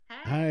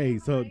Hi. How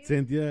So are you?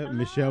 Cynthia,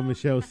 Michelle, Hello.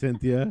 Michelle,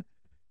 Cynthia.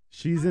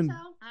 She's in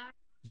Hi.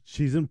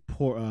 she's in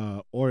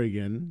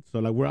Oregon. So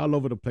like we're all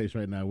over the place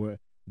right now. We're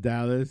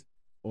Dallas,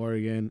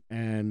 Oregon,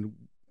 and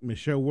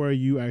Michelle. Where are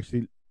you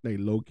actually like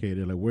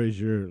located? Like where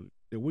you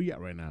at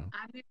right now?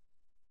 I'm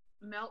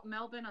in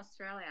Melbourne,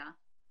 Australia.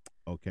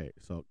 Okay,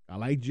 so I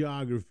like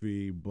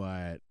geography,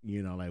 but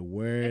like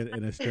where It's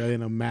in Australia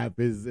on a map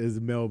is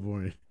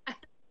Melbourne? like,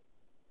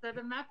 so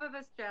the map of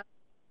Australia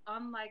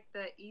on like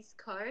the east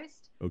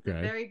coast, the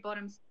Okay. very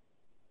bottom,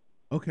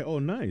 Okay. Oh,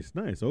 nice,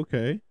 nice.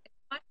 Okay.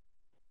 like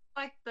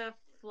like the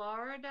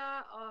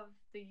Florida of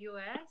the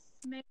US,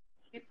 maybe.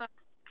 If So I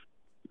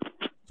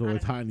it's don't know.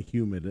 hot and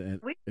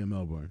humid We in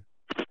Melbourne.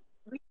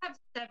 we have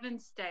 7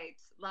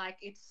 states. Like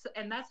it's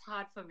and that's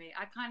hard for me.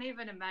 I can't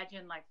even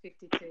imagine like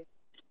 52.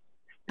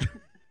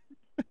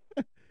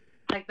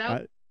 Like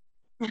that.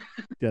 I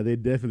Yeah, they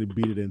definitely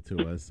beat it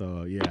into us.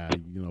 So yeah,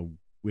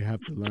 we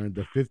have to learn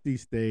the 50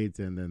 states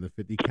and then the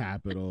 50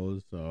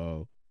 capitals.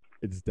 So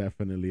it's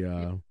definitely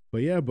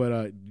but yeah,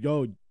 but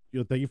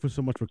thank you for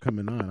so much for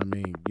coming on. I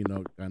mean,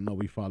 I know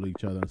we follow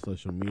each other on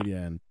social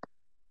media and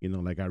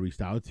like I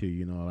reached out to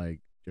you, like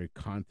your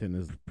content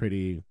is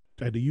pretty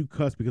do you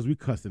cuss because we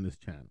cuss in this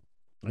channel.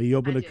 Are you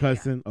open I to do, yeah.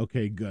 cussing?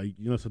 Okay, good.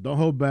 So don't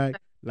hold back.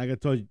 Like I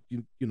told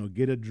you,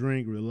 get a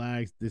drink,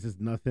 relax. This is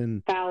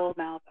nothing. Foul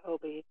mouth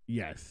Obi.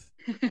 Yes.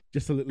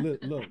 Just a little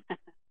look.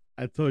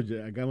 I told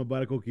you, I got my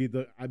bottle of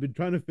coquito. I've been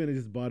trying to finish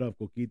this bottle of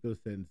coquito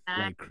since I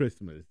like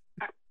Christmas.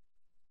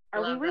 Are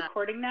we love that.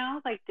 recording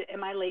now? Like,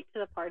 am I late to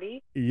the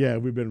party? Yeah,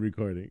 we've been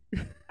recording,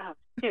 Oh,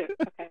 shoot.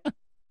 Okay.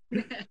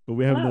 but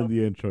we haven't done Hello.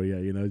 the intro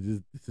yet.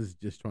 Just this is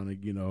just trying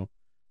to,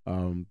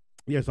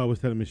 yes. I was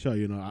telling Michelle,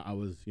 I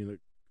was,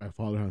 I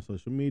follow her on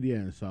social media,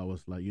 and so I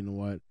was like, you know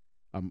what,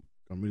 I'm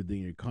really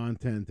digging your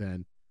content,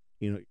 and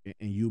and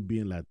you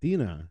being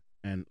Latina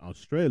and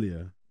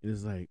Australia,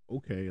 it's like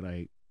okay,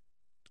 like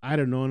I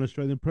don't know an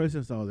Australian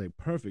person, so I was like,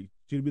 perfect.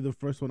 She'd be the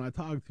first one I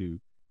talk to.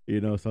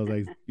 So I was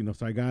like,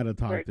 so I gotta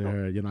talk Very to cool.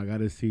 her. I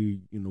gotta see,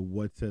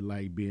 what's it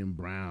like being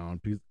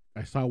brown. Because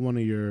I saw one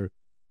of your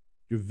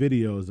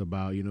videos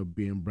about,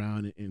 being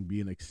brown and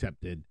being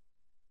accepted,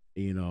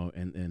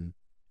 and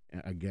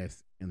I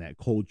guess in that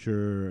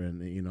culture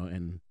and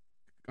and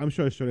I'm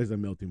sure Australia's a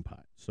melting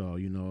pot. So,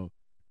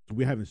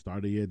 we haven't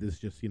started yet. This is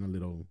just, a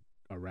little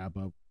a wrap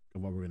up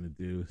of what we're gonna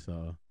do.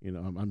 So,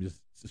 I'm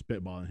just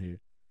spitballing here.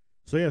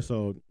 So yeah,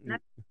 so No,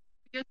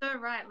 you're so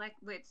right. Like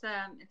it's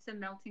a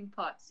melting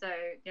pot. So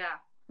yeah,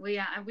 we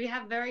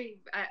have very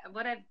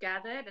what I've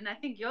gathered, and I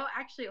think you're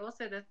actually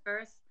also the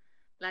first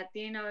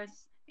Latinos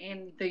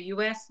in the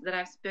US that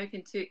I've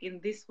spoken to in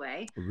this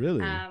way.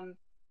 really, Um,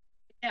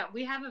 yeah,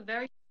 we have a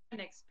very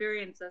different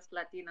experience as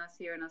Latinos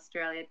here in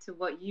Australia to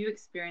what you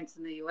experience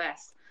in the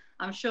US.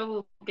 I'm sure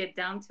we'll get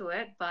down to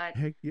it, but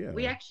heck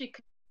we yeah. actually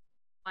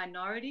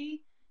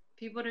minority.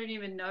 People don't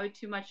even know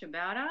too much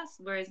about us,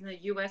 whereas in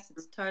the US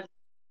it's totally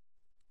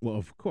Well,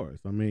 of course.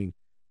 I mean,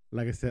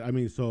 like I said, I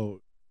mean,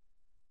 so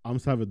I'm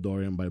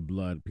Salvadorian by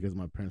blood because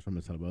my parents from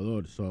El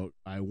Salvador. So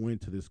I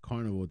went to this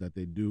carnival that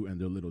they do in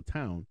their little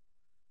town,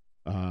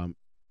 um,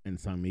 in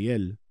San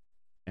Miguel,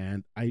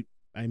 and I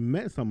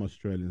met some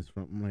Australians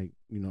from like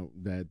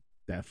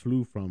that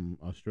flew from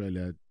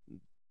Australia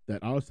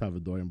that are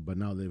Salvadorian but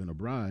now living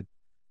abroad,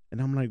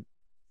 and I'm like,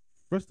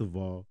 first of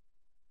all,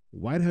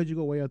 why the hell did you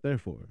go way out there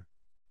for?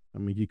 I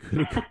mean, you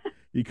could have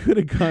you could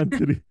have gone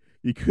to the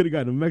you could have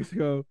gone to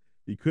Mexico,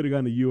 you could have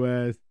gone to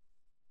U.S.,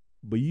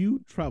 but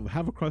you travel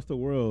half across the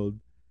world,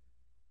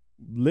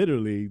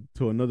 literally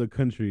to another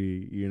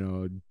country,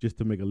 just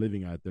to make a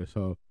living out there.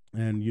 So,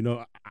 and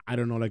I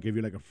don't know, like if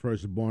you're like a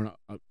firstborn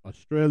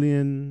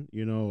Australian,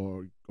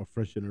 or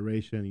first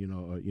generation,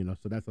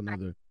 so that's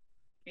another. Oh,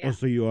 yeah.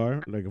 so you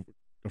are like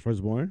a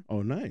firstborn?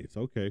 Oh, nice.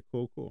 Okay,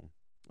 cool, cool.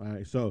 All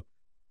right, so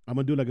I'm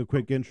gonna do like a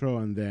quick intro,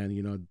 and then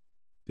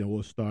then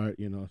we'll start.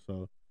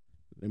 So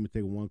let me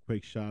take one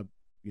quick shot,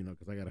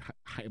 because I gotta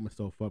hype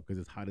myself up because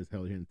it's hot as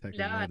hell here in Texas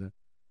No, right now.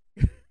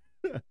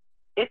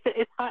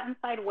 It's hot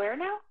inside where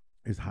now?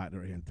 It's hot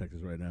right here in Texas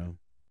right now.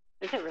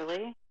 Is it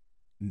really?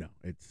 No,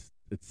 it's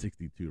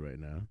 62 right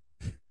now.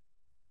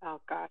 Oh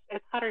gosh,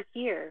 it's hotter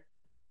here.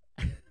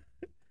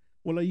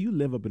 Well, like you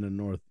live up in the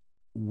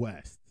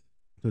northwest,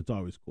 so it's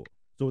always cool.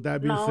 So with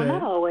that being No, not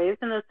said, always.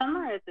 In the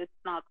summer, it's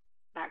not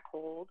that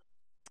cold.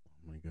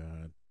 oh my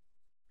god,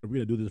 are we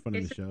gonna do this in front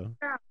of it's Michelle?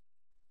 a,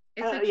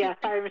 it's a Yeah, chicken.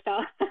 sorry,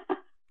 Michelle.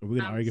 Are we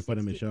gonna argue in front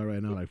of 60. Michelle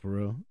right now, like for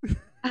real?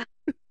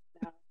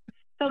 No.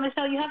 So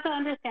Michelle, you have to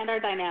understand our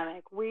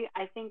dynamic.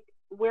 I think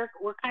we're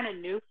kind of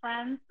new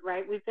friends,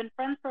 right? We've been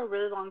friends for a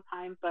really long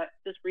time, but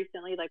just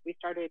recently, like we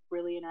started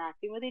really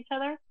interacting with each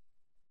other.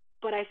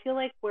 But I feel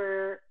like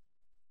we're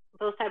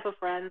those type of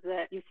friends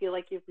that you feel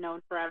like you've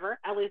known forever.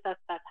 At least that's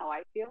how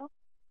I feel.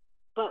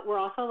 But we're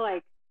also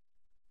like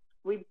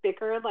we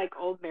bicker like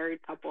old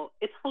married couple.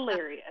 It's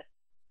hilarious.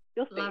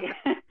 You'll Love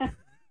see. that.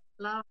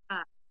 Love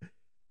that.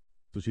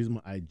 So she's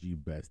my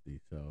IG bestie.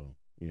 So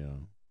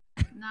you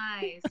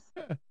Nice.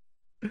 know.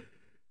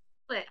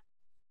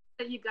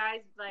 But you guys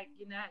like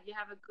you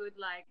have a good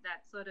like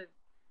that sort of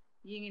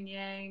yin and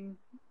yang,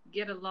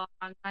 get along,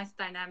 nice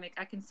dynamic.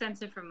 I can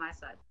sense it from my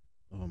side.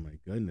 Oh my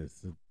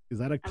goodness. Is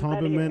that a I'm glad to hear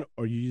compliment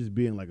or you just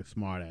being like a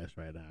smart ass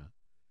right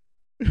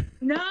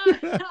No,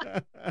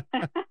 now?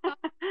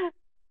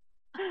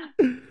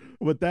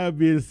 With that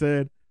being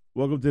said,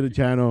 welcome to the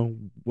channel.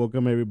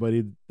 Welcome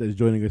everybody that's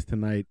joining us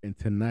tonight. And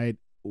tonight,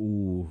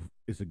 ooh,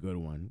 it's a good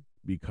one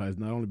because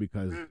not only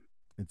because Mm.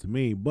 it's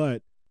me,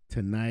 but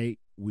tonight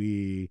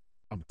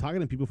I'm talking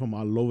to people from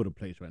all over the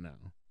place right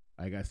now.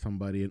 I got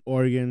somebody in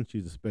Oregon.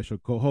 She's a special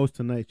co-host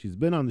tonight. She's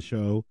been on the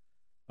show.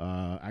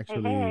 Hey,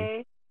 Actually,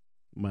 hey.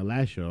 my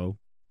last show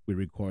we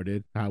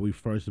recorded how we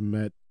first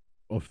met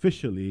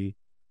officially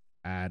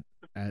at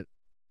at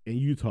in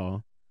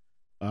Utah.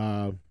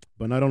 uh,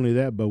 but not only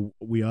that, but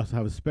we also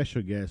have a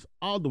special guest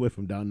all the way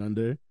from down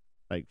under,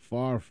 like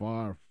far,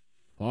 far,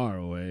 far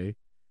away.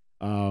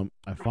 I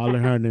follow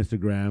her on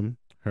Instagram.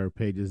 Her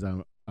page is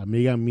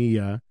Amiga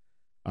Mia.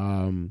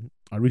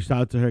 I reached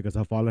out to her because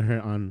I follow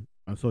her on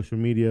social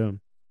media,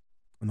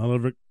 and I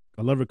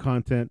love her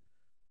content.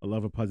 I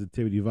love her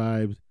positivity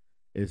vibes.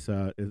 It's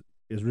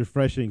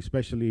refreshing,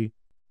 especially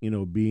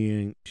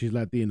being she's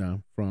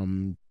Latina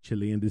from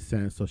Chilean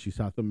descent, so she's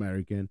South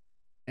American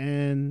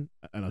and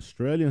an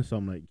Australian. So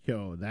I'm like,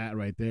 yo, that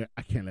right there,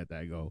 I can't let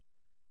that go.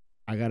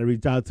 I gotta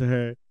reach out to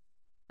her.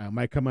 I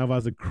might come out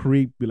as a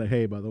creep, be like,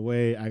 hey, by the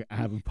way, I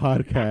have a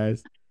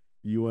podcast.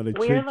 You want to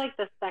We're chit? like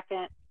the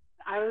second.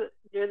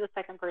 You're the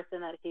second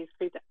person that he's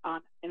creeped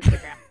on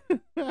Instagram,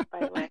 by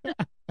the way.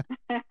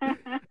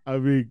 I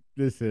mean,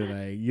 listen,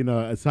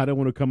 like, so I didn't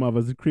want to come off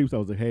as a creep. So I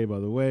was like, hey, by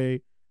the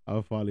way,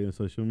 I'll follow you on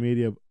social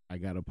media. I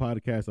got a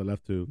podcast. I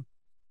love to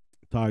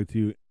talk to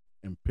you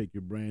and pick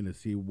your brain to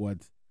see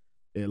what's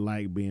it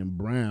like being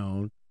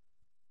brown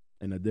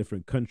in a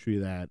different country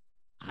that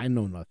I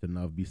know nothing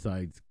of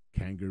besides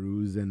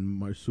kangaroos and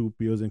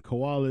marsupials and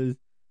koalas.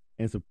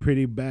 And it's a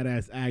pretty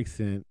badass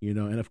accent.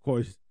 And of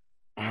course,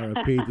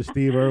 RIP to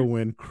Steve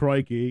Irwin,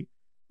 crikey.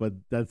 But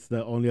that's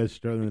the only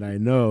Australian that I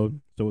know.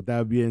 So with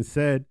that being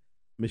said,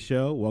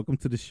 Michelle, welcome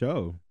to the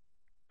show.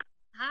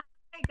 hi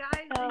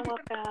guys. Oh, Thank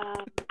you.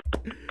 welcome.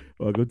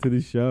 Welcome to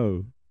the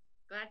show.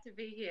 Glad to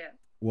be here.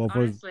 Well,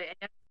 first, Honestly.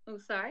 Oh,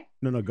 sorry.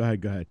 no, go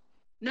ahead, go ahead.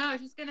 No, I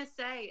was just gonna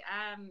say,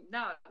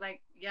 no,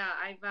 like, yeah,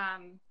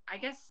 I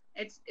guess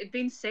it's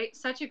been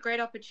such a great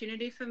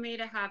opportunity for me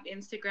to have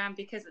Instagram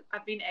because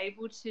I've been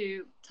able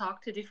to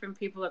talk to different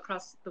people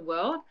across the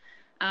world.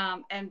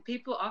 And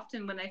people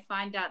often, when they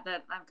find out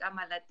that I'm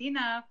a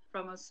Latina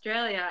from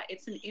Australia,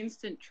 it's an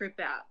instant trip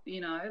out,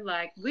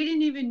 like, we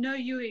didn't even know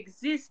you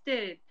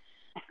existed.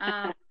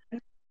 Um,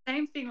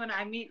 Same thing when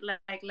I meet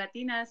like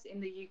Latinas in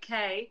the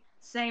UK,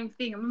 same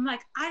thing. I'm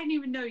like, I didn't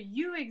even know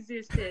you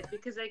existed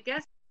because I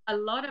guess a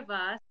lot of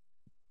us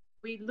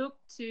we look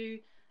to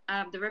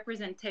the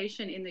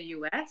representation in the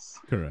US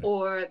Correct.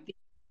 or the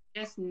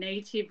US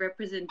native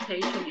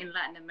representation in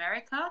Latin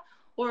America,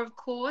 or of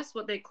course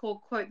what they call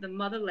quote the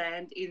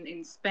motherland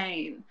in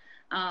Spain.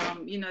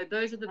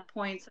 Those are the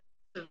points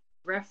of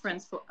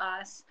reference for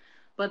us.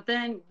 But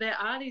then there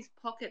are these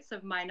pockets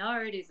of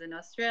minorities in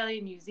Australia,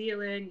 New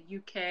Zealand,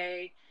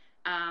 UK.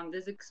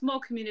 There's a small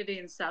community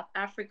in South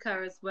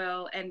Africa as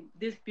well, and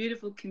this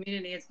beautiful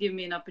community has given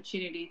me an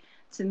opportunity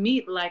to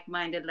meet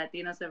like-minded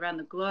Latinos around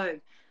the globe,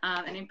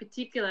 and in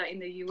particular in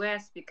the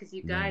US, because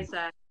you Nice. guys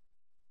are.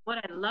 What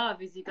I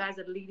love is you guys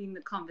are leading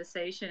the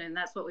conversation, and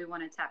that's what we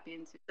want to tap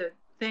into. So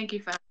thank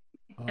you for having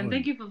me, and Oh,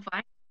 thank you for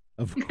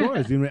of finding.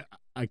 course.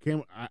 I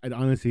can't.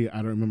 Honestly, I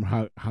don't remember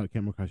how it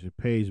came across your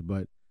page,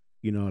 but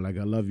like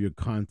I love your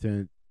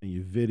content and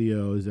your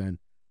videos, and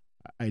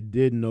I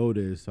did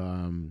notice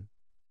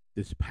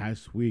this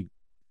past week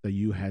that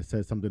you had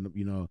said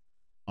something.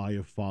 All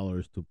your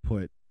followers to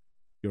put,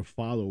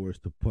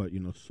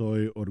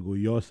 soy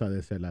orgullosa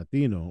de ser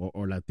Latino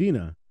or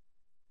Latina.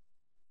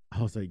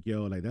 I was like,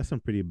 yo, like that's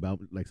some pretty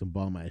like some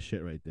bomb ass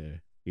shit right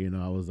there.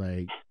 I was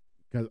like,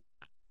 because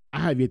I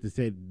have yet to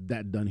say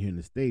that done here in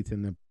the States,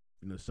 and then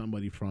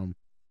somebody from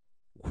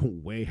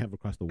way half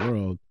across the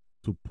world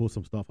to pull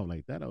some stuff up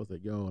like that. I was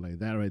like, yo, like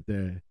that right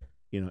there,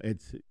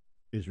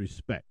 it's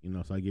respect.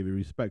 So I give you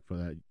respect for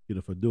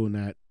that, for doing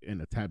that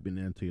and tapping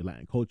into your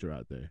Latin culture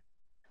out there.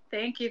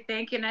 Thank you,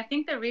 thank you. And I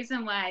think the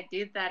reason why I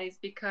did that is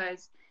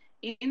because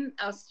in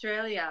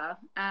Australia,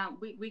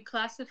 we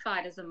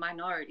classified as a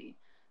minority.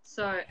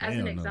 So, as an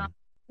Hell no. example,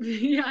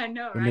 yeah, I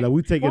know, I mean, right? like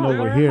we taking Well,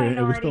 over we're a here,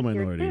 and we're still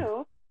minority here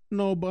minorities. too.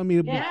 No, but I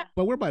mean, Yeah.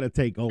 but we're about to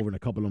take over in a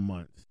couple of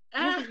months.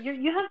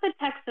 You have the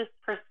Texas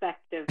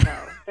perspective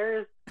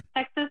though.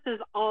 Texas is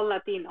all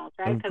Latinos,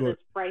 right? Of Because course,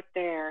 it's right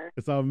there.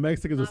 it's all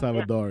Mexicans and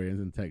Yeah.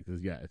 Salvadorians in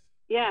Texas. Yes.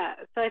 Yeah.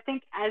 So I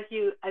think as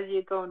you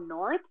go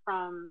north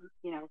from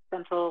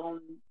Central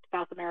and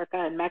South America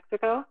and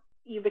Mexico,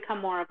 you become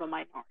more of a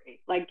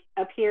minority. Like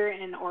up here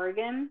in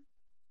Oregon,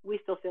 we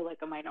still feel like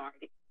a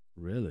minority.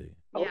 Really?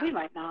 But Yeah. we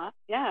might not.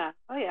 Yeah.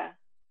 Oh yeah.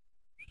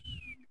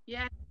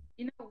 Yeah.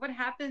 What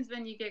happens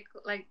when you get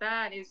like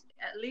that is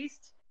at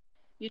least,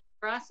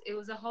 for us, it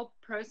was a whole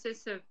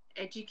process of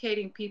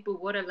educating people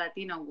what a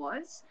Latino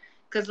was.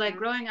 Because, like,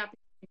 growing up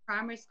in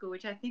primary school,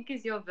 which I think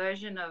is your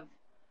version of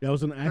Yeah, I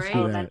was gonna ask Great.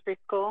 you that. Elementary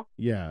school.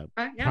 Yeah,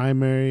 Right, yeah.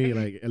 primary, Okay.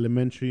 like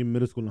elementary,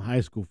 middle school, and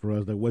high school for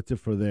us. Like, what's it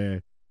for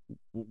there?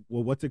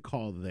 Well, what's it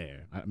called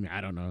there? I mean,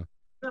 I don't know.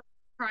 So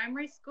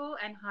primary school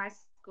and high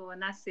school,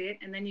 and that's it.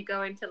 And then you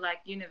go into like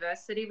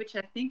university, which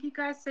I think you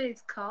guys say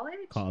is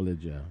college.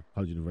 College, yeah,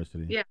 college,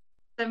 university. Yeah.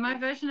 So my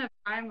version of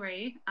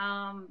primary,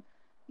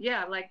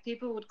 yeah, like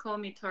people would call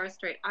me Torres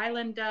Strait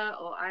Islander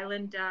or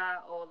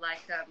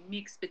like a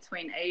mix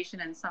between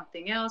Asian and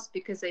something else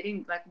because they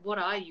didn't like, what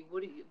are you?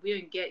 What are you? We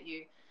don't get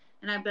you.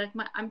 And I'd be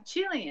like, I'm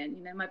Chilean.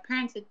 You know, my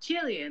parents are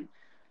Chilean,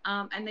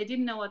 and they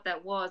didn't know what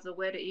that was or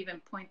where to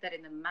even point that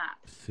in the map.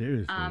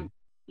 Seriously.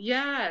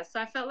 Yeah, so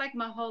I felt like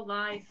my whole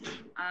life,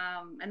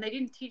 and they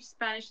didn't teach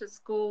Spanish at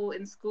school.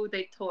 In school,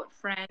 they taught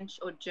French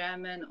or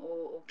German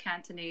or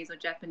Cantonese or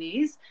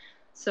Japanese.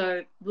 So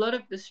a lot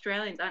of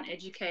Australians aren't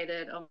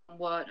educated on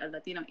what a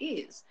Latino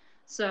is.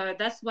 So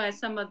that's why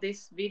some of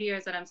these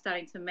videos that I'm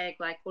starting to make,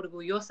 like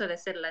Orgullosa de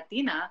ser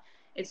Latina,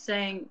 it's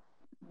saying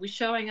we're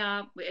showing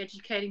up, we're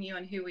educating you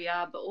on who we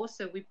are, but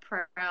also we're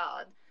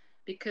proud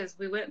because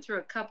we went through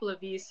a couple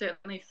of years,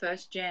 certainly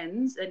first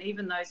gens, and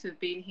even those who've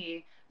been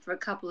here for a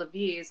couple of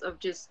years of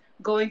just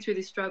going through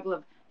this struggle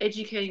of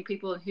educating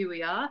people on who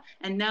we are.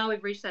 And now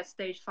we've reached that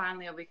stage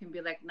finally where we can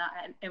be like, nah,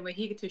 and we're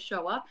here to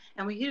show up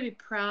and we're here to be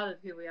proud of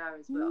who we are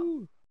as well.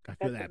 Ooh, I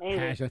feel That's that amazing.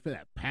 passion. I feel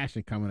that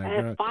passion coming out,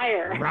 And girl.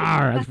 fire.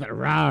 Rawr, I just felt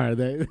rawr.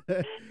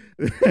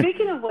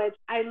 Speaking of which,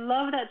 I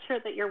love that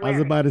shirt that you're I wearing.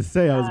 was about to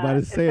say that. I was about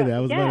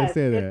to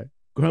say that.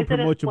 Go ahead and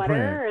promote your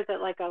brand. Or is it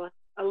like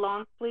a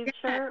long sleeve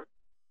shirt?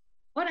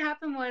 What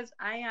happened was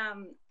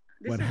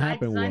What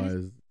happened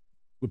was,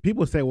 when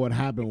people say what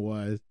happened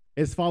was,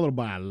 it's followed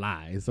by a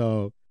lie.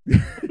 So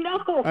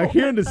No,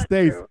 here in the that's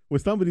States, true. when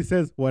somebody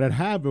says what had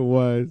happened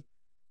was,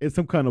 it's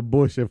some kind of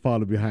bullshit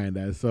followed behind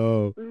that.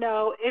 So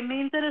No, it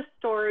means that a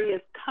story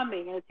is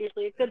coming, and it's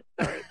usually a good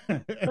story.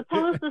 So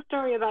tell us the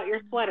story about your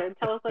sweater and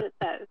tell us what it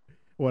says.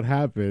 what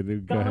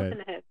happened? Go Don't ahead.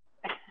 listen to him.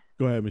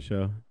 Go ahead,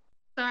 Michelle.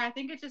 Sorry, I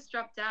think it just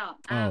dropped out.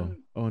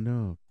 Oh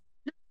no.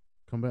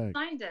 Come back.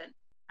 Signed it.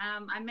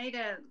 I made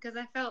because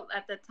I felt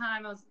at the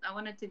time I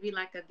wanted to be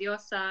like a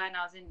diosa and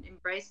I was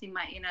embracing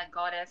my inner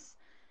goddess,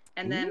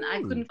 and then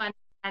I couldn't find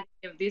any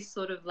of this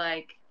sort of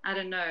like, I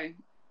don't know,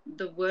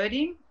 the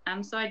wording.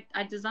 So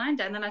I designed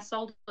it and then I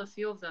sold a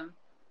few of them.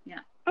 Yeah.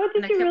 Oh,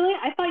 did you really?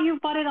 I thought you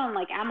bought it on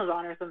like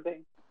Amazon or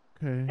something.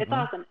 Okay. It's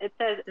awesome. It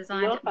says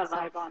Designed it Diosa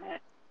myself. vibe on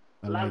it.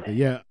 I Love like it. it.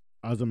 Yeah,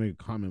 I was gonna make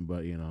a comment,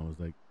 but I was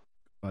like,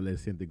 I'll let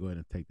Cynthia go ahead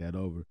and take that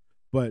over.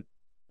 But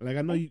like,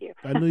 I know Thank you,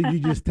 you. I know you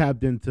just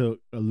tapped into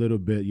a little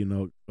bit,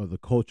 of the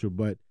culture.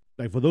 But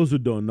like, for those who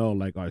don't know,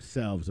 like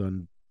ourselves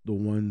and the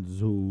ones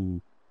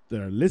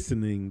that are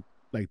listening,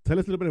 like, tell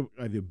us a little bit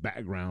of your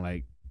background.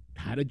 Like,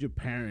 how did your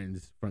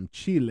parents from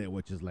Chile,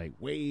 which is like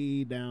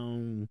way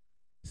down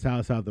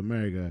South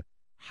America,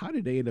 how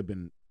did they end up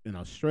in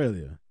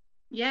Australia?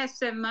 Yeah,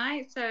 so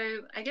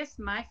I guess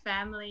my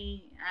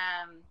family,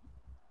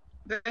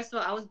 first of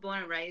all, I was born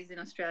and raised in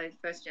Australia,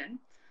 first gen,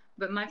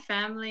 but my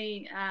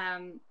family,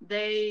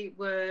 they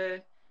were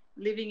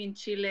living in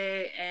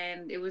Chile,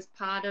 and it was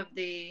part of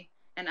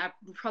and I'm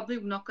probably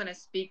not going to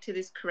speak to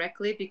this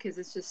correctly because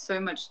there's just so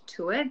much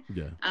to it.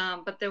 Yeah.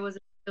 But there was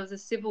a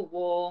civil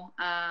war,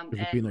 Is and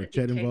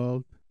Pinochet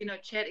involved?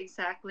 Pinochet,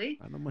 exactly.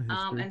 I know my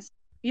history. And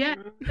yeah,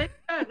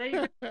 there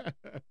you go.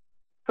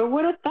 Who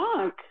would have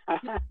thought?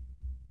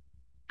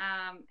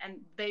 And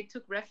they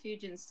took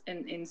refuge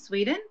in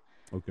Sweden.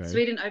 Okay.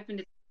 Sweden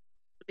opened it.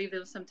 I believe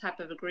there was some type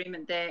of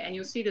agreement there, and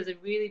you'll see there's a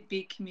really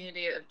big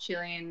community of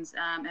Chileans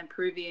and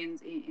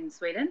Peruvians in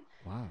Sweden.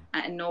 Wow.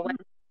 And Norway.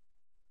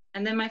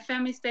 And then my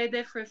family stayed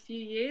there for a few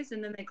years,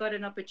 and then they got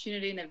an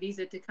opportunity and a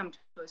visa to come to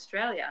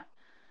Australia.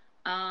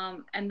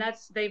 And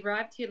they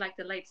arrived here like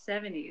the late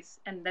 70s,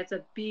 and that's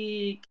a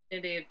big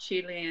community of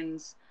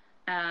Chileans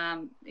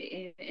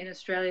in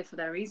Australia for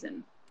that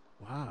reason.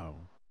 Wow.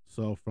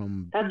 So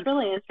that's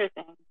really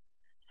interesting.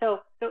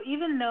 So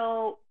even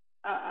though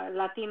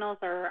Latinos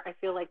are, I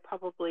feel like,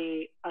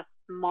 probably a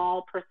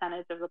small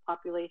percentage of the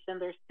population,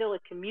 there's still a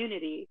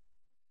community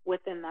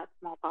within that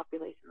small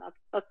population.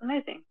 That's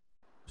amazing.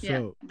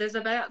 Yeah, there's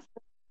about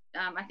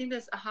I think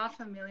there's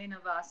 500,000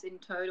 of us in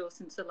total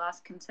since the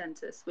last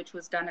consensus, which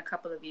was done a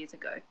couple of years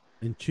ago.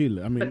 In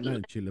Chile, not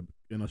in Chile,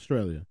 in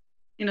Australia.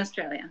 In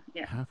Australia,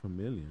 yeah.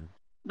 500,000.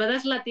 But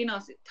that's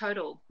Latinos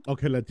total.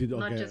 Okay,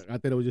 Latino. Okay, I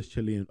thought it was just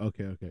Chilean.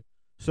 Okay.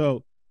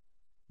 So,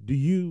 do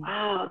you?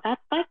 Wow,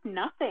 that's like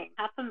nothing.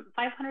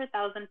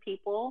 500,000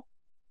 people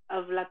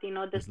of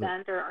Latino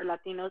descent or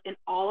Latinos in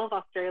all of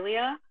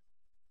Australia.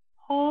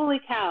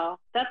 Holy cow!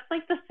 That's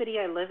like the city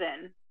I live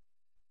in.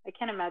 I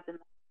can't imagine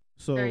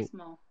that. So very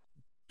small.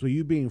 So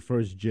you being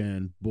first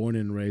gen, born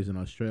and raised in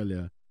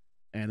Australia,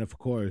 and of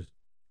course,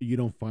 you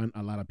don't find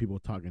a lot of people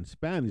talking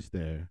Spanish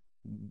there.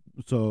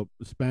 So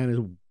Spanish,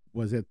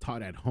 was it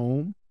taught at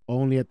home,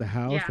 only at the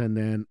house, and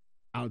then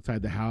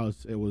outside the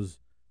house is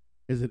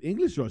it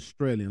English or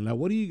Australian? Like,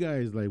 what do you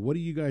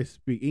guys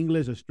speak?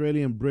 English,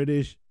 Australian,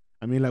 British?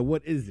 I mean, like,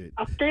 what is it?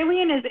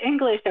 Australian is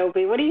English,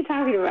 Obi. What are you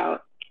talking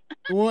about?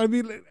 Well, I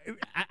mean, like,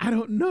 I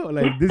don't know.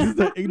 Like, this is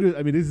the ignorant.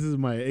 I mean, this is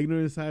my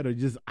ignorant side, or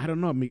just I don't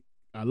know. I mean,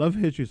 I love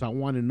history, so I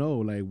want to know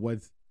like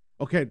what's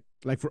okay.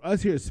 Like for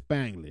us here, it's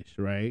Spanglish,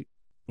 right?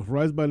 For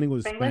us, bilingual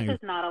is Spanglish Spanglish. is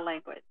not a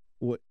language.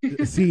 What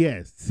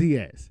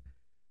CS.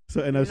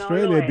 So in No lo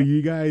Australia, do es.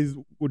 you guys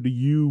or do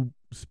you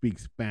speak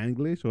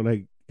Spanglish or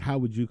like how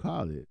would you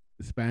call it?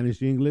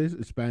 Spanish English,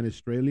 Spanish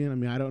Australian? I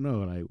mean, I don't know.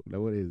 Like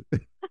what is?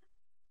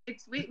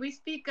 It's we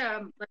speak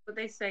like what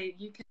they say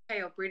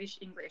UK or British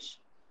English.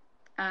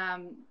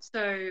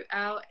 So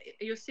our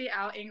you'll see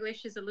our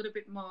English is a little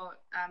bit more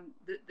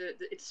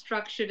it's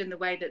structured in the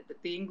way that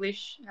the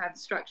English have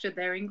structured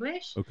their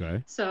English.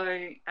 Okay.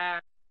 So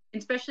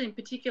especially in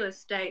particular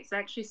states, they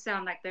actually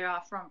sound like they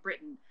are from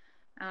Britain.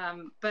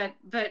 But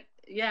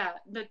yeah,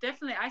 no,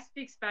 definitely I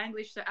speak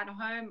Spanglish. So at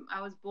home,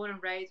 I was born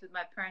and raised with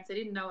my parents. They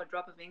didn't know a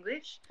drop of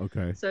English,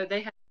 Okay. so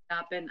they had me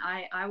up, and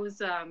I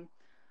was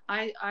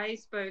I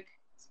spoke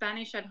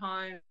Spanish at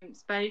home,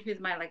 Spanish with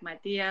my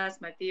tias,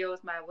 my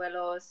tios, my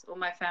abuelos, all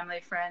my family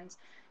friends.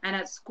 And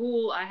at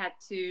school, I had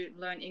to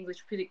learn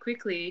English pretty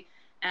quickly,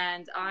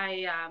 and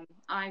I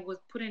was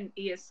put in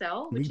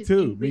ESL, Me which is too.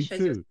 Me English as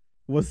your too.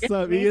 What's yeah,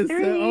 up, Me ESL?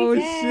 three, Oh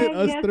shit, gang,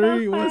 us yes,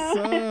 three. What's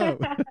also.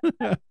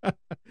 up?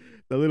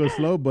 The little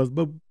slow bus,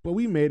 but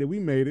we made it. We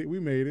made it. We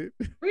made it.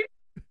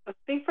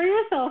 Speak for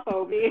yourself,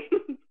 Obi.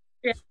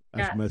 yeah,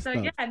 That's yeah. So messed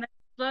yeah, up. and then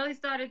slowly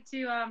started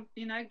to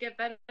get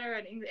better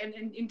at English. And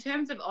in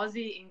terms of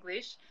Aussie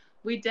English,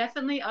 we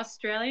definitely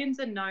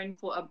Australians are known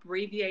for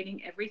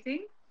abbreviating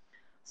everything.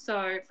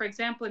 So, for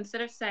example,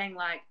 instead of saying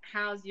like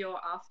 "How's your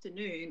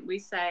afternoon," we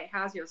say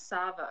 "How's your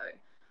servo,"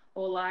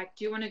 or like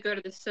 "Do you want to go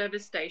to the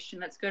service station?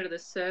 Let's go to the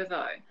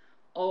servo."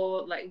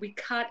 Or like we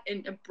cut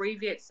and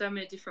abbreviate so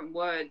many different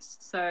words.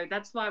 So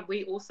that's why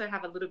we also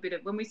have a little bit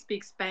of when we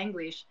speak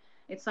Spanglish,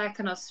 it's like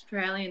an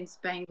Australian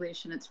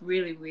Spanglish, and it's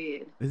really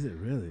weird. Is it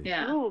really?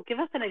 Yeah. Ooh, give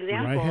us an Right?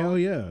 Hell example.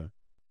 yeah.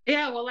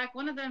 Yeah, well, like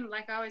one of them,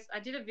 like I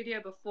did a video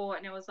before,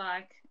 and it was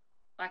like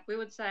we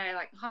would say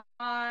like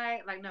hi,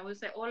 like no, we would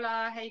say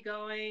hola, how you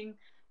going?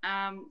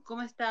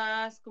 ¿Cómo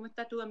estás? ¿Cómo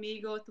está tu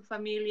amigo, tu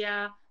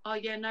familia? Oh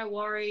yeah, no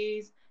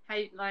worries.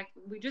 Hey, like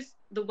we just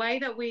the way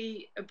that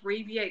we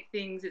abbreviate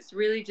things, it's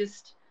really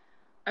just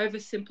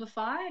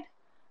oversimplified.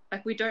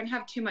 Like we don't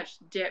have too much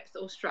depth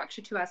or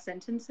structure to our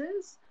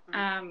sentences.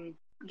 Mm.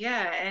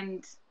 Yeah,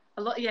 and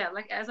a lot, yeah,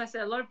 like as I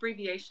said, a lot of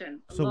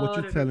abbreviation, a So what you're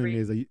lot of telling me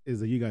abbreviation. is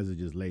that you guys are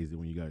just lazy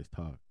when you guys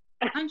talk.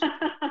 Aren't you?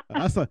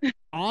 That's like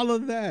all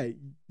of that.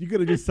 You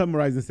could have just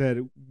summarized and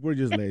said we're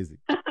just lazy.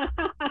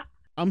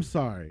 I'm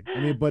sorry. I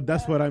mean, but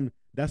that's what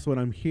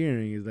I'm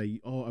hearing is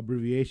like oh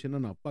abbreviation. No,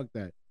 no, fuck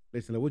that.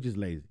 Listen, like, we're just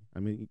lazy.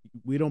 I mean,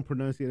 we don't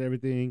pronunciate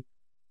everything.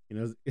 You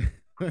know,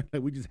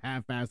 like we just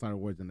half-ass our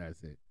words and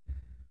that's it.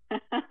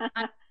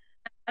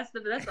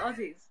 That's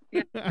Aussies.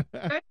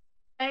 Yeah.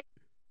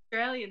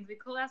 Australians, we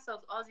call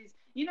ourselves Aussies.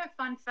 You know,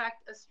 fun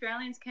fact: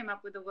 Australians came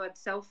up with the word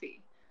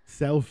selfie.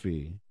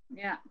 Selfie.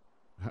 Yeah,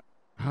 H-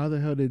 How the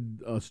hell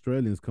did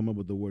Australians come up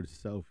with the word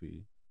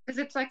selfie? because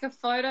it's like a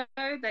photo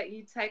that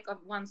you take of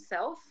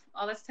oneself.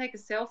 Oh, let's take a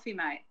selfie,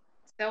 mate.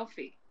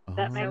 Selfie,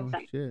 That makes Oh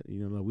sense. selfie. shit!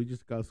 You know, we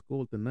just got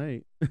schooled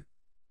tonight.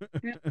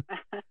 Yeah,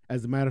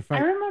 As a matter of I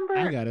fact, I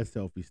remember. got a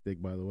selfie stick,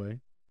 by the way.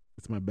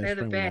 It's my best they're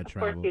the friend when I best. Of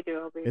course travel. you do,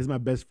 Obi. It's my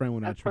best friend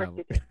when I Of course travel.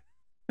 you do.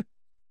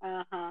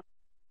 Uh huh.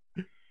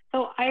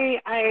 So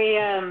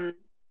I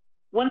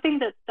one thing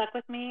that stuck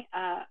with me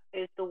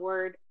is the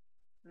word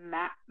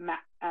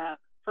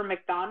for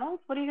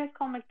McDonald's. What do you guys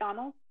call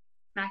McDonald's?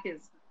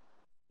 Maccas.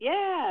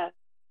 Yeah,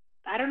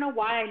 I don't know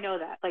why I know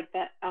that. Like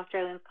that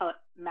Australians call it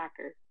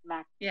Macker.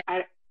 Mac. Yeah.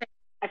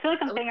 I feel like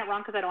I'm saying it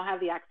wrong because I don't have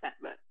the accent,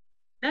 but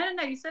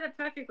No. You said it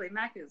perfectly.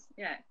 Maccas.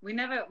 Yeah. We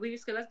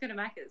just go. Let's go to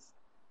Maccas.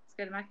 Let's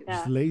go to Maccas.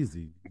 Just yeah.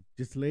 lazy.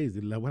 Just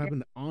lazy. Like what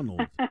happened to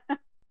Arnold's?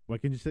 Why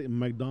can't you say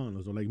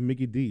McDonald's or like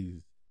Mickey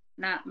D's?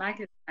 Nah,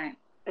 Maccas, mate.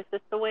 It's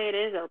just the way it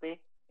is, Obi.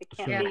 It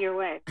can't So be your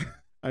way.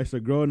 I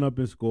said growing up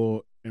in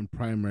school in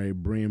primary,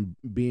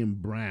 being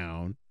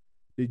brown,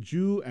 did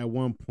you at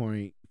one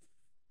point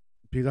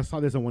because I saw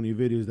this on one of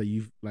your videos that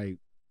you like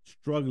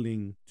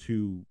struggling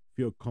to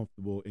feel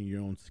comfortable in your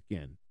own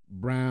skin.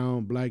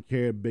 Brown, black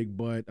hair, big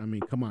butt. I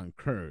mean, come on,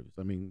 curves.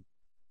 I mean,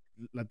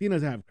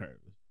 Latinas have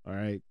curves. All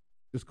right,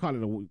 just call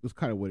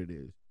it what it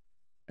is.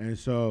 And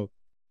so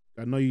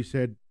I know you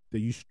said that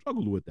you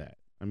struggled with that.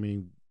 I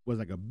mean, was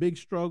it like a big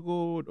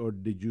struggle, or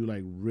did you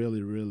like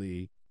really,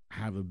 really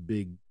have a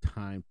big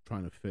time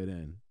trying to fit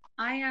in?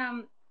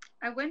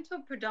 I went to a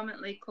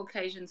predominantly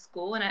Caucasian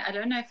school, and I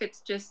don't know if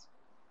it's just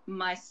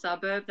my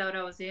suburb that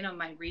I was in or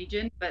my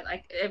region, but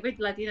like every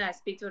Latina I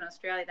speak to in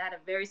Australia, they had a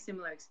very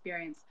similar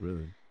experience.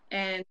 Really?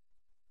 And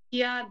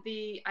here,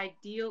 the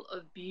ideal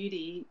of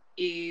beauty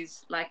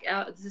is like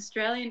the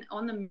Australian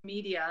on the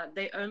media,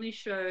 they only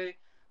show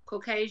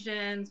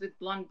Caucasians with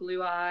blonde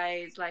blue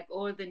eyes, like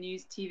all the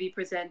news TV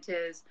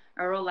presenters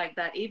are all like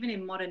that. Even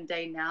in modern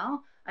day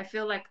now, I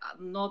feel like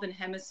Northern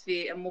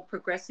Hemisphere are more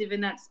progressive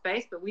in that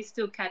space, but we're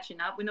still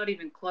catching up. We're not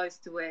even close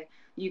to where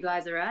you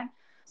guys are at.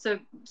 So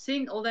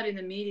seeing all that in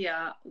the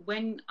media,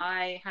 when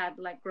I had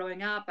like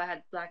growing up, I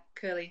had black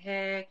curly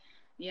hair,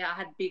 Yeah, I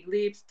had big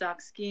lips,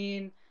 dark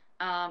skin.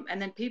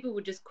 And then people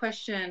would just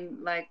question,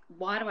 like,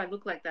 why do I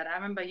look like that? I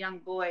remember a young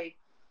boy,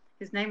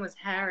 his name was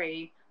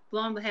Harry,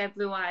 blonde hair,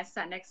 blue eyes,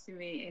 sat next to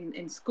me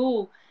in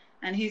school.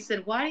 And he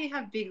said, why do you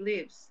have big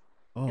lips?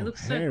 It Oh,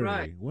 looks so gross.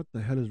 Harry. What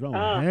the hell is wrong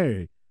with Oh,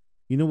 Harry?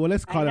 You know what?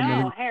 Let's I call him. know,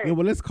 You know Harry.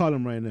 what? Let's call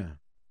him right now.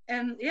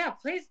 And yeah,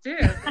 please do.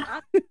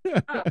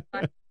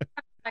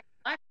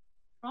 Like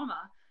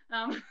trauma.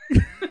 Um,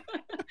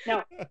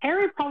 No,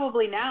 Harry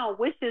probably now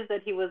wishes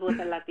that he was with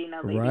a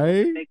Latina lady with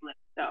Right? a big lip.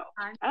 So,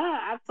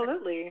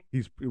 absolutely.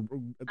 He's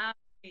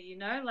you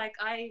know, like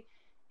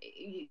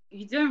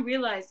you don't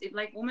realize it,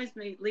 like almost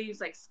leaves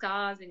like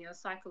scars in your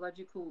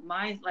psychological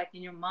mind, like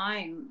in your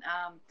mind.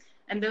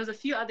 And there was a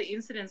few other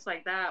incidents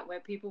like that where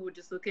people would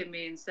just look at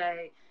me and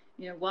say,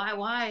 you know,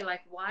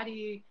 like, why do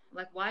you,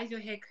 like, why is your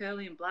hair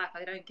curly and black?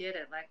 I don't get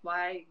it. Like,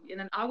 why? And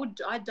then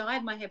I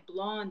dyed my hair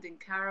blonde and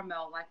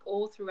caramel, like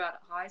all throughout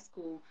high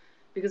school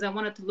because I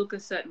wanted to look a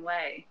certain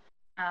way.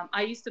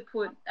 I used to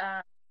put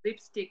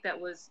lipstick that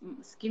was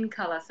skin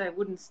color so it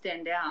wouldn't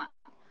stand out.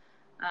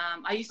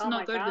 I used to Oh my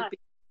not go to the God. beach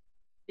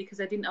because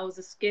I was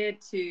scared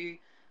to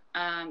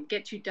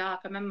get too dark.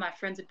 I remember my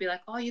friends would be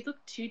like, "Oh, you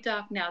look too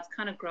dark now. It's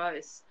kind of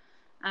gross."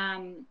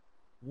 Um,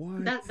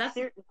 what? that's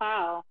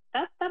Wow.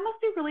 That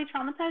must be really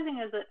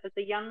traumatizing as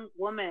a young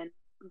woman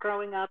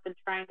growing up and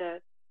trying to,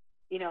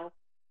 you know,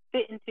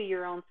 fit into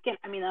your own skin.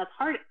 I mean, that's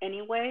hard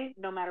anyway,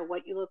 no matter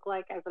what you look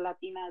like as a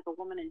Latina, as a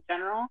woman in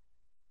general.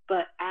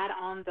 But add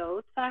on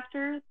those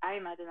factors, I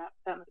imagine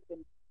that must have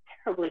been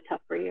terribly tough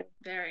for you.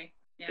 very,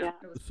 yeah. Yeah.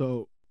 It was,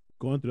 So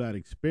going through that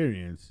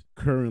experience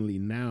currently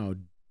now,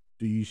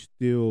 do you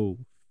still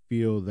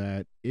feel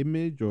that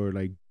image, or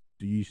like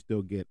do you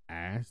still get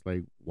asked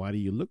like why do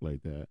you look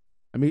like that?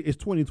 I mean, it's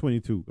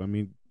 2022. I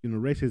mean,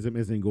 racism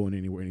isn't going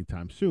anywhere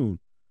anytime soon.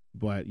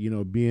 But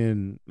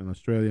being an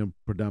Australian,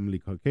 predominantly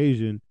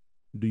Caucasian,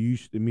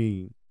 I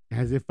mean,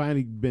 has it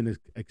finally been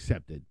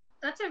accepted?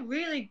 that's a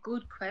really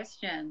good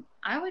question.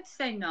 I would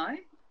say no.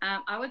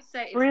 I would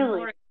say it's Really?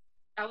 more.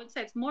 I would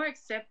say it's more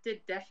accepted,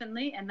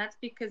 definitely, and that's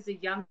because the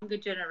younger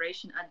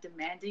generation are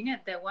demanding it.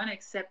 They won't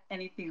accept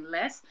anything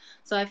less.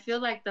 So I feel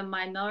like the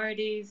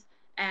minorities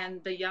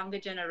and the younger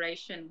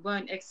generation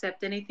won't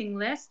accept anything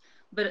less.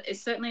 But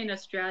it's certainly in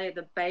Australia,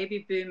 the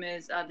baby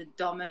boomers are the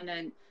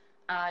dominant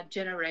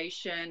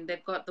generation.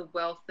 They've got the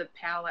wealth, the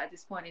power at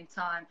this point in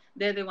time.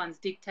 They're the ones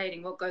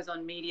dictating what goes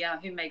on media,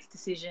 who makes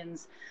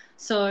decisions.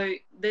 So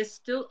there's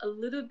still a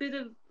little bit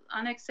of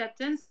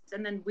unacceptance,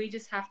 and then we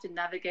just have to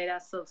navigate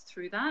ourselves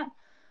through that.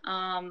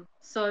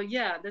 So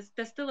yeah, there's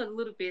still a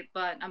little bit,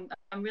 but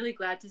I'm really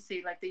glad to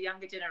see like the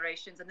younger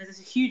generations, and there's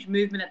a huge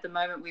movement at the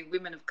moment with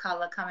women of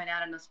color coming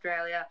out in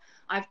Australia.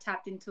 I've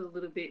tapped into a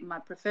little bit in my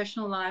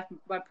professional life,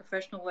 my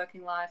professional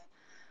working life.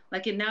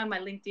 Like now in my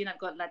LinkedIn, I've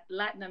got like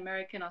Latin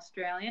American,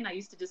 Australian. I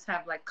used to just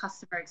have like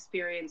customer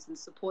experience and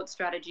support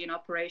strategy and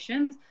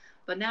operations,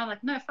 but now I'm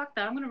like, no, fuck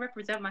that. I'm going to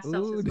represent myself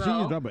Ooh, as did she just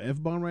well. drop an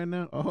F bomb right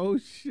now? Oh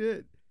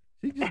shit.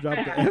 She just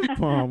dropped the F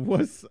bomb.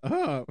 What's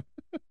up?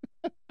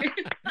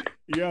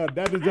 Yo,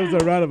 that deserves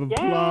a round of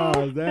applause.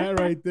 Yay! That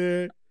right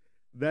there,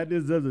 that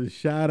deserves a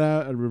shout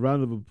out and a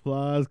round of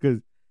applause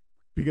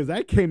because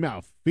that came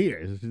out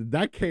fierce.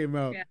 That came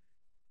out. Yeah.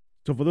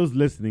 So for those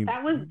listening,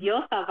 That was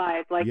Diosa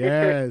vibe, like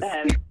yes, Richard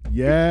said.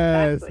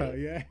 yes,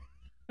 Exactly.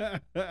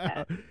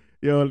 yeah.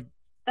 Yo,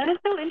 That is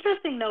so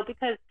interesting though,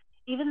 because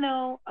even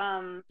though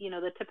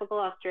the typical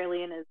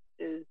Australian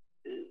is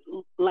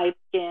light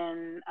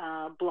skin,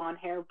 blonde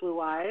hair,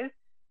 blue eyes,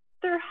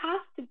 there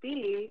has to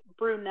be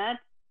brunettes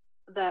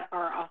that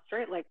are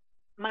Australian. Like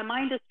my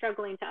mind is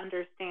struggling to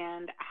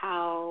understand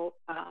how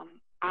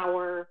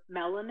our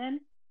melanin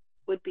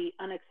would be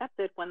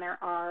unaccepted when there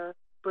are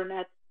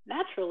brunettes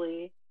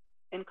naturally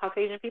in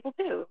Caucasian people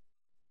too.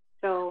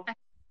 So It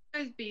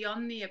goes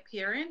beyond the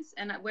appearance,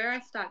 and where I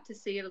start to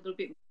see it a little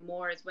bit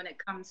more is when it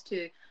comes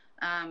to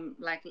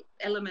like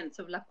elements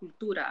of la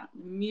cultura,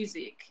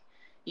 music.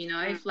 You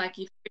know, if like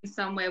you're in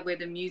somewhere where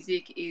the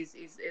music is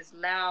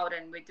loud,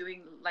 and we're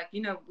doing like,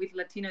 with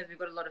Latinos we've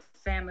got a lot of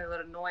family, a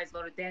lot of noise, a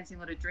lot of dancing,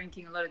 a lot of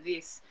drinking, a lot of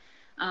this.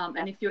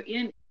 And if you're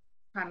in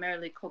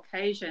primarily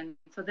Caucasian,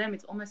 for them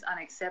it's almost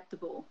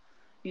unacceptable.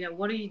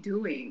 What are you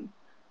doing?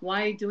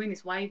 Why are you doing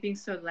this? Why are you being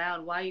so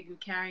loud? Why are you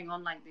carrying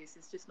on like this?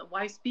 It's just,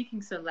 why are you speaking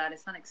so loud?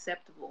 It's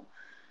unacceptable.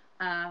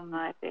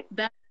 I see.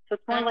 That So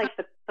it's more that like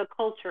the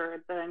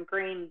culture, the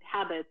ingrained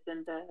habits,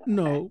 and the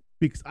no,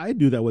 because I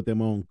do that with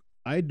them own.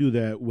 I do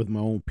that with my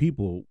own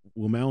people,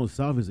 with my own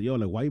self. And say, yo,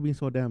 like, why you being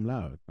so damn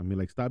loud? I mean,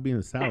 like, stop being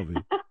a salvy.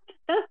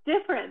 That's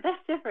different. That's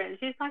different.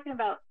 You're talking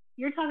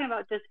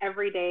about just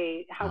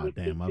everyday how Oh, we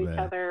damn, speak my to each bad.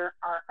 other,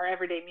 our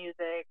everyday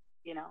music.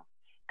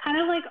 Kind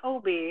of like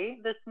Obi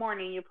this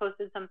morning. You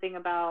posted something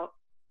about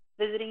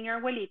visiting your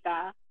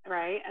abuelita,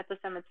 right, at the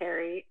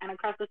cemetery, and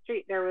across the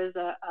street there was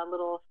a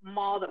little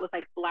mall that was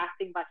like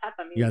blasting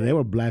bachata music. Yeah, they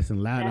were blasting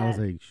loud, and I was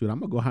like, shoot, I'm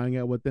gonna go hang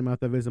out with them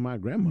after visiting my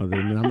grandmother,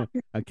 and then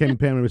I came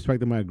paying respect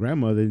to my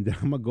grandmother, and then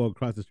I'm gonna go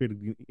across the street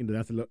and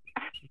that's a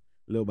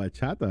little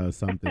bachata or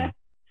something.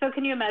 So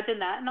can you imagine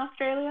that in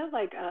Australia,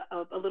 like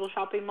a little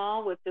shopping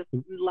mall with just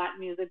Latin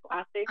music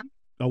blasting?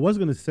 I was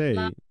gonna say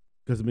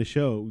because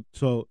Michelle.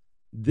 So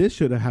this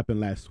should have happened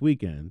last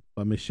weekend,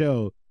 but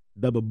Michelle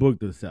double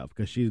booked herself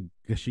because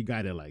she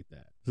got it like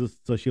that.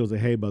 So she was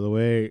like, "Hey, by the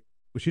way,"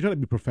 but she tried to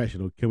be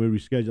professional. Can we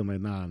reschedule? I'm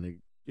like, "Nah, nigga,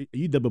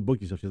 you double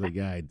booked yourself." She's like,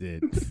 "Yeah, I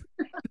did."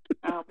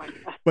 Oh my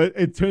god! But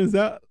it turns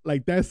out,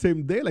 like that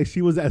same day, like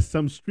she was at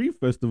some street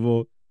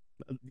festival,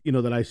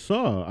 that I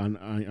saw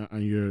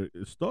on your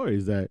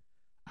stories. That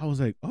I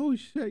was like, "Oh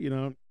shit!"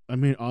 I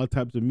mean, all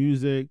types of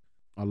music.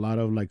 A lot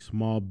of like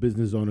small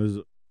business owners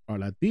are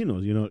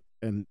Latinos,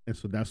 and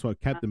so that's what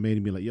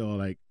captivated me. Like, yo,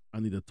 like I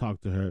need to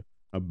talk to her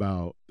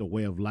about the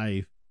way of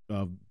life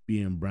of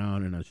being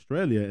brown in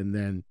Australia. And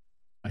then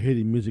I hear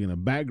the music in the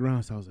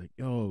background, so I was like,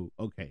 yo,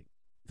 okay,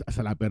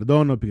 se la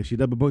perdono because she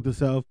double booked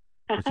herself,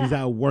 but she's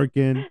out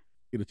working.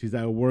 She's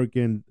out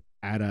working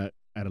at a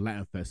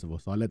Latin festival,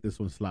 so I let this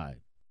one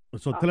slide.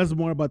 So tell us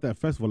more about that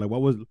festival.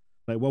 What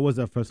was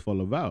that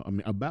festival about? I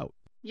mean, about.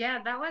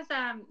 Yeah, that was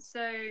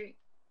so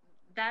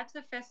that's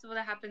a festival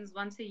that happens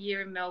once a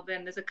year in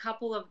Melbourne. There's a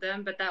couple of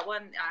them, but that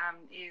one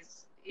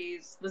is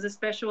was a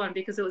special one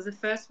because it was the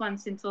first one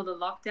since all the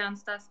lockdown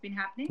stuff's been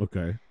happening.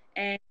 Okay.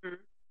 And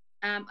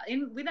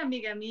with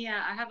Amiga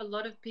Mia, I have a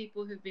lot of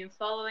people who've been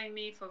following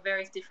me for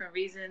various different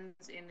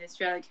reasons in the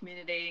Australian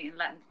community, in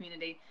Latin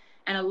community,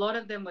 and a lot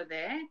of them were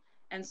there.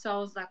 And so I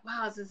was like,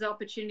 wow, this is an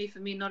opportunity for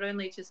me not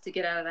only just to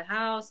get out of the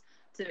house,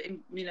 to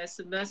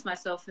submerge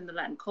myself in the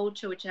Latin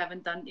culture, which I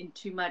haven't done in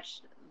too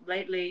much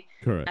lately,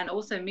 Correct. and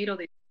also meet all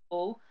these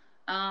people.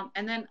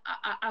 And then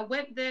I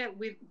went there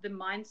with the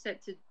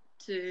mindset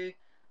to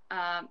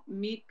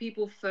meet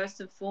people first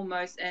and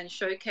foremost and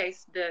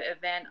showcase the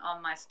event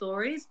on my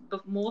stories,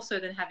 but more so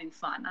than having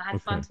fun. I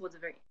had fun towards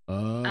the very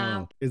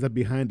end. Is that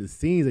behind the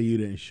scenes that you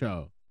didn't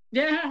show?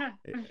 Yeah.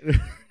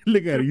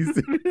 Look at it. You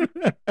see?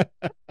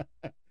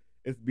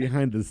 It's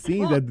behind the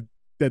scenes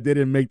that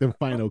didn't make the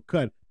final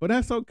cut, but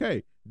that's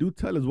okay. Do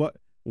tell us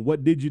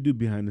what did you do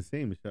behind the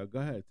scenes, Michelle? Go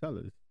ahead, tell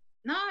us.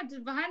 No,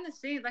 just behind the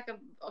scenes, like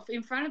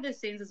in front of the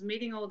scenes, is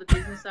meeting all the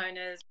business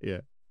owners. Yeah.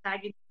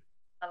 Tagging,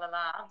 la la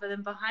la. But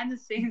then behind the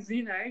scenes,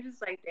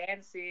 just like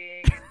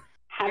dancing,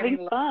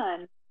 having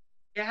fun.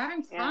 Yeah,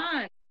 having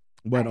fun.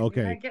 But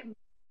okay,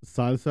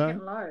 salsa,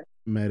 low.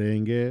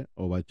 Merengue,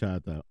 or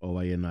bachata, or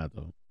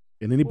vallenato,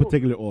 in any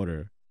particular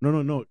order.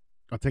 No.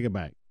 I'll take it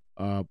back.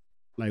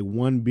 Like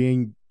one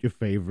being your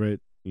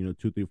favorite, 2,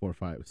 3, 4,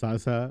 5.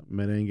 Salsa,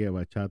 merengue,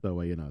 bachata,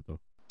 or vallenato.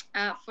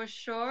 For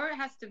sure, it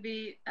has to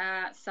be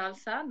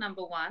salsa,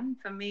 number one.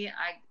 For me,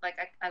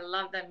 I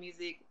love that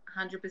music,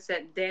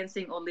 100%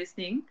 dancing or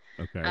listening.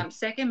 Okay.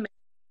 Second,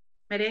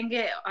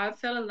 merengue. I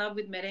fell in love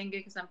with merengue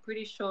because I'm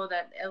pretty sure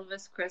that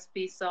Elvis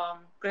Crespi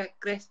song,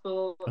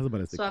 Crespo. I was about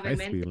to say Suavemente.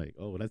 Crespi, like,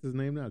 oh, that's his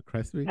name now,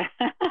 Crespi?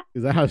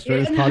 Is that how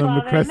Australians call him,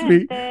 the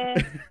Crespi?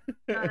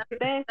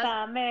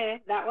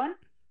 That one?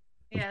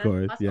 Yeah, of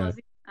course, yeah.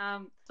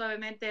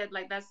 Suavemente,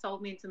 like that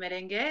sold me into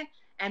merengue.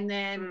 And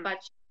then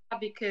bachata,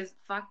 because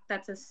fuck,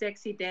 that's a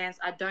sexy dance.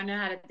 I don't know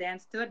how to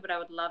dance to it, but I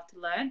would love to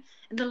learn.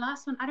 And the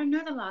last one, I don't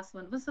know the last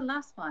one. What's the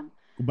last one?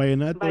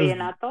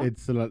 Vallenato.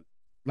 It's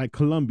like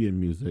Colombian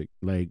music,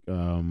 like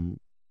Carlos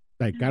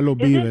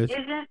Vives.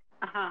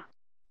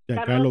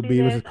 Yeah, Carlos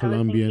Vives is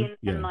Colombian.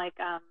 Yeah. And like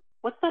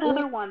what's that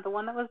other one? The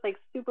one that was like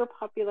super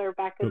popular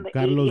back in the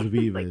Carlos 80s.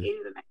 Vives. Like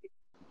 80s and 90s.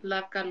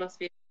 Love Carlos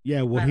Vives.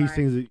 Yeah, well, he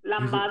sings it.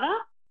 Lambada?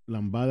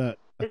 Lambada.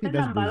 Is it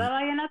Lambada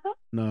Vallenato?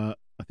 No,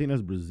 I think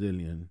that's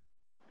Brazilian.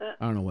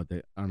 I don't know what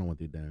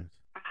they dance.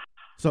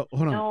 So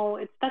hold on. No,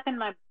 it's stuck in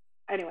my.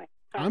 Anyway.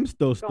 Sorry. I'm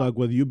still stuck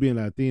with you being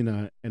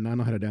Latina and I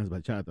know how to dance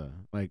bachata.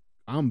 Like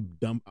I'm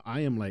dumb.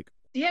 I am like.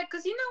 Yeah,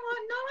 because you know what?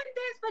 No one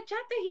dances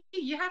bachata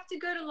here. You have to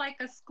go to like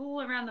a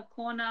school around the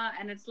corner,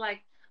 and it's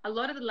like a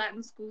lot of the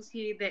Latin schools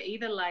here. They're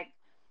either like,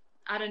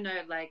 I don't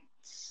know, like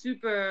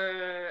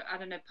super, I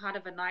don't know, part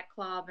of a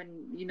nightclub, and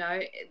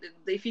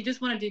if you just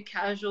want to do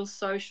casual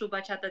social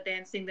bachata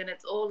dancing, then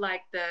it's all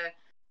like the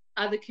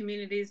other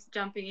communities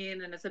jumping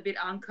in, and it's a bit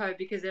unco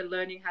because they're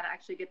learning how to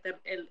actually get the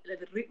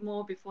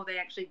ritmo before they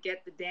actually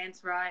get the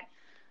dance right.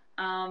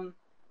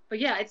 But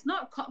yeah, it's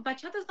not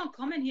bachata's not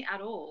common here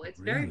at all. It's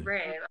very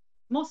rare.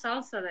 More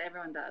salsa that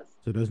everyone does.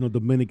 So there's no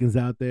Dominicans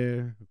out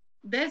there.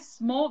 There's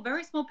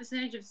very small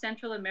percentage of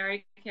Central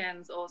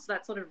Americans or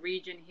that sort of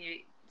region here.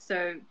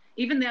 So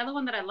even the other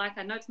one that I like,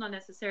 I know it's not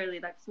necessarily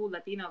like full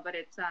Latino, but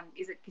it's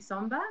is it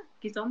Kizomba?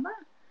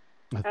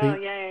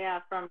 Yeah,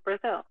 from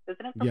Brazil,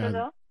 isn't it? From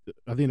Brazil?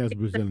 I think that's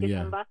Brazilian.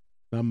 Yeah,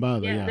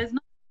 Lambada. Yeah, there's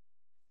not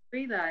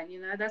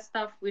that. That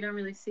stuff we don't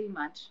really see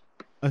much.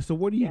 So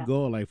where do you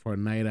go like for a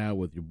night out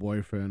with your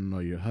boyfriend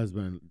or your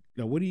husband?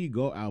 What do you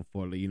go out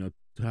for? Like,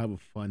 to have a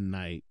fun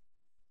night,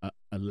 a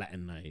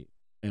Latin night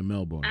in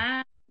Melbourne.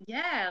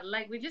 Yeah,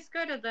 like we just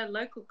go to the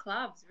local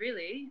clubs.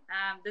 Really,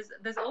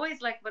 there's always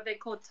like what they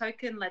call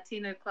token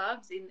Latino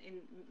clubs in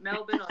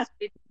Melbourne or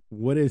Sydney.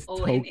 What is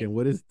token?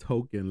 What is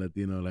token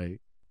Latino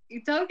like?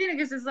 Token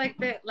because it's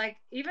like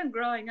even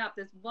growing up,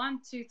 there's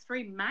 1, 2,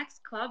 3 max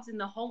clubs in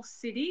the whole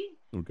city.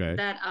 Okay.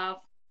 That are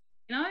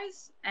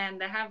Latinos, and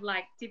they have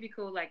like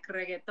typical like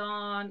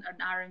reggaeton,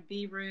 an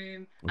R&B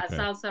room, a Okay.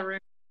 salsa room,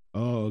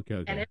 Oh,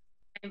 okay, and okay.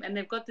 and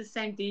they've got the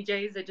same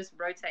DJs that just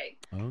rotate.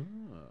 Oh,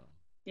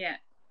 Yeah,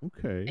 and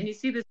okay. you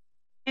see the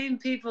same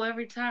people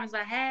every time. It's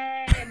like,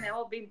 hey, and they're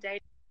all been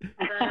dating.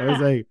 I was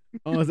So, like,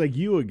 oh, it's like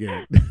you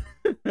again.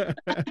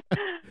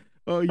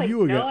 Oh, Like,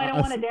 you again. no, I don't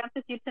want to dance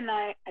with you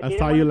tonight. I I didn't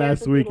saw want you to dance last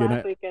with you week,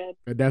 last weekend.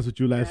 I danced with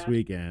you last Yeah.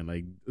 weekend.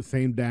 Like the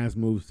same dance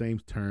moves, same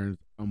turns.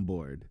 I'm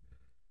bored.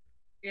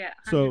 yeah,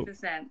 So,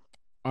 100%.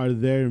 are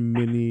there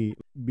many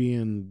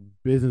being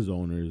business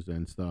owners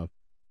and stuff?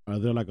 Are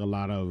there like a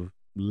lot of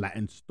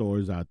Latin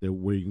stores out there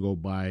where you can go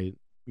buy,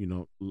 you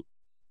know,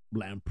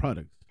 Latin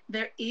products?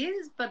 There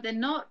is, but they're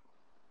not.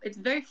 It's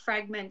very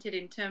fragmented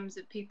in terms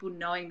of people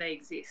knowing they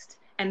exist,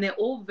 and they're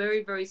all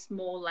very, very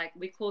small. Like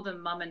we call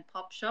them mum and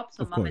pop shops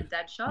or Of mum course. and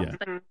dad shops. Yeah.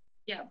 Like,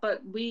 yeah,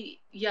 but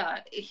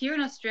here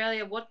in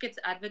Australia, what gets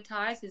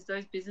advertised is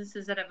those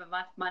businesses that have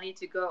enough money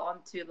to go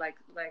onto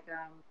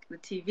the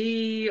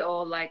TV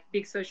or like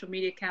big social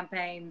media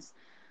campaigns.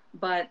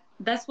 But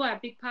that's why a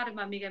big part of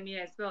my Amiga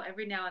Mia as well,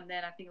 every now and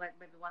then, I think like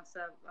maybe once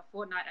a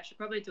fortnight, I should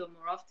probably do it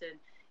more often,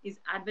 is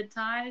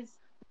advertise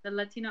the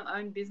Latino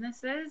owned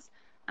businesses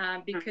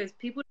because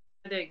people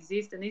don't know they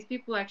exist. And these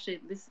people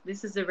actually,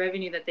 this is the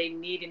revenue that they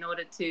need in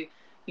order to,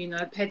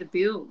 pay the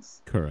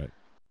bills. Correct.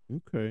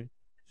 Okay.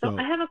 So I So,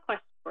 have a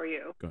question for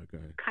you, go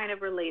ahead. kind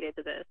of related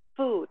to this.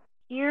 Food.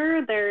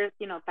 Here, there's,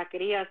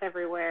 taquerias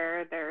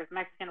everywhere. There's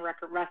Mexican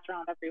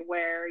restaurant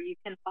everywhere. You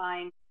can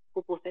find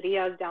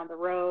pupuserias down the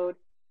road.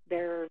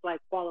 There's like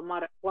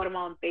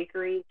Guatemalan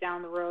bakeries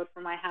down the road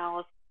from my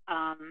house.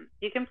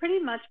 You can pretty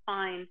much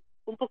find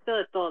un poquito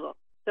de todo.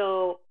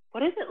 So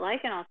what is it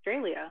like in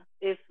Australia?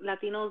 If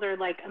Latinos are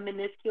like a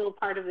minuscule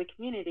part of the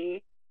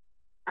community,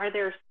 are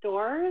there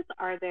stores?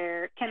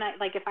 Can I,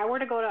 like, if I were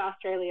to go to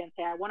Australia and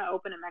say I want to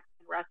open a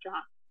Mexican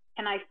restaurant,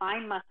 can I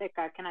find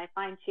maseca? Can I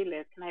find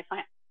chiles? Can I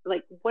find,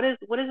 like, what is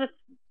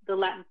the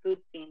Latin food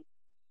scene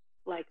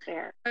like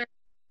there?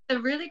 A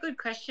really good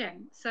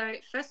question. So,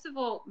 first of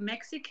all,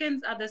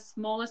 Mexicans are the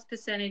smallest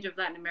percentage of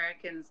Latin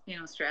Americans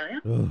in Australia.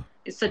 Ugh,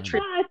 It's a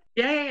true. What?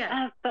 Yeah, yeah,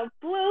 yeah. That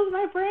blows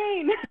my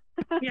brain.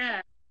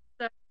 Yeah.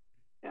 So,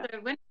 Yeah. so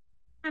when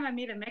time I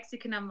meet a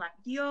Mexican, I'm like,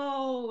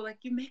 yo, like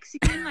you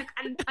Mexican? Like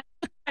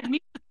I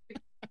meet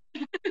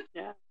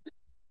Yeah.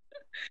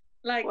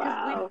 like because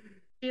Wow.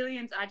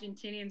 Chileans,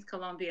 Argentinians,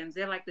 Colombians,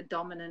 they're like the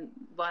dominant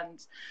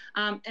ones.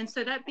 And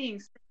so that being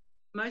said,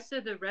 most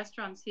of the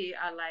restaurants here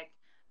are like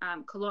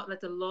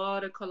like a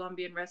lot of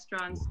Colombian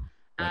restaurants,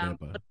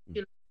 arepa.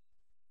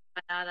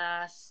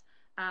 empanadas,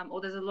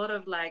 or there's a lot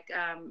of like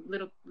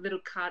little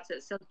carts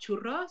that sell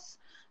churros.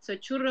 So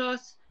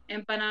churros,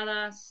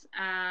 empanadas,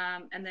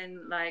 and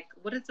then like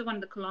what is the one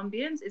of the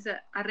Colombians? Is it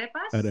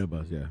arepas?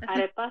 Arepas, yeah.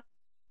 Arepas.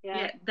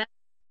 Yeah. Yeah,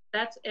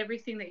 that's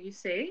everything that you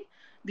see.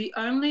 The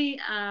only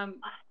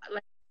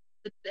like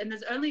and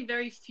there's only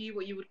very few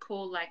what you would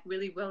call like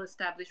really well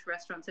established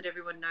restaurants that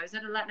everyone knows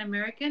that are Latin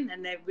American,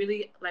 and they're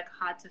really like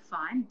hard to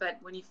find, but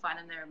when you find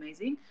them they're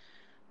amazing.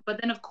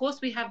 But then of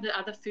course we have the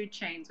other food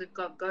chains. We've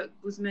got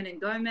Guzman and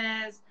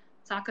Gomez,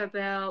 Taco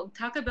Bell.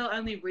 Taco Bell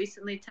only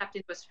recently tapped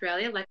into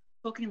Australia, like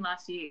talking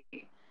last year.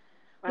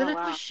 We're like,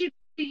 Wow. oh shit,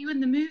 you in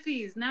the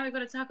movies. Now we've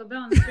got a Taco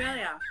Bell in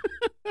Australia.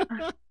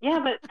 Yeah,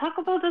 but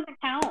Taco Bell doesn't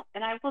count,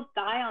 and I will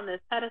die on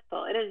this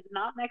pedestal. It is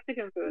not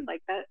Mexican food.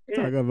 Like that.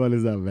 Taco Bell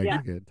is not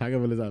Mexican. Yeah. Taco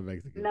Bell is not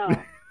Mexican. No.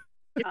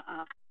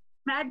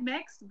 Mad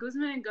Mex,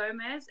 Guzman and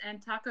Gomez,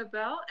 and Taco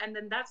Bell, and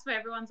then that's where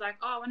everyone's like,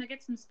 oh, I want to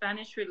get some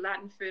Spanish food,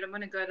 Latin food. I'm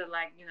going to go to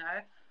like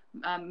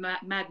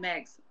Mad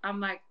Mex. I'm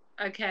like,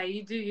 okay,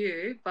 you do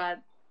you,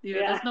 but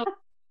that's not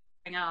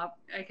going up.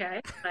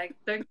 Okay, like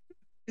don't.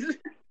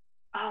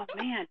 Oh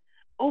man,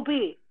 OB,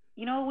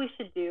 you know what we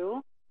should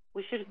do?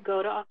 We should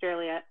go to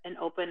Australia and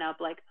open up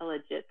like a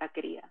legit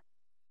taqueria.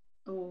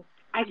 Oh,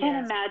 I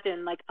can't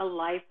imagine like a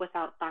life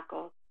without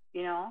tacos.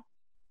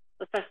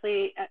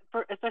 Especially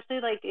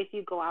like if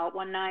you go out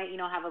one night,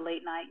 have a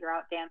late night, you're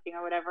out dancing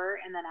or whatever,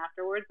 and then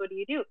afterwards, what do?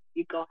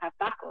 You go have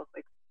tacos,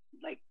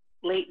 like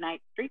late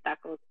night street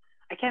tacos.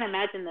 I can't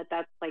imagine that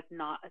that's like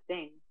not a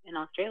thing in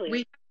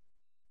Australia.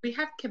 We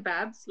have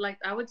kebabs. Like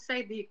I would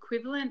say the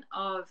equivalent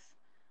of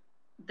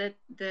the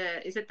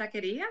is it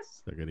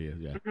taquerias?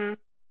 Taquerias, yeah. Mm-hmm.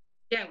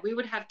 Yeah, we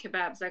would have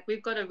kebabs. Like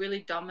we've got a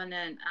really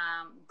dominant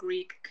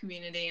Greek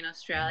community in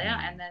Australia,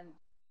 and then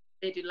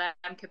they do lamb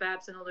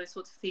kebabs and all those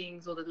sorts of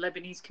things, or the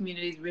Lebanese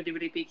community is really,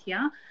 really big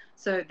here.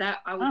 So that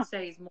I would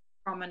say is more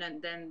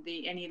prominent than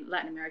any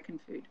Latin American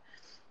food.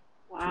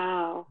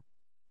 Wow.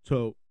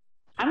 So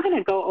I'm going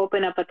to go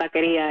open up a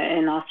taqueria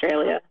in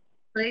Australia.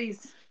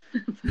 Please.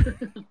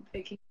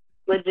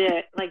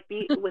 Legit. Like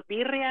with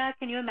birria,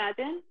 can you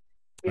imagine?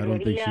 I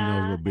don't think she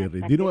knows what birria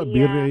is. Do you know what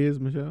birria is,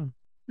 Michelle?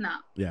 No.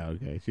 Yeah,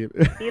 okay.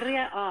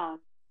 Birria, I'm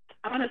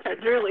going to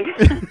start drooling.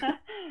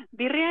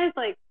 Birria is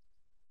like,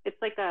 it's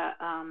like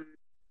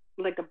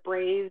a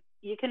braised,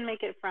 you can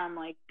make it from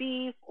like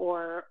beef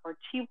or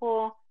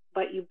chivo,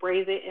 but you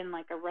braise it in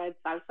like a red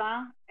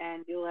salsa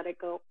and you let it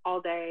go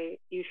all day.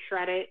 You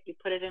shred it, you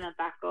put it in a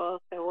taco,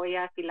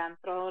 cebolla,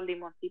 cilantro,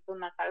 limoncito,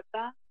 una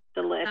salsa.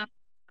 Delicious.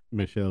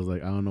 Michelle's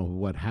like, I don't know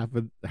what half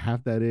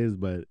that is,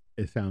 but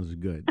it sounds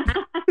good.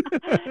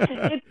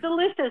 It's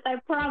delicious, I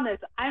promise.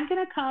 I'm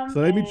gonna come.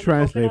 So let me and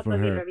translate open for up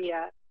a her.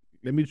 birria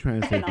Let me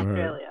translate in for her.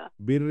 Australia.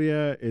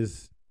 Birria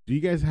is. Do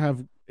you guys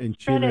have in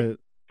Chile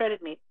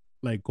Shredded meat?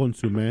 like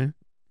consomme,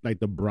 like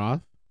the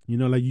broth? You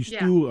know, like you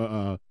stew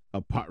a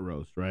pot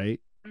roast, right?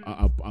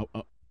 A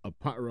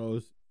pot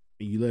roast,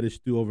 and you let it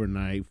stew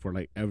overnight for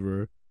like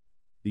ever.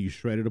 Then you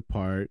shred it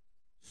apart.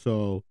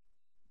 So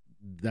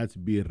that's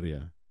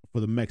birria for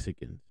the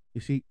Mexicans.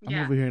 You see,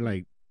 I'm over here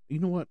like, you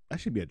know what? I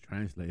should be a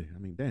translator. I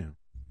mean, damn.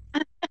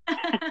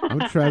 I'm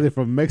translating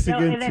from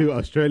Mexican to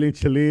Australian,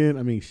 Chilean.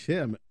 I mean,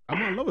 shit. I'm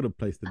all over the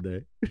place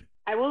today.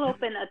 I will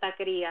open a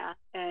taqueria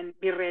and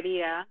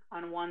birreria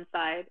on one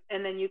side,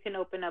 and then you can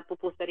open a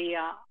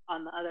pupuseria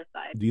on the other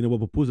side. Do you know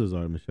what pupusas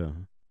are, Michelle?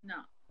 No.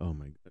 Oh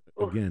my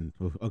god. Again.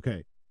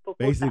 Okay. Pupusa.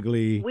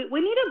 Basically, we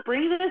need to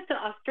bring this to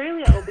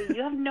Australia, Obi.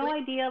 You have no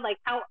idea like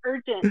how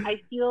urgent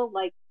I feel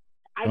like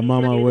I need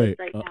on to my do way this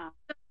right now.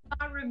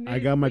 I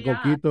got my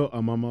coquito.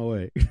 I'm on my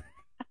way.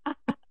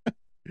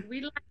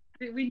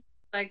 we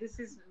like this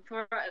is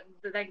for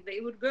like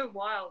it would go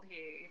wild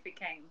here if it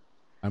came.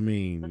 I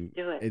mean, let's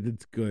do it.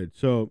 It's good.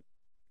 So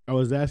I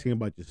was asking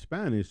about your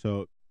Spanish.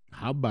 So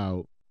how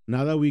about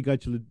now that we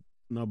got you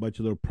know about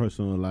your little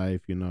personal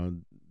life, you know,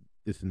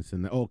 this and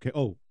that. Okay.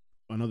 Oh,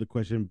 another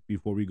question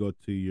before we go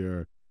to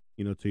your,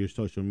 you know, to your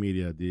social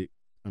media, the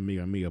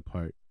amiga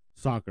part.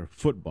 Soccer,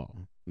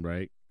 football,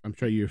 right? I'm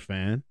sure you're a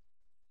fan.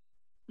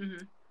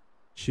 Mm-hmm.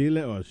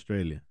 Chile or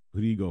Australia?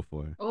 Who do you go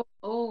for?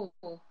 Oh,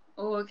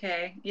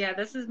 okay. Yeah,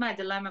 this is my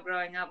dilemma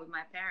growing up with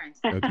my parents.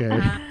 Okay.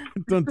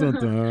 Dun, dun,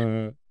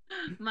 dun.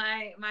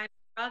 My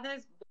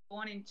brother's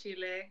born in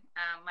Chile.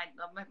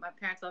 My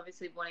parents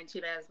obviously born in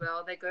Chile as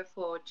well. They go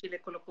for Chile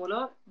Colo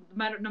Colo.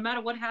 No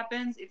matter what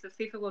happens, if the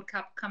FIFA World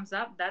Cup comes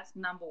up, that's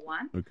number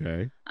one.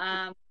 Okay.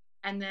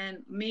 And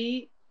then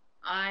me,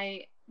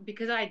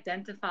 because I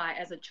identify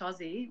as a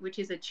Chozzy, which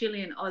is a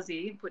Chilean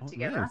Aussie put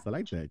together. Nice. I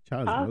like that.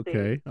 Chozzy.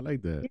 Okay. I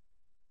like that.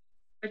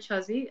 A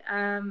Chozzy.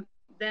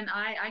 Then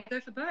I go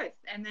for both.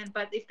 And then,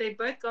 but if they're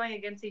both going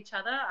against each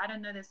other, I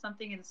don't know. There's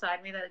something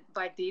inside me that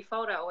by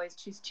default I always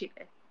choose Chile.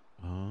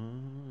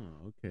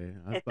 Oh, okay.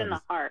 It's in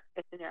the heart.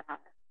 It's in your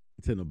heart.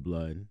 It's in the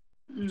blood.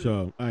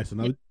 So, all right. So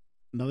now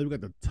that we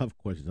got the tough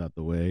questions out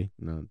the way,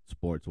 you know,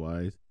 sports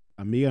wise,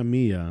 Amiga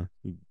Mia,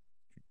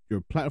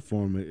 your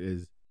platform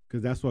is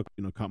because that's what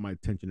caught my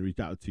attention to reach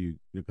out to you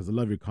because I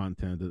love your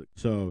content.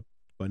 So,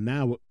 but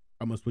now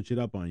I'm gonna switch it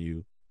up on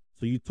you.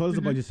 So you told us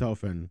about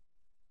yourself in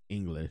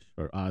English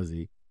or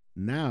Aussie.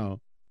 Now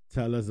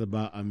tell us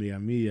about Amiga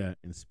Mia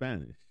in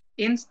Spanish.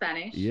 In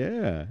Spanish?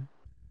 Yeah.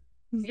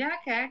 Yeah,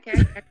 okay.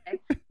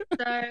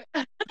 So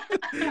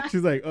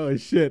she's like, oh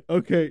shit.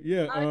 Okay,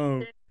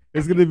 yeah.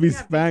 It's gonna be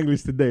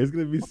Spanglish today. It's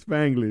gonna be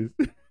Spanglish.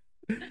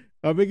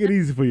 I'll make it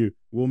easy for you.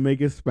 We'll make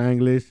it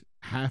Spanglish,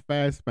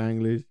 half-ass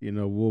Spanglish.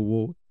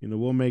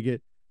 We'll make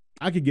it.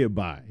 I could get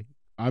by.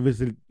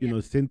 Obviously,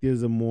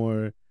 Cynthia's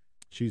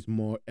she's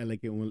more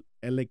elegant.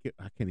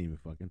 I can't even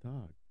fucking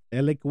talk.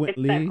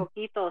 Eloquently. It's that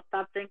coquito.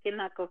 Stop drinking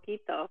that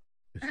coquito.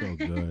 It's so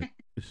good.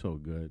 It's so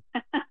good.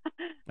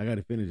 I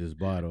gotta finish this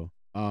bottle.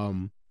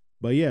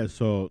 But yeah,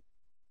 so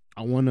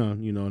I wanna,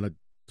 like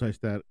touch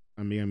that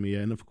amiga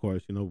mia, and of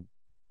course,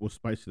 we'll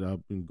spice it up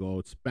and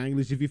go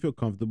Spanglish if you feel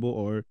comfortable,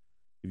 or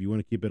if you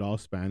want to keep it all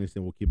Spanish,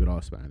 then we'll keep it all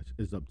Spanish.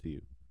 It's up to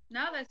you.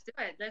 No, let's do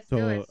it. Let's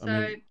do it.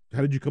 So,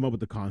 how did you come up with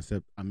the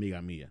concept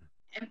amiga mia?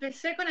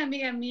 Empecé con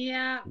amiga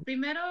mía.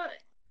 Primero,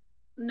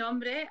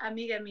 nombre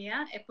amiga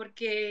mía es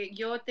porque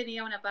yo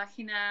tenía una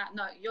página.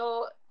 No,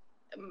 yo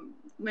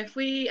me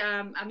fui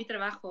a mi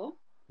trabajo.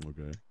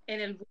 Okay.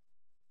 En el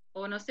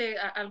o no sé,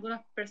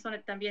 algunas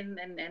personas también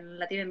en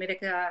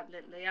Latinoamérica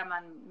le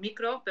llaman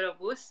micro, pero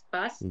bus.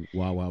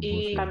 Wow,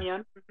 y bus.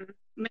 Camión.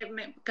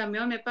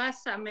 Camión me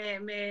pasa,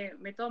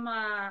 me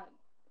toma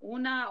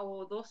 1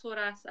 o 2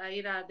 horas a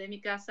ir de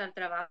mi casa al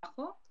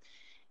trabajo.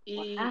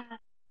 Y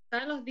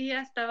todos los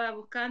días estaba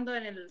buscando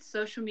en el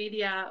social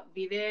media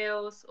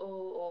videos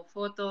o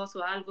fotos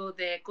o algo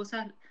de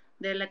cosas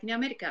de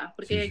Latinoamérica.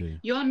 Porque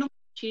yo nunca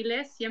en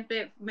Chile,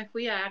 siempre me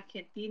fui a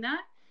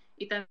Argentina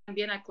y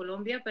también a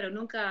Colombia, pero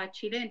nunca a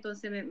Chile,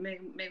 entonces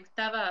me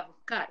gustaba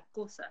buscar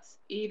cosas.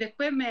 Y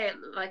después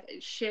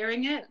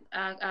sharing it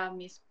a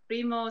mis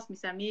primos,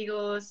 mis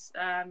amigos,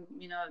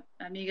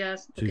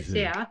 amigas, lo que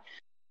sea.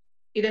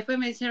 Y después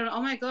me dijeron,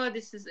 oh my God,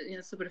 this is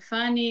super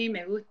funny,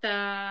 me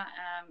gusta,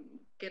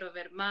 quiero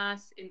ver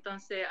más.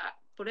 Entonces,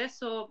 por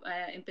eso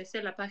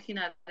empecé la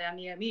página de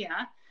amiga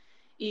mía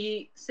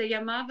y se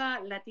llamaba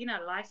Latina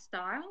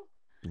Lifestyle,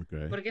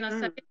 porque no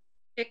sabía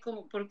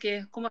porque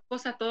es como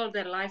cosa todo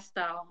del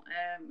lifestyle,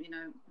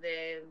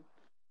 de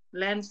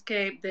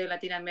landscape de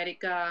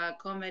Latinoamérica,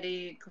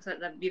 comedy,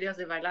 videos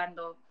de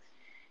bailando.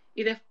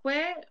 Y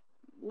después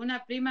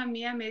una prima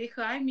mía me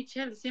dijo, ay,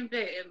 Michelle,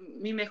 siempre,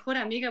 mi mejor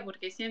amiga,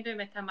 porque siempre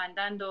me está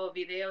mandando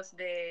videos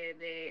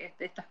de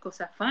estas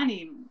cosas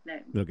funny,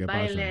 de Lo que pasa,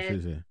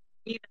 bailes. sí, sí.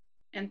 Y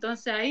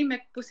entonces ahí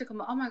me puse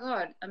como, oh my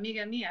God,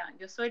 amiga mía,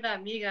 yo soy la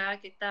amiga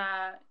que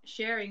está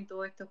sharing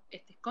todo este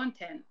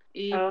content.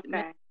 Y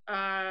Okay.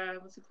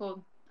 what's it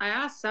called? I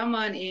asked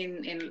someone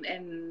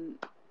en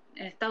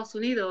Estados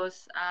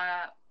Unidos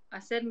a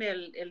hacerme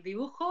el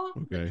dibujo,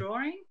 the Okay.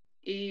 drawing,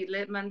 y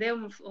le mandé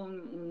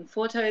un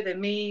foto de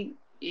mí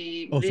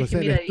y O le sea, dije, ese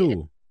mira, eres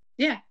tú.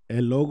 yeah,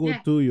 El logo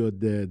yeah, tuyo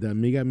de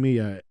amiga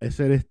mía,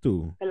 ese eres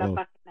tú. De la Oh,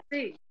 página.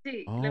 sí,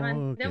 le oh,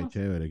 mandé qué un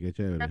chévere, qué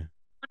chévere.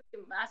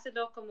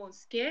 hácelo como un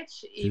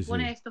sketch y Sí,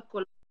 pone sí. estos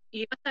colores.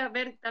 Y vas a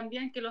ver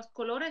también que los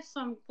colores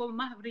son como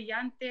más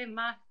brillantes,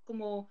 más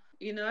como,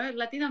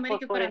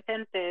 Latinoamérica para mí,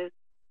 Fosforescentes.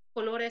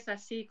 colores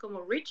así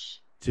como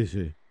rich. Sí,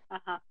 sí.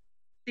 Ajá.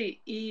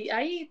 Sí, y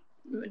ahí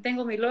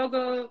tengo mi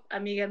logo,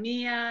 amiga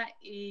mía,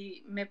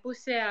 y me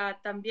puse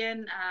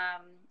también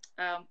a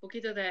un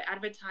poquito de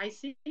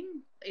advertising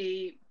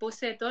y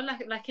puse toda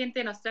la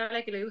gente en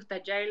Australia que le gusta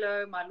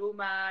J-Lo,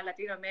 Maluma,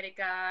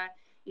 Latinoamérica,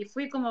 y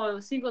fui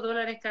como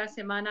 $5 cada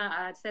semana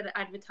a hacer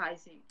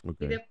advertising. Y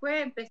Okay.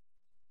 después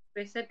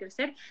empecé a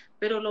crecer,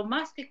 pero lo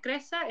más que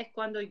crece es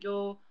cuando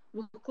yo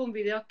busco un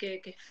video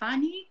que es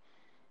funny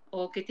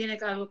o que tiene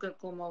algo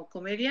como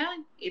comedia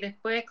y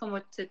después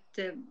como te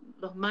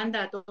los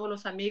manda a todos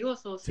los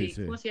amigos o Sí, si,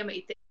 sí. ¿cómo se llama?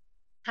 Y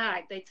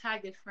they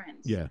tag their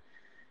friends. Yeah.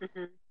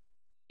 Uh-huh.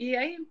 Y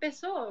ahí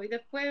empezó y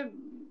después,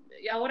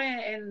 y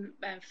ahora en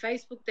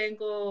Facebook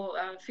tengo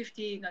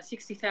 50, no,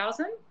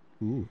 60,000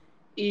 Uh,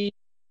 y,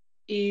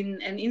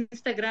 en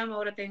Instagram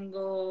ahora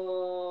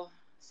tengo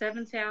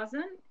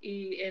 7,000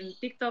 y en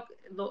TikTok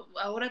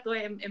ahora estoy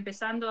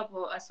empezando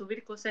a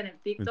subir cosas en el en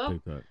TikTok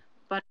TikTok.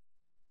 para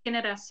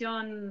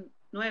generación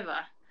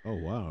nueva. Oh,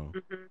 wow.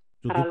 Uh-huh. So,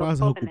 tú Para los pasas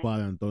jóvenes.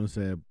 ocupada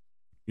entonces,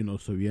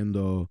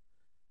 subiendo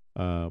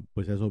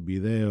pues esos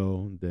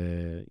videos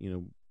de,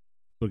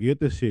 porque yo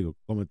te sigo,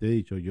 como te he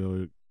dicho,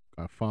 yo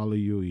I follow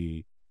you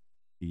y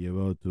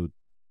llevo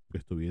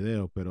pues, tu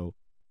video, pero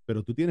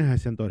tú tienes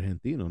acento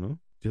argentino, ¿no?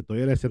 Si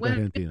todavía el acento Bueno,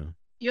 argentino.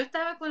 yo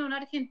estaba con un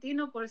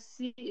argentino por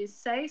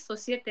 6 o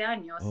 7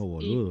 años Oh,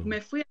 y boludo.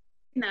 me fui a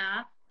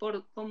Argentina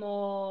por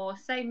como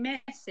 6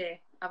 meses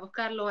a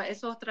buscarlo.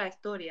 Es otra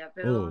historia,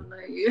 pero Oh.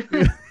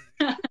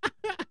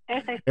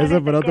 Esa Eso historia es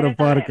se para otro quiere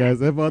saber.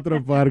 podcast, es para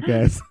otro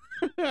podcast.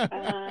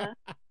 Ah.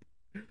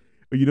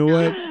 You know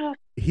what?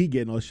 He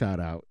get no shout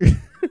out.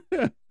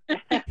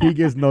 He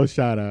gets no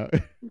shout out.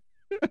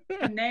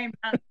 name.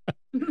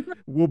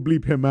 We'll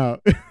bleep him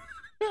out.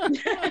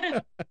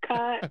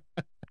 Cut.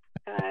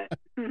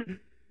 Cut.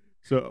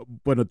 So,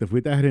 bueno, te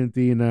fuiste a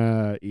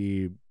Argentina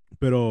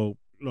pero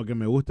lo que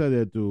me gusta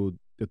de tu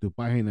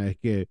página es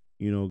que,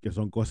 que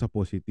son cosas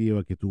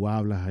positivas, que tú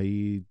hablas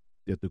ahí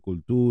de tu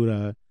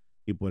cultura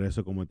y por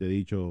eso, como te he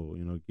dicho,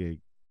 que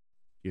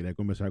quería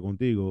conversar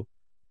contigo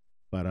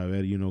para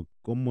ver,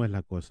 cómo es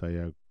la cosa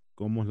allá,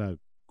 cómo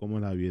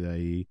es la vida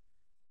ahí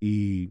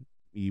y,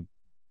 y,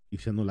 y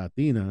siendo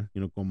latina,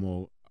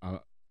 como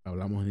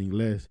hablamos en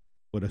inglés,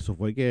 por eso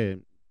fue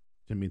que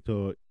se me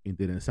hizo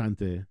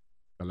interesante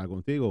hablar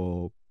contigo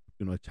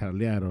o,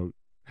 charlear or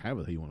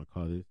however you want to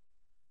call it.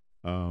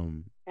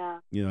 Um,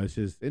 Yeah. it's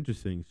just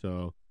interesting.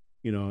 So,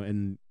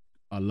 and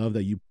I love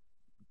that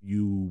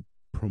you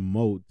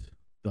promote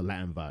the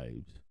Latin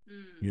vibes,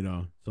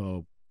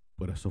 so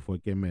por eso fue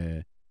que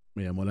me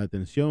llamó la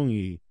atención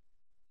y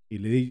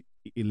le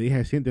dije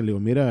a Cintia, le digo,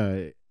 mira,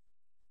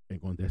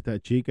 encontré a esta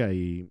chica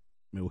y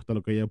me gusta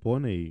lo que ella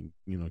pone y,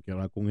 quiero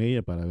hablar con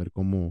ella para ver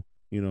cómo,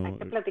 Hay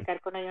que platicar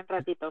con ella un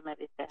ratito, me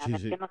dice. A sí,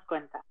 ver sí. qué nos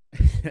cuenta.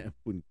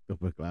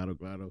 Pues claro,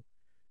 claro.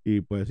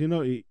 Y pues, y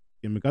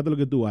me encanta lo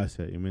que tú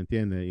haces, y me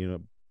entiendes,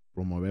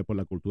 promover por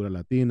la cultura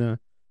latina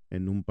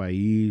en un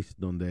país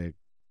donde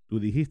tú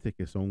dijiste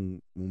que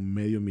son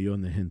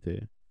 500,000 de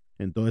gente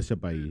en todo ese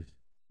país,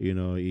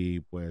 y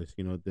pues,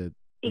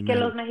 Y que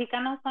los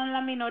mexicanos son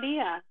la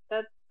minoría.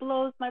 That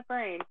blows my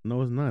brain.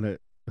 no, it's not.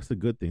 That's a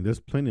good thing. There's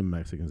plenty of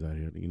Mexicans out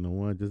here. You know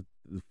what? Just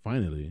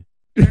finally.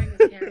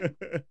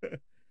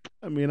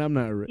 I mean, I'm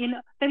not.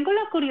 Tengo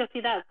la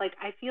curiosidad. Like,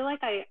 I feel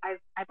like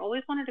I've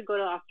always wanted to go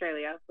to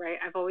Australia, right?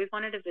 I've always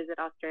wanted to visit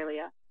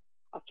Australia,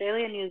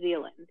 New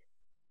Zealand.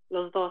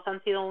 Los dos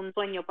han sido un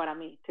sueño para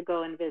mí to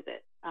go and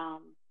visit.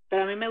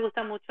 Pero a mí me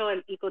gusta mucho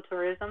el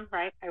ecotourism,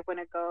 right? I want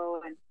to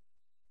go and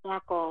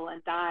snorkel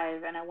and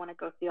dive, and I want to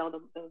go see all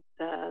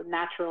the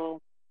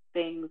natural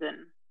things,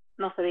 and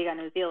no se diga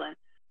New Zealand.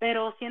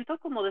 Pero siento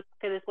como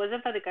que después de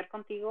platicar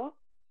contigo,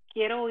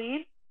 quiero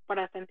ir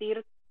para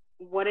sentir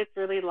what it's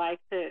really like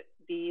to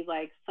be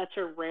like such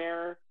a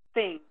rare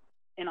thing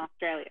in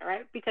Australia,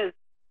 right? Because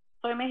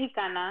soy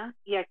mexicana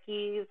y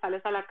aquí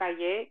sales a la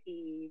calle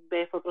y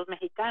ves otros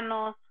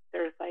mexicanos.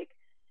 There's like,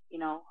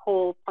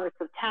 whole parts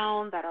of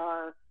town that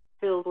are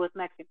filled with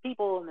Mexican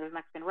people and there's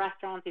Mexican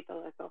restaurants y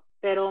todo eso.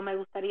 Pero me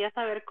gustaría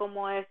saber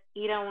cómo es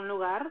ir a un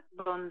lugar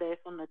donde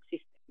eso no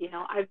existe.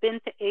 I've been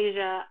to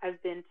Asia, I've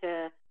been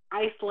to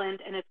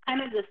Iceland, and it's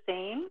kind of the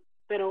same,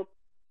 pero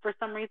for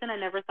some reason, I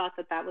never thought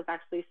that that was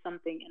actually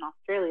something in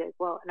Australia as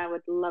well, and I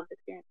would love to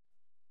experience.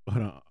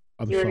 Hold on.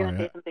 I'm You were gonna sorry.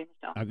 say something,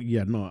 Michelle.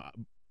 Yeah, no.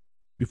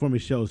 Before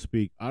Michelle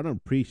speak, I don't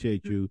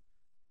appreciate you,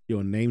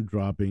 name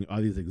dropping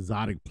all these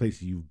exotic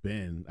places you've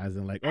been, as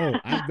in like, oh,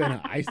 I've been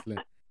to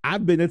Iceland,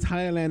 I've been to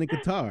Thailand and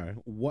Qatar.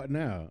 What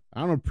now?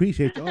 I don't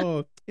appreciate you.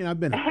 Oh, I've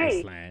been to Hey,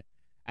 Iceland.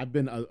 I've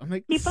been. I'm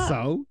like, keep up,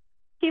 so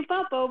keep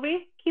up,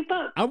 Obi, keep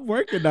up. I'm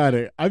working on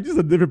it. I'm just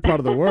a different part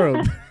of the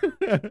world.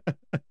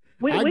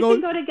 we I we go.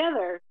 can go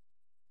together.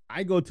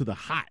 I go to the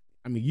hot.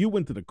 I mean, you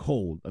went to the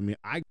cold. I mean,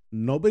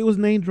 nobody was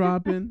name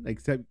dropping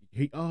except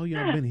oh,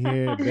 I've been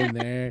here, been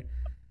there.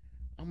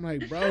 I'm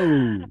like, bro.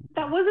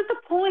 That wasn't the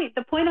point.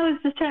 The point I was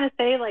just trying to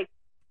say, like,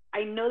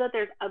 I know that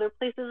there's other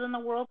places in the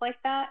world like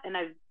that, and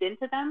I've been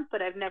to them,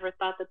 but I've never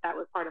thought that that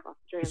was part of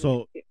Australia.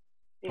 So too,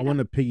 I want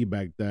to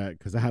piggyback that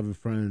because I have a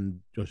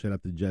friend, Joe, shout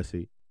out to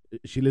Jessie.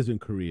 She lives in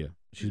Korea.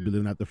 She's been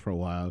living out there for a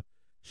while.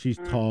 She's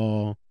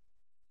tall,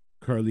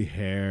 curly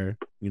hair,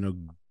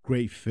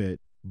 great fit,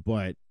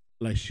 but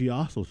like she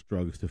also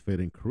struggles to fit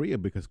in Korea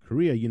because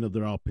Korea,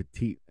 they're all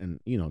petite and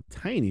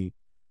tiny,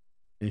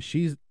 and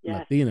she's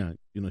Latina.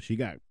 She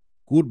got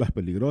curva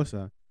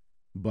peligrosa,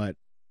 but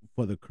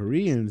for the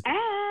Koreans,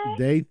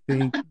 they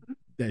think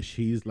that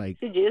she's like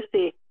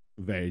juicy,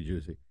 very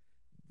juicy.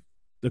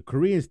 The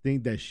Koreans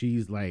think that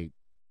she's like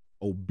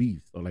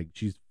obese or like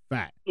she's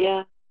fat.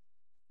 Yeah.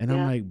 And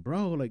I'm like,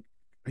 bro, like,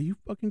 are you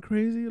fucking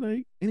crazy?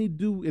 Like, any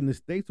dude in the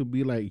States would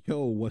be like,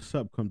 yo, what's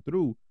up? Come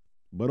through.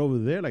 But over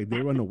there, like,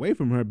 they run away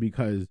from her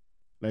because,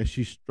 like,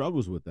 she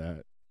struggles with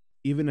that.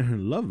 Even in her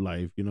love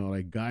life,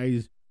 like,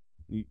 guys,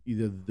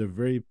 either they're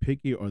very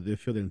picky or they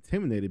feel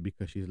intimidated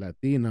because she's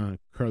Latina,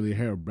 curly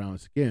hair, brown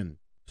skin.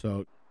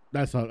 So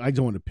that's all. I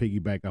just want to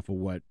piggyback off of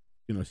what,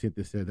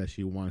 Cynthia said that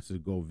she wants to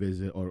go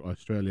visit or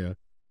Australia,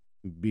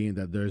 being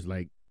that there's,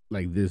 like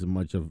this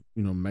much of,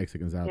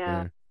 Mexicans out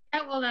there.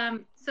 Yeah, well,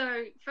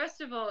 so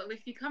first of all,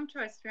 if you come to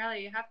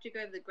Australia, you have to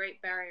go to the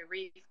Great Barrier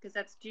Reef because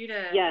that's due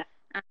to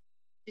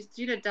it's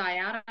due to die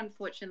out.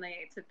 Unfortunately,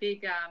 it's a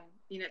big,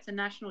 it's a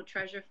national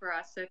treasure for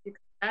us. So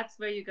that's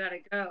where you got to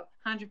go,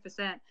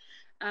 100%.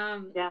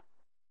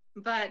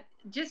 But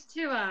just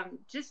to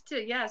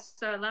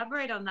so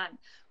elaborate on that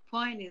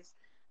point is,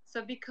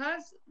 so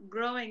because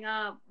growing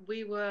up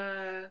we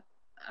were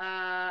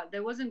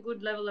there wasn't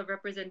good level of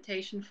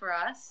representation for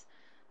us.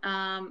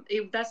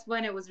 That's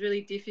when it was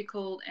really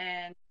difficult,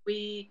 and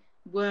we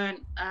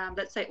weren't,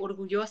 let's say,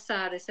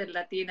 Orgullosa, they said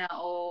Latina,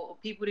 or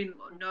people didn't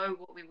know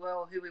what we were,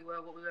 or who we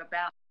were, what we were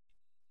about.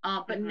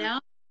 But now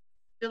I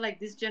feel like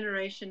this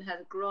generation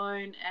has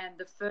grown, and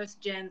the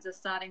first gens are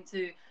starting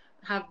to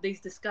have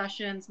these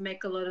discussions,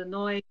 make a lot of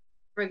noise.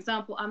 For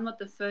example, I'm not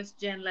the first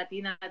gen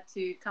Latina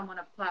to come on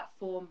a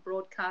platform,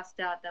 broadcast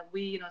out that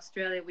we in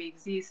Australia, we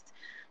exist.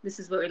 This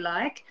is what we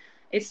like.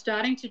 It's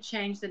starting to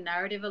change the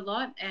narrative a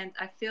lot, and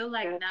I feel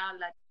like now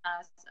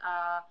Latinas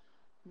are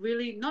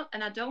really not,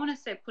 and I don't want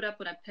to say put up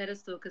on a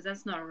pedestal because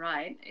that's not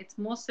right. It's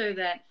more so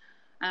that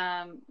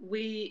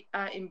we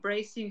are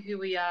embracing who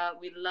we are.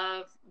 We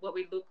love what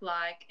we look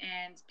like,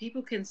 and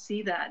people can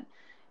see that.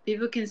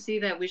 People can see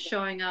that we're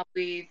showing up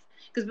with,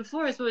 because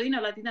before as well,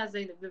 Latinas,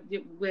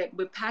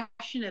 we're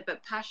passionate,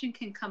 but passion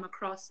can come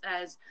across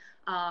as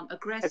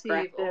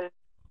aggressive or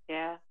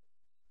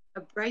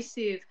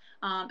abrasive,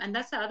 and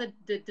that's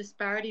the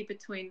disparity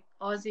between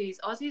Aussies.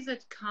 Aussies are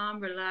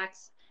calm,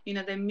 relaxed.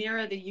 They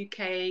mirror the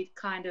UK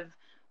kind of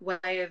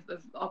way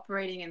of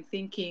operating and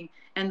thinking,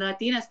 and the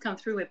Latinas come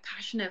through with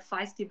passionate,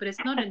 feisty, but it's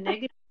not a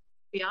negative.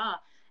 We are,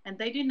 and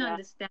they didn't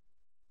understand.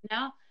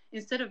 Now,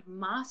 instead of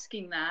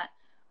masking that,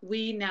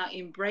 we now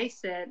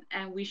embrace it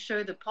and we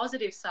show the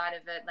positive side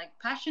of it. Like,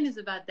 passion is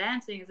about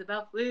dancing, it's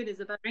about food, it's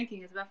about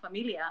drinking, it's about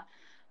familia.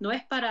 No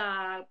es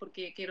para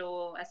porque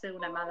quiero hacer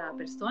una mala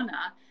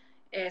persona,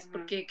 es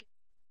porque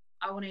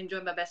I want to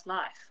enjoy my best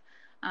life.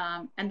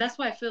 And that's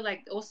why I feel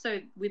like also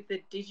with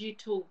the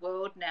digital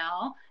world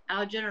now,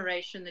 our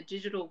generation, the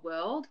digital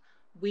world,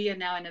 we are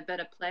now in a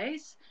better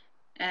place.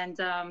 And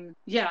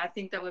I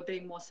think that we're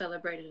being more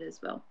celebrated as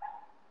well.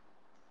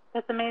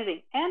 That's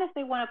amazing. And if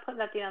they want to put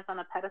Latinas on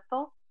a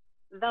pedestal,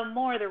 the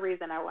more the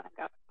reason I want to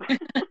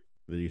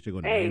go. You should go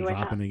name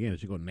dropping again. You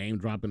should go name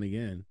dropping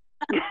again.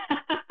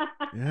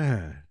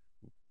 Yeah.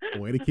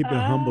 Way to keep it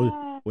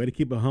humble. Way to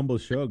keep a humble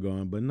show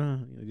going, but no,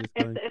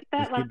 it's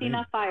that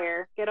Latina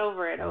fire. Get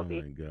over it,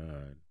 Obi.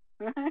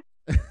 Oh my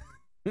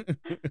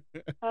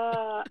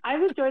God.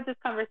 I've enjoyed this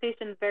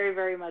conversation very,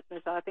 very much,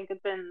 Michelle. I think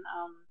it's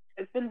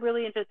been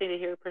really interesting to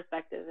hear your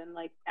perspective and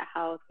like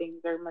how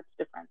things are much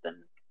different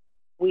than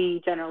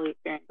we generally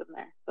experience them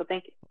there. So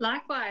thank you.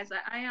 Likewise,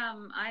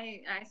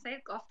 I say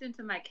it often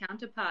to my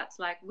counterparts,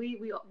 like we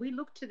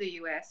look to the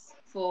US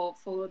for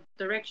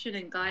direction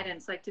and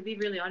guidance. Like, to be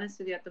really honest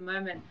with you, at the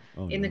moment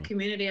the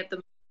community,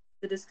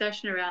 the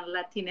discussion around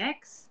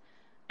Latinx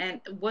and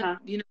what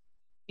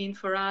mean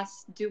for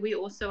us. Do we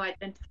also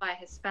identify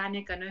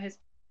Hispanic? I know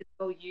Hispanic is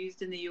well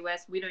used in the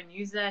US. We don't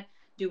use that.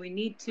 Do we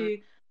need to?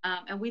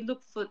 And we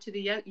look to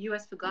the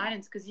US for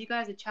guidance because you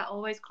guys are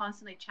always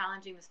constantly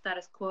challenging the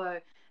status quo,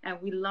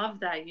 and we love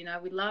that.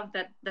 We love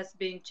that that's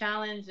being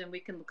challenged, and we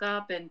can look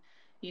up, and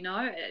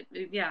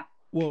yeah.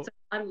 Well, So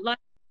I like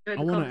to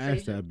enjoy I the want to ask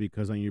conversation. that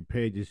because on your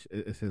page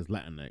it says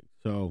Latinx.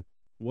 So,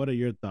 what are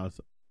your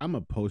thoughts? I'm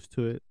opposed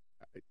to it.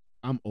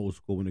 I'm old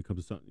school when it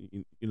comes to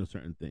something,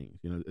 certain things.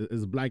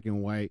 It's black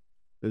and white.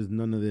 There's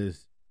none of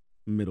this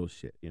middle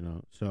shit.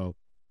 So,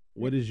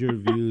 what is your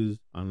views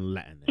on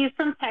Latinx? He's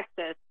from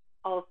Texas,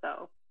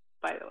 also,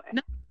 by the way.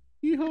 No, to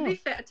be Yeehaw.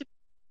 fair, to be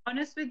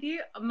honest with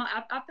you,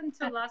 up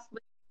until last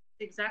week,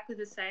 it's exactly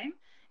the same.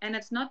 And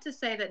it's not to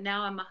say that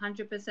now I'm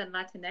 100%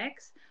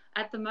 Latinx.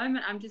 At the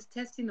moment, I'm just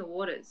testing the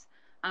waters.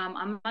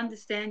 I'm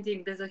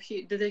understanding there's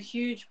a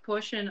huge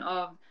portion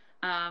of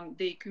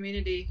the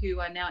community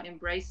who are now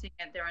embracing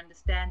it. They're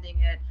understanding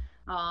it.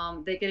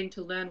 They're getting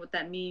to learn what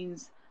that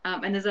means.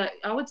 And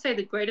I would say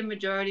the greater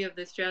majority of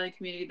the Australian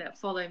community that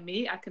follow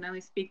me, I can only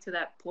speak to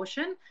that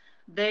portion.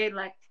 They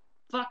like,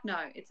 fuck no,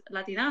 it's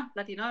Latina,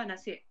 Latino, and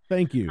that's it.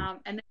 Thank you.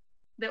 And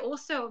they're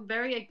also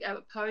very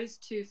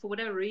opposed to, for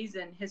whatever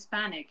reason,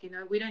 Hispanic.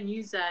 We don't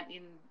use that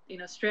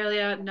in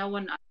Australia. No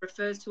one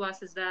refers to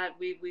us as that.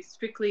 We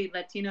strictly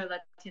Latino,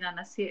 Latina, and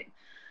that's it.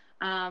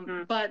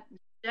 But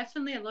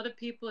definitely a lot of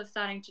people are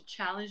starting to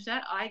challenge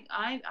that.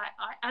 I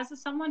as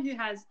someone who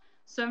has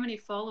so many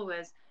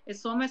followers,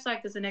 it's almost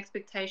like there's an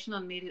expectation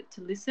on me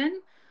to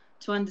listen,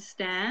 to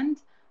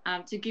understand,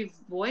 to give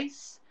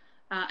voice.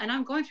 And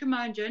I'm going through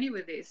my own journey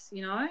with this.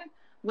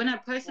 When I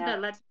posted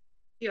that Latino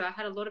video, I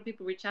had a lot of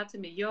people reach out to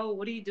me. Yo,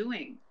 what are you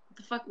doing? What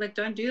the fuck? Like,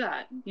 don't do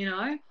that.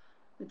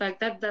 Like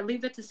that.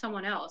 Leave it to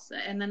someone else.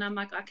 And then I'm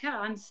like, okay,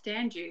 I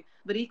understand you,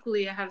 but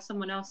equally, I have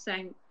someone else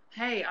saying,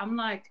 hey, I'm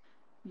like,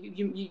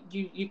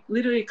 you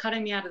literally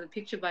cutting me out of the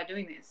picture by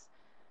doing this.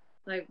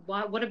 Like,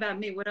 why? What about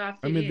me? What do I fit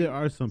I mean, in? there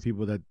are some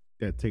people that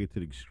take it to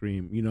the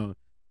extreme.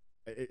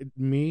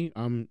 Me,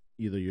 I'm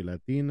either you're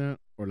Latina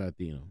or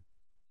Latino.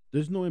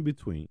 There's no in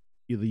between.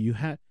 Either you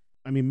have.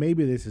 I mean,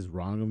 maybe this is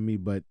wrong of me,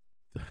 but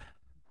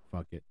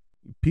fuck it.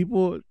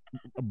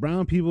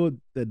 Brown people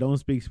that don't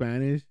speak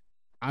Spanish,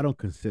 I don't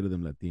consider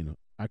them Latino.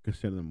 I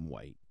consider them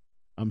white.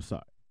 I'm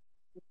sorry.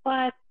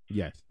 What?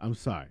 Yes, I'm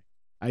sorry.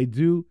 I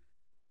do.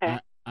 Okay.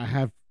 I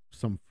have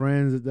some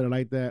friends that are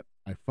like that.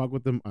 I fuck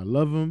with them. I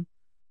love them,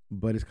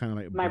 but it's kind of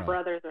like my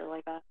brothers are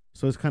like that.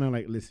 So it's kind of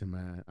like, listen,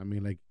 man. I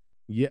mean, like,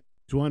 yeah,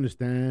 to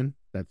understand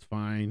that's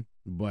fine,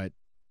 but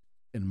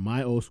in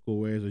my old school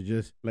ways, are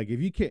just like if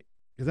you can't,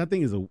 because I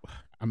think I'm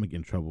gonna get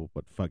in trouble,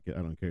 but fuck it,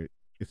 I don't care.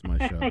 It's my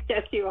show.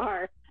 Yes, you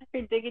are.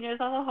 You're digging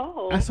yourself a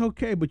hole. That's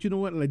okay, but you know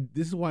what? Like,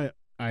 this is why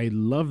I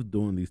love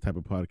doing these type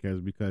of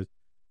podcasts because,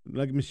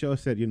 like Michelle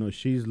said,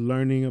 she's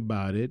learning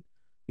about it.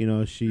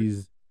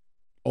 She's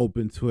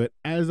open to it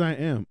as I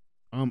am.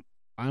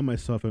 I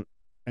myself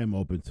am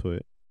open to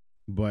it,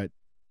 but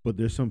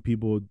there's some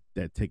people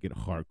that take it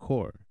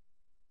hardcore.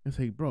 It's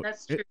like, bro,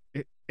 That's true.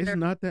 It's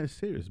not that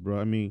serious, bro.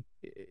 I mean,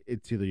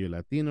 it's either you're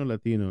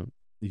Latino.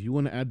 If you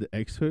want to add the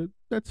X to it,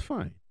 that's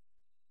fine,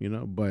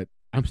 but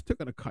I'm still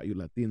gonna call you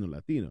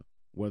Latino.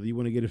 Whether you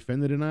want to get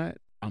offended or not,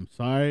 I'm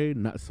sorry,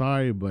 not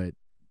sorry, but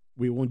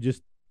we won't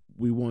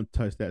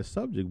touch that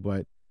subject.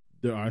 But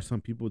there are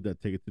some people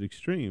that take it to the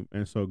extreme,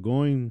 and so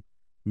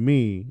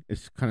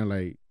it's kind of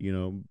like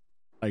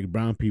like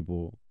brown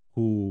people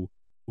who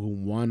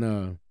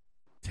wanna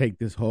take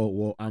this whole,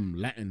 well, I'm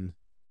Latin,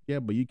 yeah,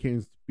 but you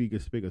can't speak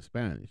a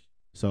Spanish.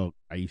 So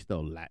are you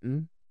still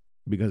Latin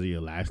because of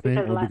your last name,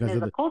 or Latin because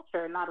is of a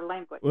culture, not a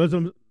language.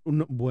 Well,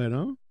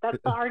 bueno. That's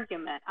the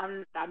argument.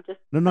 I'm just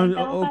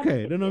No.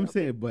 Okay, no, I'm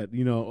saying, but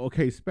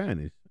okay,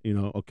 Spanish.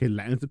 Okay,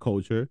 Latin's the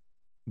culture,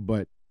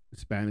 but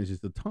Spanish is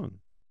the tongue.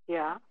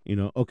 Yeah.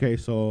 Okay,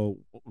 so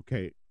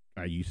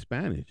are you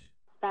Spanish?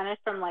 Spanish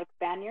from like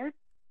Spaniards?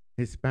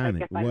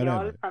 Hispanic, like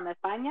whatever. From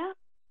España?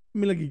 I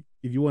mean, like,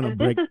 if you want to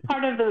break. This is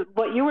part of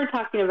what you were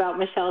talking about,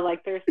 Michelle.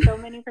 Like, there's so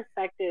many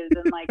perspectives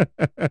and like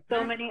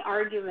so many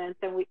arguments,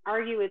 and we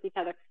argue with each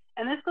other.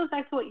 And this goes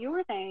back to what you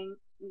were saying.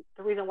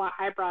 The reason why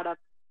I brought up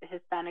the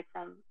Hispanic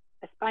from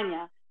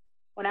España.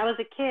 When I was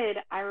a kid,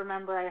 I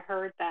remember I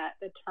heard that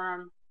the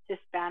term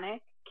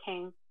Hispanic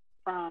came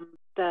from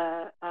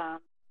the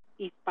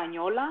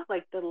Hispaniola,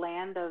 like the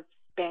land of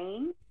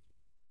Spain.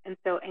 And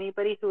so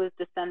anybody who was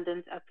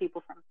descendants of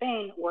people from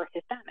Spain were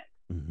Hispanic.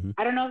 Mm-hmm.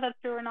 I don't know if that's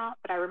true or not,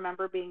 but I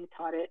remember being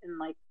taught it in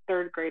like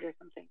third grade or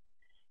something.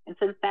 And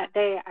since that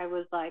day, I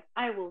was like,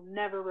 I will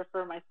never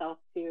refer myself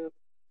to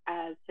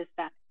as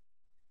Hispanic.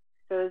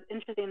 So it's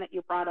interesting that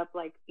you brought up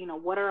like,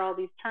 what are all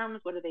these terms?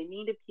 What do they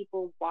mean to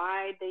people?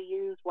 Why they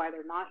use? Why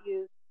they're not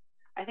used?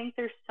 I think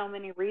there's so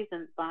many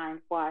reasons behind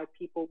why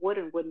people would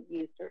and wouldn't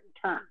use certain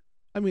terms.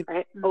 I mean,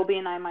 right? Obi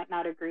and I might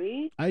not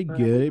agree. I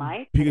get it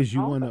because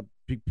you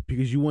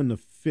want to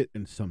fit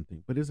in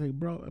something. But it's like,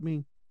 bro, I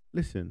mean,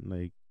 listen,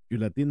 like, you're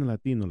Latino,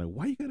 like,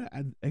 why you gotta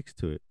add X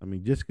to it? I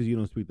mean, just because you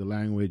don't speak the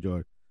language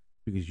or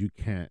because you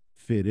can't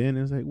fit in,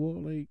 it's like, well,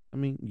 like, I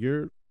mean,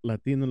 you're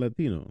Latino.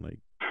 Like,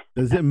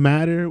 does it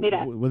matter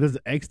whether there's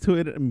X to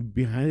it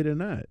behind it or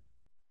not?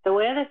 Te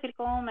voy a decir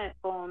como me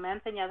ha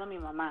enseñado mi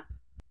mamá.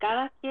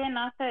 cada quien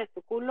hace de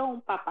su culo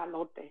un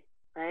papalote,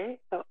 right?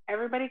 So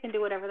everybody can do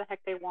whatever the heck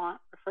they want,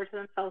 refer to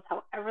themselves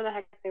however the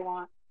heck they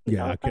want. Y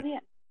Yeah, todo está bien.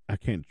 I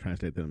can't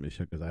translate that,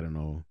 Michelle, because I don't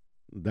know.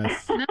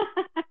 That's No,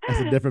 that's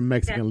a different yeah.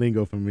 Mexican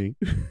lingo for me.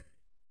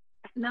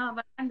 No,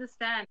 but I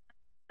understand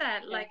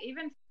that, Yeah. like,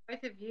 even for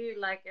both of you,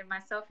 like, and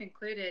myself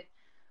included,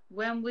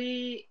 when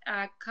we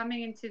are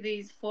coming into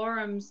these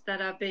forums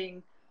that are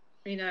being,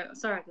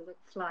 sorry, the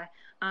fly,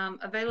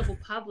 available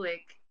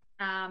public,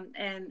 and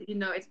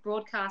it's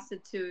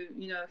broadcasted to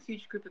a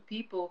huge group of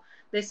people,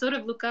 they sort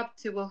of look up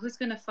to, well, who's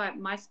going to fight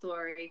my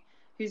story,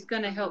 who's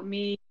going to help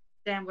me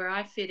understand where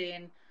I fit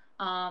in,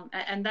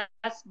 and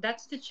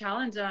that's the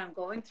challenge that I'm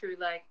going through,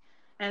 like.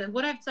 And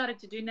what I've started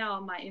to do now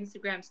on my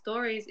Instagram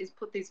stories is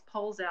put these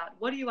polls out.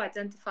 What do you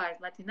identify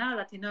as? Latina,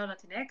 Latino,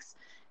 Latinx,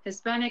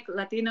 Hispanic,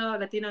 Latino,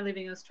 Latino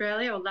living in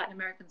Australia, or Latin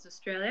Americans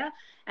Australia?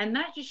 And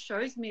that just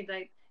shows me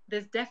that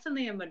there's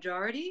definitely a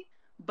majority,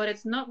 but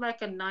it's not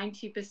like a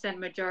 90%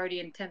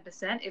 majority and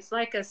 10%. It's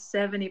like a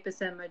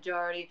 70%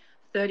 majority,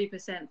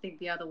 30% think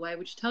the other way,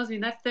 which tells me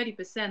that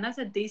 30%, that's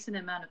a decent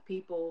amount of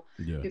people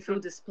Yeah. who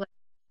feel displaced.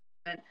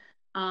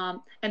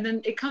 And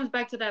then it comes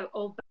back to that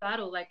old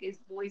battle, like, is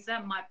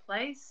that my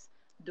place?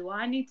 Do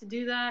I need to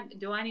do that?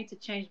 Do I need to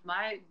change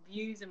my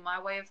views and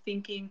my way of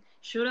thinking?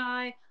 Should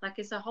I? Like,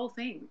 it's a whole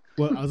thing.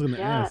 Well, I was gonna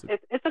Yeah, ask.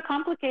 it's a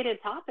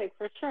complicated topic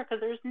for sure, because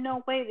there's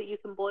no way that you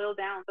can boil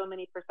down so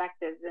many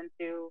perspectives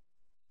into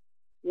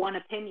one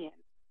opinion,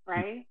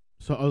 right?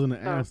 So I was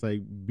gonna So ask,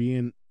 like,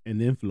 being an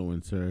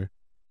influencer,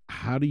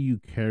 how do you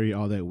carry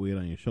all that weight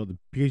on your shoulder?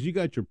 Because you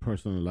got your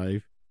personal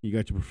life, you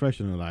got your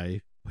professional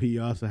life, but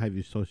you also have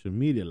your social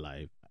media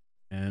life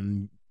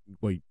and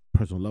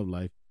personal love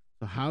life.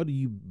 So how do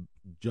you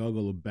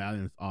juggle or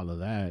balance all of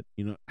that?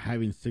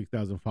 Having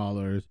 6,000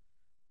 followers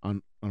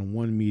on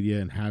one media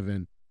and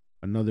having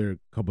another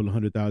couple of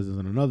 100,000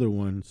 on another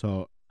one.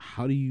 So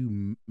how do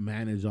you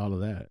manage all of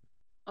that?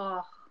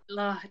 Oh,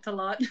 it's a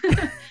lot.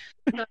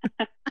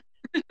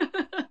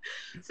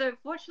 So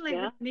fortunately,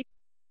 yeah, with me,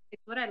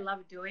 it's what I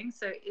love doing.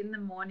 So in the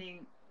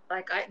morning,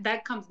 like,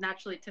 that comes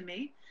naturally to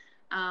me.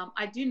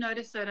 I do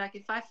notice, so like,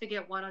 if I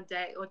forget 1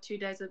 or 2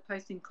 days of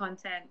posting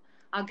content,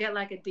 I'll get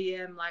like a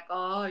DM, like,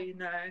 oh,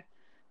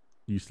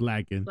 You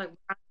slacking. like,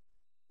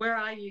 where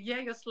are you? Yeah,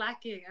 you're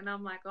slacking. And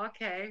I'm like,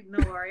 okay, no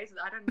worries.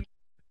 I don't need.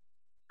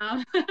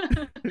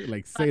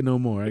 Like, say no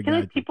more. I I feel got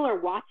like you. people are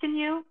watching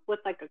you with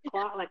like a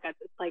clock,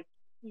 like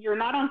you're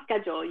not on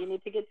schedule. You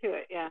need to get to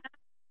it. Yeah.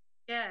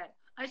 Yeah,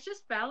 it's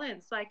just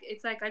balance. Like,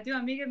 it's like I do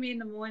Amiga Me in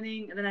the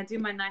morning, and then I do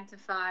my 9 to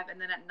 5, and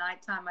then at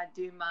nighttime I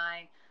do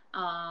my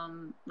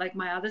like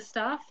my other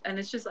stuff. And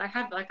it's just,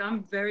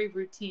 I'm very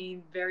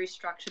routine, very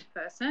structured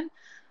person.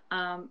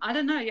 I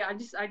don't know. Yeah, I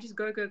just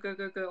go go go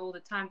go go all the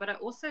time. But I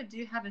also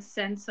do have a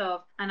sense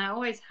of, and I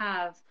always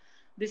have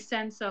this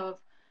sense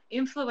of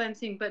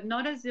influencing, but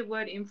not as the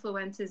word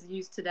influencer is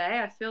used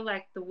today. I feel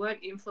like the word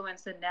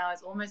influencer now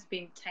is almost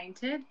being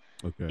tainted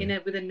in Okay.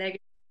 it with a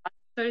negative,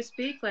 so to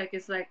speak. Like,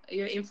 it's like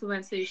your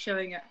influencer is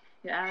showing your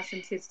ass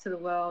and tits to the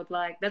world.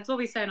 Like, that's what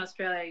we say in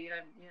Australia,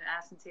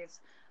 ass and tits.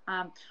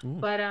 Um, Oh,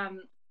 but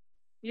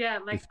yeah,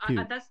 like, it's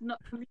cute. that's not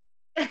for me.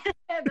 That's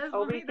for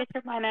Always me. get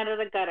your mind out of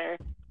the gutter.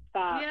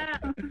 Stop. Yeah,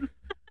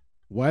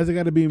 Why is it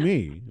got to be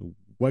me?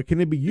 Why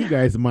can't it be you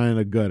guys minding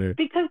the gutter?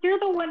 Because you're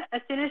the one.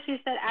 As soon as you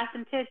said ass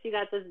and tits, you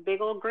got this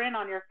big old grin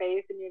on your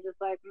face, and you're just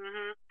like,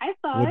 I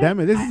saw Well, it. damn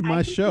it, this is I my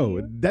can see show.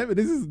 you." Damn it,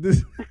 this is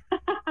this.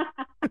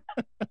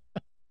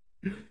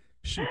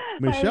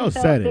 Michelle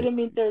said it. Didn't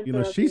mean to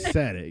interrupt She you.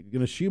 said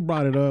it. She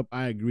brought it up.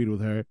 I agreed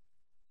with her.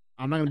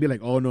 I'm not gonna be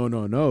like, oh no,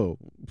 no, no.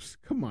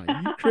 Come on,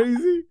 you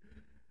crazy?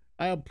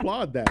 I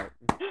applaud that.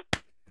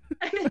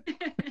 but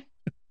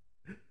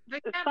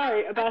yeah,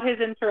 Sorry about his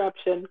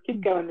interruption.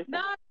 Keep going,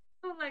 Michelle.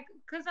 no, like,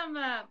 because I'm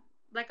not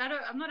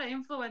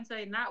an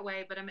influencer in that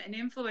way, but I'm an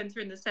influencer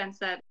in the sense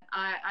that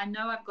I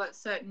know I've got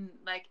certain,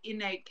 like,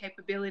 innate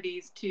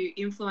capabilities to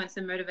influence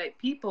and motivate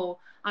people.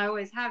 I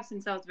always have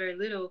since I was very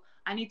little.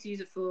 I need to use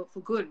it for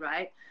good,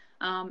 right?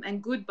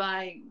 And good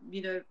by,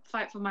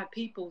 fight for my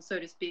people, so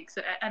to speak.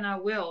 So, and I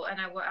will, and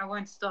I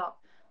won't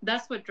stop.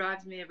 That's what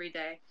drives me every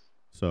day.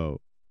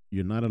 So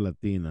you're not a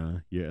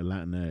Latina. You're a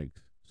Latinx.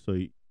 So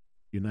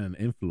you're not an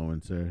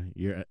influencer.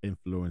 You're an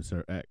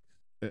influencer X.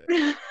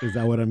 Is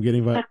that what I'm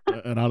getting by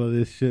at all of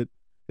this shit?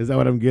 Is that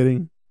what I'm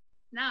getting?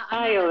 No,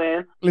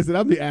 Listen,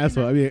 I'm the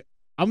asshole. I mean,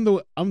 I'm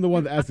the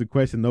one that asked the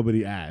question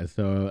nobody asked.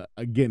 So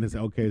again, it's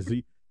okay. So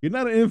you're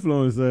not an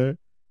influencer.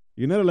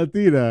 You're not a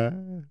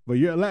Latina, but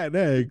you're a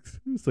Latinx.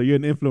 So you're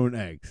an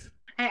influencer X.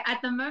 Hey,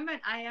 at the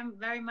moment, I am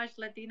very much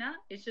Latina.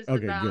 It's just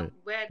Okay, about good.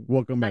 where.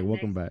 Welcome back.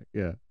 Welcome back.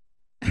 Yeah.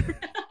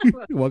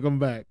 Welcome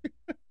back.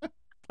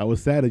 I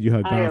was sad that you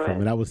had gone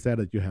from it. I was sad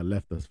that you had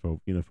left us for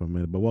a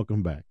minute, but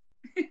welcome back.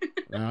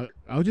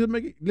 I was just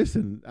making.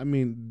 Listen, I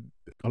mean,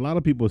 a lot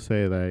of people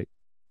say that,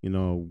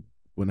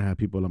 when I have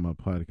people on my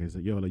podcast,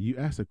 like, yo, like, you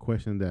ask a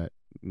question that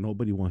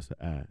nobody wants to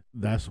ask.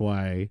 That's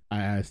why I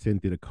asked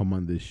Cynthia to come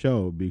on this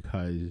show,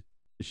 because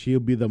she'll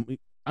be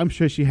I'm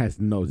sure she has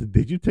notes.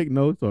 Did you take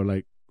notes or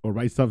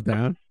write stuff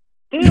down?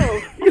 Dude,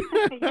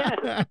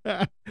 Yes.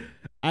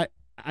 I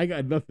I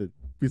got nothing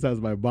besides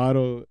my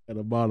bottle and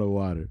a bottle of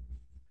water.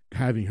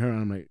 Having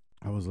her,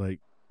 I was like,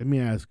 let me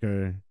ask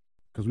her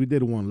because we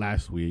did one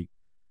last week,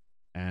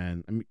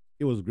 and I mean,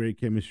 it was great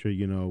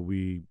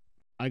chemistry.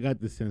 I got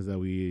the sense that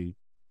we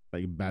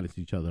like balance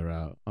each other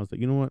out. I was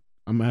like, you know what?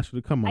 I'm gonna ask her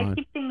to come I on.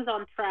 keep things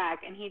on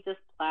track, and he just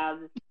plows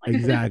like it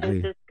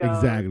Exactly, just goes.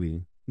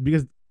 exactly.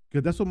 Because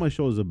that's what my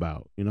show is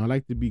about. I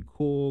like to be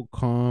cool,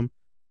 calm.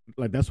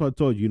 Like that's what I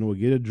told you.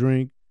 Get a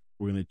drink.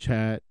 We're gonna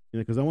chat.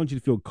 Because I want you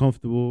to feel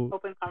comfortable.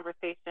 Open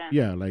conversation.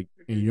 Yeah, like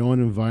in your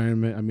own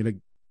environment. I mean, like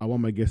I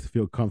want my guests to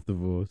feel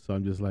comfortable. So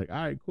I'm just like, all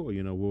right, cool.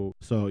 We'll.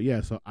 So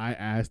yeah, so I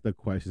asked the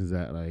questions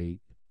that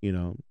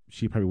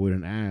she probably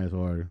wouldn't ask,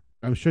 or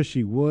I'm sure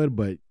she would,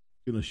 but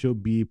she'll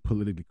be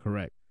politically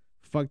correct.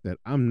 Fuck that.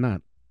 I'm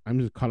not. I'm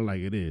just call it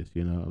like it is.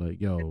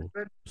 Like yo.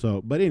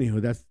 So, but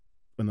anywho, that's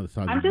another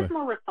subject. I'm just but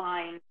more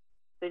refined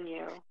than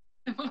you.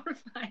 More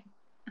refined.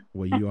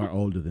 well, you are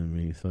older than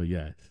me, so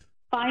yes.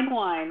 Fine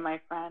wine, my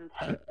friend.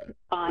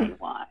 Fine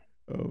wine.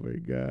 Oh my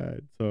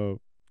god. So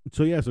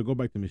yeah. So go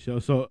back to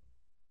Michelle. So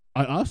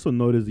I also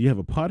noticed you have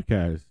a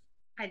podcast.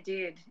 I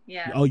did.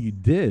 Yeah. Oh, you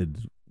did.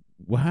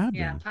 What happened?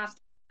 Yeah.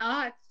 Past.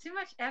 Oh, it's too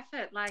much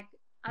effort. Like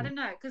I don't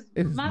know, because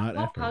It's my not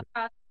whole effort.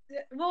 podcast.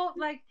 Well,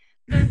 like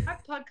so my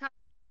podcast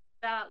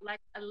is about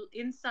like an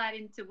insight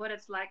into what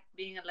it's like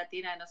being a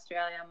Latina in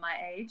Australia, my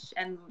age,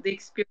 and the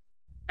experience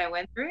I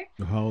went through.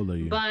 How old are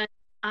you? But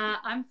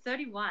I'm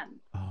 31.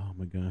 Oh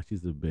my gosh,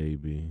 she's a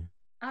baby.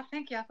 Oh,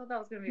 thank you. I thought that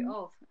was gonna be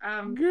old.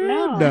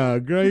 Girl, no,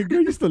 girl,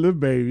 you're still a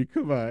baby.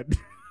 Come on.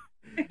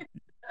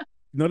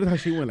 Notice how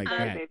she went like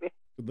that. Baby.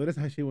 Notice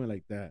how she went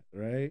like that,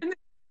 right?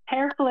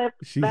 Hair flip.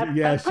 She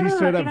That's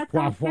straight up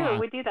hua hua.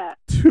 We do that.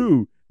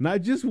 Two,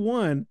 not just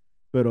one,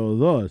 but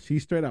dos. She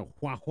straight up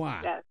hua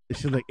hua. Yes.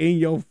 She's like in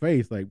your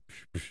face, like,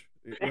 psh,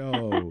 psh.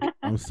 Yo,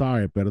 I'm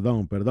sorry,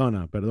 perdona,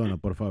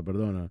 por favor,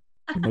 perdona.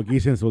 No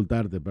quise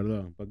insultarte,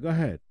 perdón. But go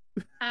ahead.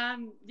 Yeah,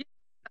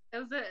 it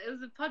was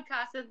a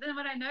podcast, and then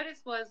what I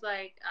noticed was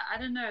like I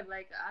don't know,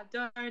 like I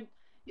don't.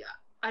 Yeah,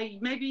 I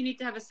maybe you need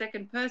to have a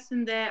second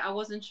person there. I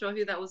wasn't sure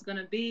who that was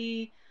gonna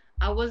be.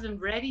 I wasn't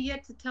ready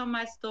yet to tell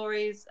my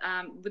stories.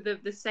 But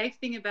the safe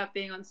thing about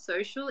being on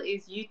social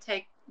is you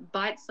take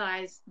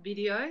bite-sized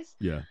videos.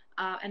 Yeah.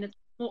 And it's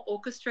more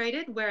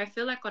orchestrated. Where I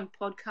feel like on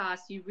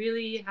podcasts you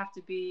really have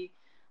to be,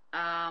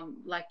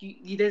 like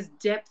there's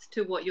depth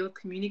to what you're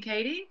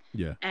communicating.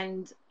 Yeah.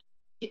 And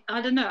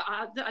I don't know.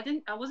 I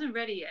didn't. I wasn't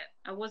ready yet.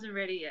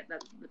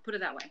 Put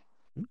it that way.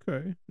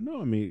 Okay.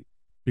 No, I mean,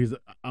 because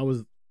I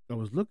was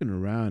looking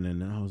around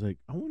and I was like,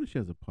 I wonder if she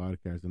has a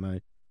podcast,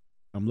 and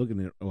I'm looking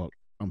at. Well,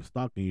 I'm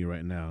stalking you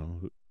right now.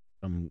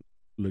 I'm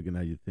looking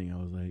at your thing.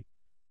 I was like,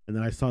 and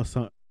then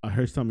I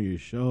heard some of your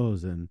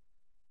shows, and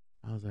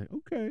I was like,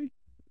 okay,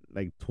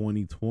 like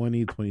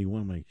 2020,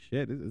 21. I'm like,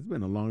 shit, it's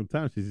been a long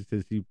time since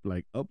she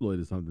like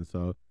uploaded something.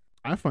 So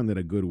I find it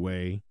a good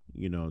way,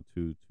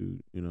 to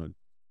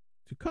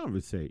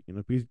conversate,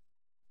 because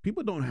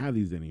people don't have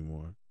these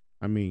anymore.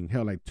 I mean,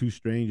 hell, like two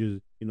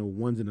strangers,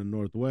 one's in the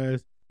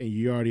Northwest and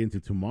you're already into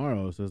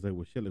tomorrow. So it's like,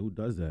 well, shit, like, who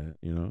does that?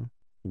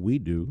 We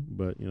do,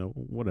 but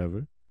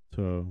whatever.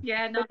 So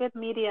yeah, no, it's a good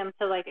medium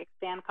to like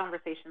expand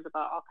conversations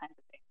about all kinds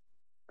of things,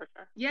 for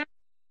sure. Yeah,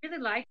 I really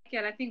like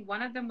it. I think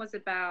one of them was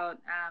about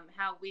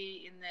how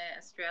we in the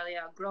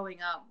Australia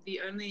growing up,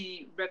 the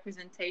only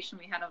representation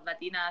we had of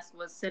Latinas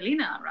was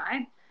Selena,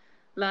 right?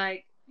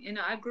 Like,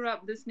 I grew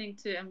up listening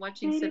to and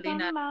watching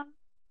Selena.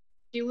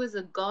 She was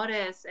a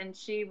goddess and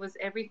she was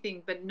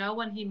everything, but no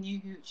one he knew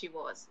who she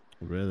was.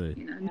 Really?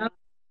 No.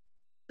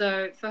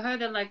 So for her,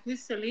 they're like,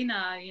 who's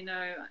Selena?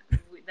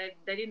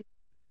 They didn't.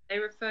 They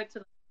referred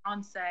to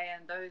Beyonce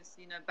and those,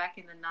 back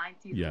in the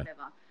 90s, Yeah.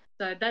 whatever.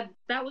 So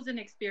that was an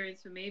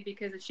experience for me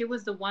because she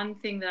was the one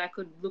thing that I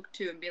could look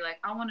to and be like,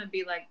 I want to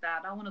be like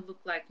that. I want to look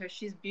like her.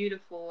 She's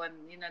beautiful, and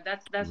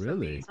that's Really? for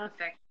me. It's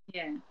perfect.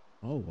 Yeah.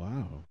 Oh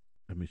wow.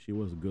 I mean, she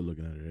was good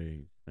looking at her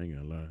age. I ain't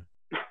gonna lie.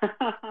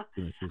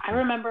 I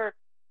remember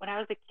when I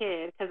was a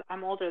kid, because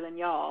I'm older than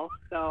y'all,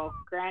 so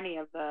granny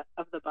of the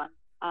bunch.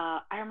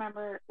 I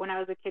remember when I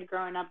was a kid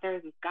growing up, there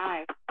was this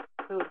guy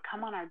who would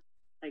come on our,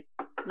 like,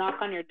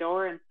 knock on your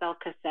door and sell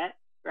cassettes,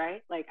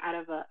 right? Like out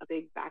of a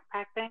big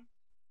backpack thing.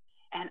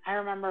 And I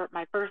remember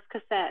my first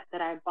cassette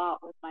that I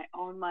bought with my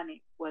own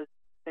money was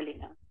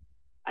Selena.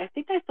 I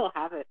think I still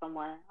have it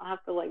somewhere. I'll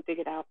have to like dig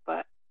it out,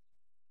 but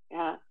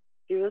yeah,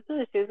 she was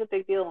a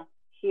big deal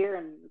here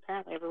and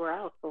apparently everywhere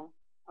else. So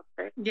that's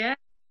great. Yeah.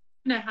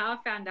 I don't know how I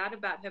found out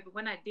about her, but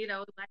when I did, I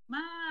was like,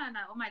 man,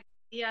 all my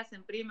tias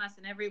and primas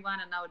and everyone,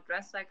 and I would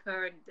dress like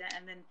her, and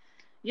then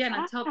and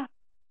I'd tell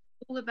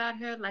people about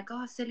her, like,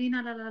 oh,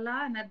 Selena, la la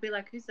la, and I'd be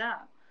like, who's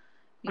that?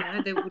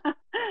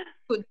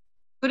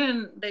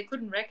 They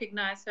couldn't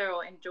recognize her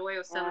or enjoy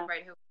or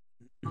celebrate her.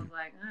 I was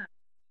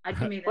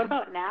like, what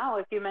about now?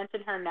 If you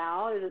mention her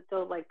now, is it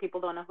still like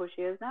people don't know who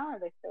she is now, or are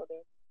they still do?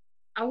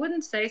 I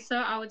wouldn't say so.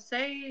 I would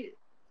say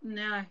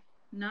no.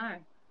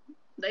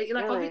 They,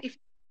 like, really? if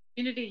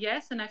community,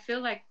 yes, and I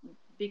feel like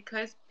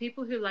because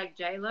people who like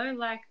J-Lo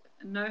like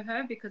know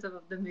her because of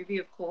the movie,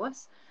 of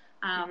course.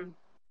 Mm-hmm.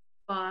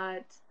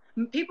 But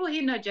people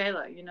here know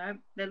J-Lo, you know.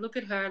 They look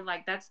at her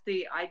like that's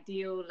the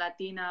ideal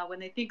Latina. When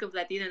they think of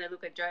Latina, they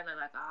look at J-Lo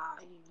like,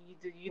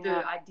 you Yeah.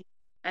 the ideal.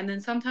 And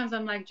then sometimes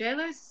I'm like,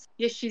 J-Lo's,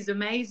 yes, she's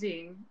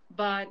amazing,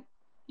 but,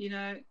 you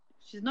know,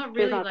 she's not She's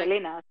really not like,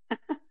 Selena.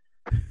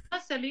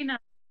 not Selena,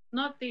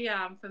 not the,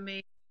 for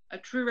me, a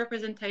true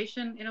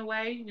representation in a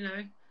way, you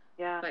know.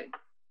 Yeah. But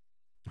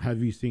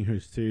Have you seen her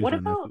series What on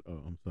about? Netflix?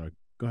 Oh, I'm sorry.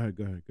 Go ahead.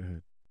 Go ahead. Go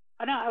ahead.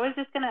 Oh no, I was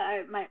just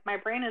gonna. My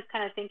brain is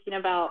kind of thinking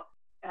about,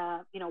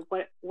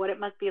 what it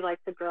must be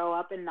like to grow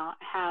up and not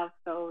have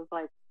those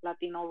like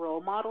Latino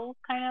role models,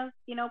 kind of,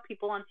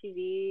 people on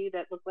TV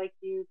that look like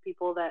you,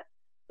 people that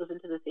listen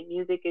to the same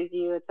music as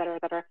you, et cetera,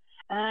 et cetera.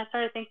 And then I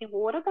started thinking,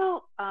 well, what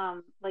about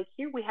like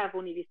here we have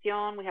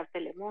Univision, we have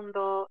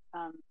Telemundo,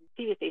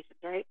 TV stations,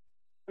 right?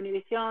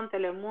 Univision,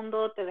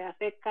 Telemundo, TV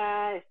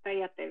Azteca,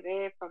 Estrella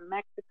TV from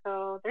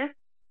Mexico. There's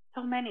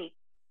so many.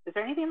 Is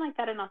there anything like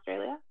that in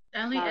Australia?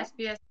 only Nada.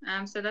 SBS.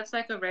 So that's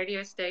like a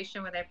radio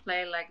station where they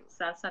play like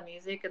salsa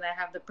music and they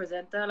have the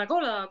presenter like,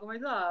 hola, ¿cómo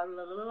está?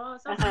 La, la, la,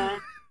 salsa.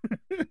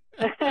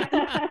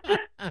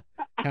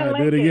 I Do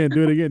it like again. it.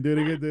 Do it again. Do it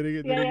again. Do it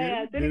again. Do it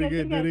Yeah, again. do it again, do it Do it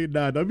again. again.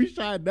 Nah, don't be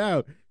shy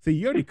now. See,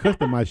 you already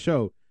cussed on my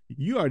show.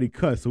 You already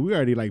cussed, so we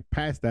already like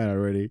past that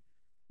already.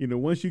 You know,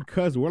 once you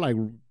cuss, we're like,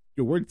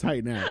 we're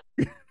tight now.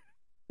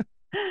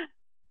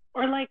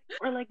 or like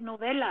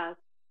novelas.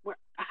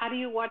 How do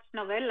you watch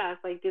novelas?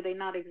 Like, do they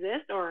not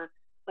exist? Or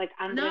like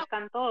Andres No,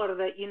 Cantor,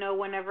 that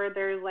whenever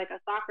there's like a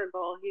soccer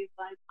goal, he's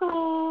like,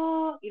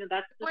 "Go!"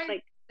 That's just wait,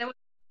 like, there would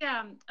be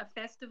a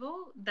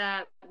festival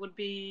that would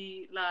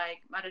be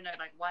like, I don't know,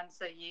 like once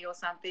a year or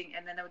something,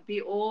 and then there would be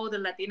all the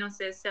Latinos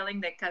there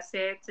selling their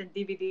cassettes and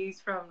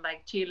DVDs from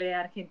like Chile,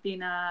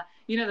 Argentina,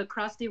 you know, the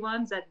crusty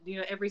ones that, you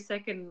know, every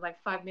second,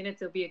 like 5 minutes,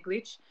 there'll be a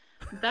glitch.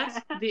 That's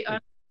the only.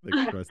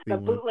 The crusty the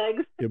one.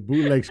 bootlegs, Your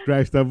bootleg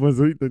scratched up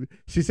ones.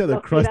 She said the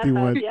los crusty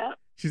piratas, one. yeah.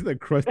 She said the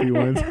crusty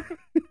ones.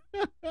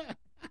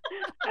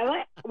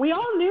 We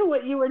all knew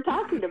what you were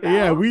talking about.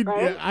 Yeah,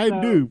 right? I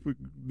do.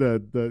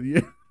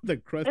 The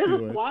crusty There's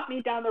a one. swap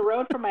meet down the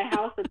road from my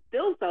house that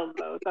still sells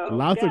those. So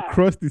Lots yeah. of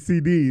crusty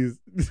CDs.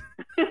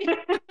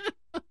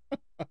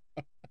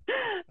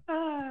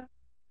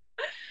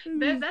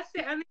 That's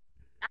the only.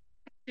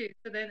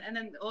 So then, and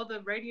then all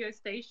the radio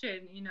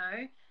station, you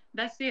know,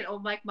 that's it. Or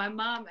like my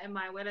mom and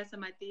my abuelas and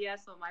my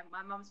tias or my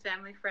mom's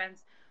family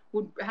friends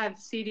would have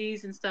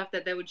CDs and stuff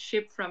that they would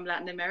ship from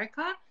Latin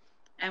America,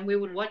 and we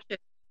would watch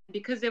it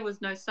because there was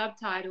no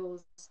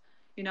subtitles.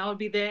 You know, I'd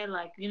be there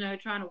like, you know,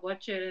 trying to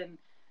watch it, and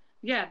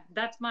yeah,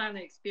 that's my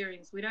only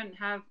experience. We don't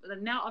have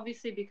now,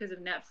 obviously, because of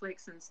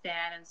Netflix and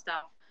Stan and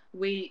stuff.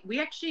 We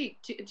actually,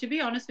 to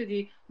be honest with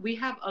you, we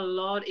have a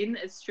lot in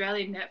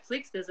Australian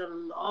Netflix. There's a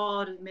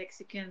lot of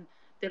Mexican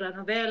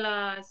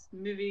telenovelas,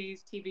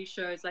 movies, TV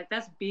shows. Like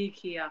that's big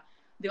here.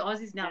 The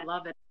Aussies now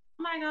love it.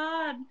 Oh my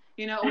god,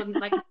 you know, or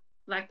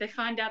like they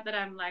find out that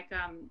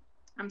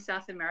I'm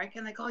South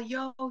American. They go,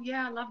 yo,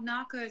 yeah, I love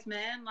Narcos,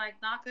 man. Like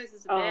Narcos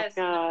is the best.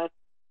 God.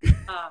 You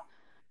know?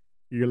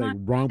 You're like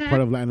wrong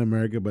part of Latin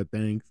America, but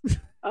thanks.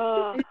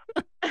 And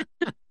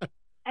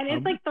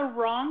it's like the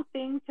wrong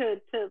thing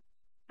to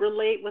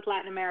relate with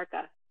Latin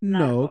America.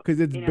 No, because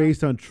it's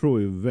based on true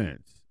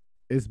events.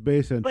 It's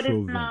based on but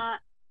true it's events. not.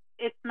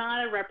 It's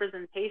not a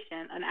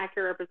representation, an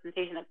accurate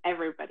representation of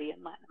everybody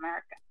in Latin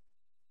America.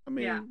 I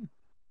mean, Yeah.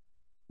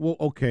 Well,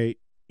 okay.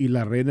 Y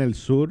La Reina del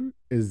Sur,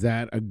 is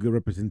that a good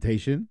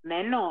representation?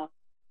 Menos.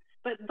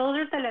 But those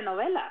are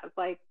telenovelas.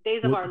 Like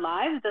Days of Our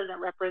Lives doesn't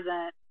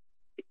represent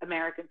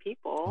American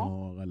people.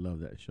 Oh, I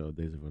love that show,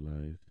 Days of Our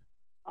Lives.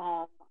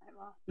 Oh my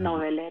God.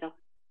 Novelero.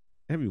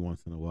 Every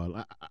once in a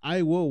while,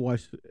 I will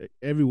watch.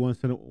 Every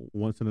once in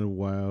a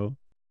while,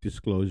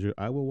 disclosure,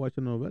 I will watch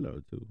a novella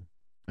or two.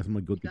 That's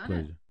my guilty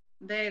pleasure.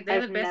 They're I've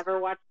the best. never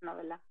watched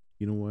novela.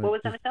 You know what? What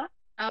was that, Michelle?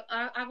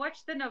 I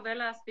watch the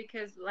novelas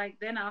because, like,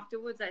 then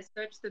afterwards I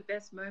search the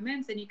best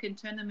moments and you can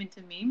turn them into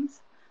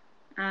memes.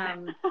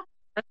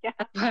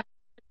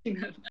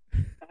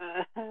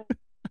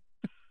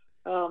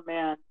 Oh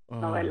man,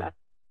 novelas.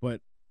 But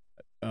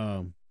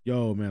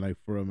yo, man, like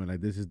for real, man,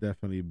 like this has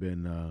definitely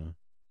been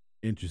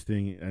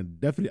interesting and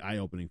definitely eye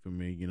opening for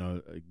me. You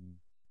know,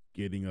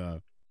 getting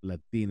a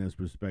Latina's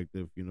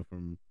perspective, you know,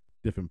 from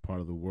different part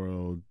of the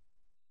world.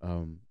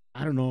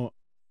 I don't know.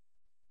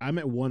 I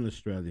met one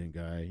Australian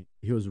guy.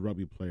 He was a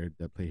rugby player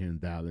that played here in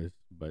Dallas,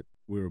 but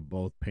we were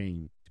both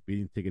paying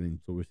speeding ticket, and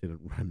so we're sitting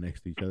right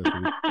next to each other. So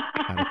we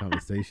had a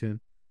conversation.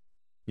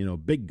 You know,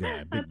 big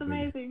guy. That's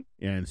amazing.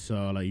 And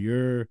so, like,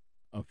 you're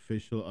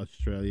official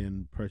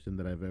Australian person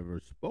that I've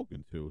ever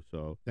spoken to.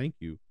 So, thank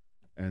you.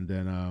 And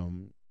then,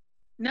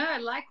 no,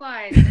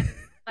 likewise.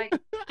 Like,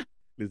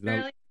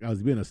 listen, I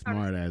was being a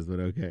smart ass,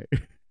 but okay.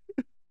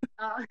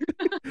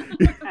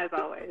 As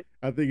always.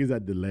 I think it's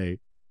that delay.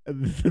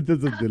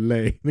 There's a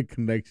delay in the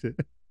connection.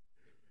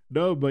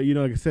 No, but you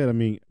know, like I said, I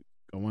mean,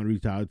 I want to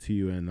reach out to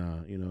you and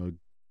you know,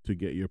 to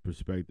get your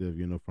perspective,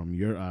 you know, from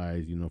your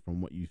eyes, you know, from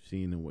what you've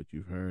seen and what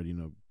you've heard, you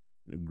know,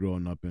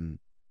 growing up in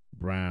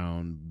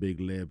brown, big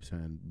lips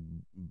and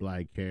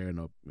black hair and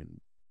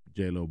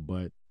J-Lo,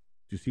 but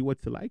to see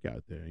what's like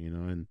out there,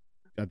 and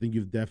I think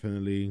you've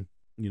definitely,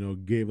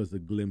 gave us a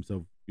glimpse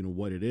of,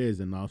 what it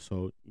is, and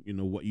also,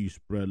 what you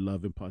spread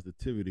love and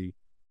positivity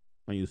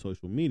on your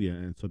social media.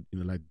 And so,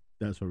 like,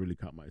 that's what really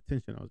caught my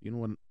attention. I was, you know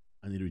what,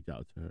 I need to reach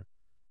out to her.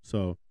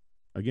 So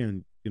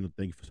again,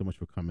 thank you so much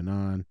for coming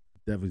on.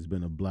 Definitely has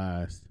been a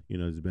blast.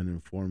 It's been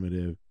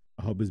informative.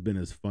 I hope it's been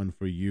as fun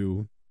for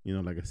you.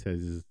 Like I said,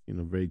 it's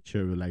very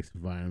chill, relaxed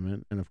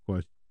environment. And of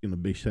course,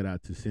 big shout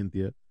out to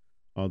Cynthia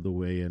all the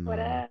way in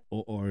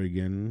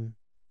Oregon,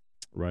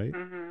 right?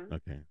 Mm-hmm.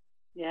 Okay.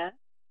 Yeah.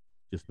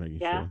 Just making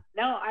Yeah. sure.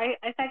 No, I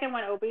second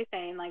what Obi's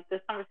saying. Like, this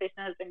conversation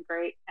has been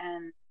great,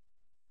 and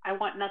I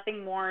want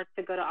nothing more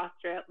to go to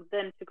Australia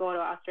than to go to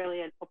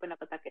Australia and open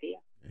up a taqueria.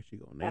 There she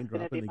go. Name That's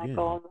going to dropping be my again.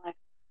 goal in life.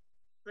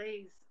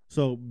 Please.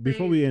 So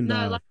before we end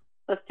off,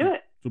 let's do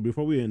it. So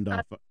before we end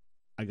off,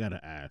 I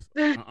gotta ask.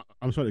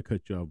 I'm sorry to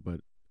cut you off, but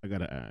I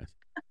gotta ask.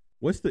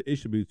 What's the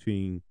issue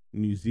between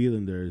New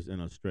Zealanders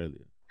and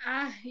Australia?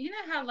 You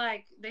know how,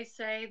 like, they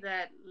say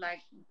that,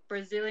 like,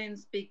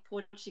 Brazilians speak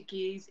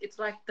Portuguese. It's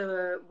like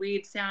the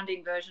weird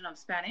sounding version of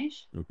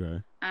Spanish.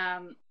 Okay.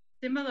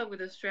 Similar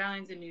with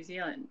Australians and New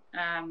Zealand.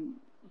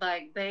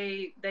 Like,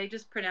 they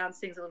just pronounce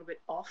things a little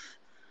bit off.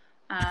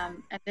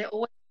 And they're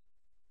always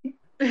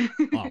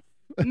off.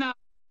 No.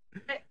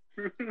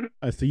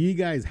 So you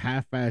guys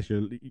half-ass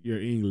your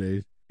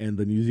English, and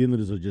the New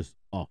Zealanders are just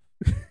off.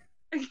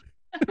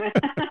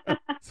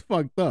 It's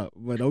fucked up,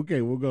 but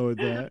okay, we'll go with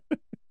that.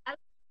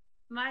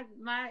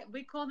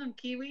 We call them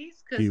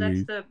Kiwis because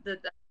that's the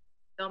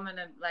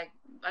dominant, like,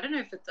 I don't know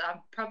if it's, I'm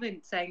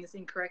probably saying this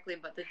incorrectly,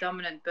 but the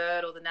dominant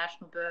bird or the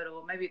national bird,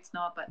 or maybe it's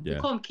not, but we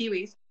call them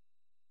Kiwis.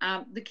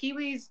 The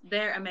Kiwis,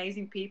 they're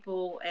amazing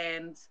people,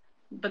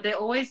 but they're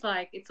always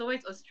like, it's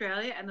always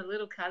Australia, and the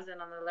little cousin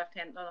on the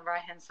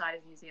right hand side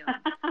is New Zealand.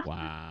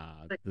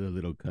 Wow, the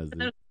little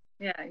cousin.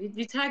 Yeah,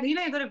 you tag. You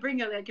got to bring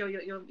your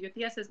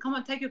tia says, "Come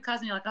on, take your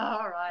cousin." You're like, "Oh,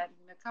 all right,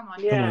 come on,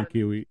 come on,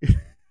 Kiwi."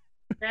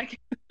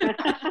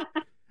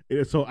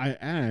 So I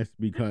asked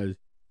because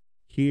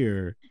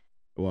here,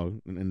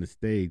 well, in the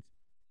States,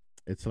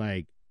 it's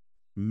like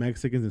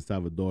Mexicans and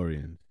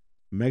Salvadorians.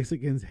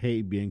 Mexicans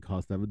hate being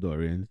called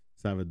Salvadorians.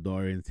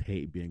 Salvadorians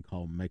hate being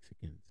called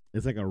Mexicans.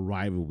 It's like a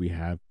rival we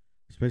have,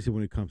 especially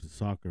when it comes to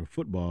soccer.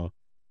 Football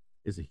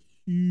is a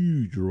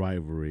huge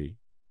rivalry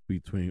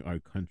between our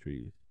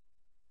countries.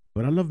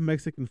 But I love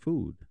Mexican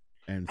food,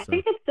 and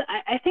so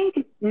I think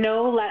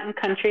no Latin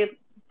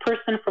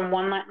person from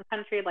one Latin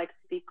country likes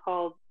to be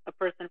called a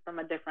person from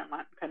a different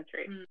Latin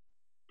country. Mm.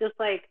 Just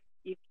like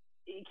you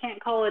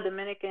can't call a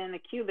Dominican a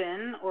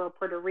Cuban or a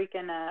Puerto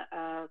Rican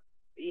a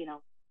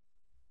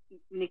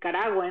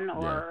Nicaraguan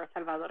or a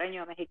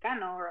Salvadoreño a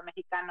Mexicano or a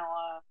Mexicano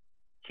a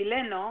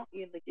Chileno.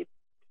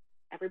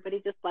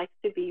 Everybody just likes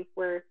to be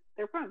where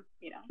they're from.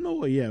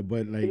 No, yeah,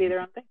 but like, to be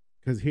their own thing.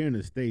 Because here in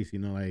the States,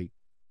 like,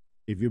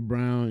 if you're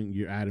brown,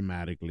 you're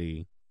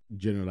automatically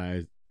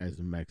generalized as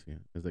a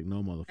Mexican. It's like,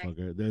 no,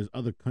 motherfucker. There's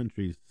other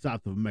countries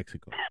south of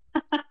Mexico.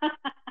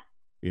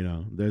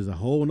 There's a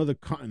whole another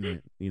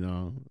continent.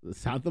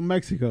 South of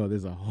Mexico.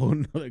 There's a whole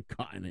another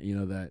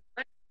continent. That.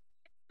 But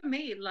for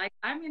me, like,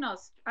 I'm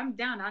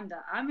down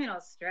under. I'm in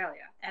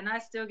Australia, and I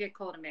still get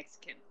called a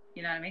Mexican.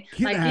 You know what I mean?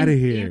 Get out of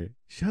here!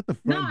 Shut the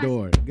front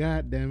door!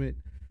 God damn it!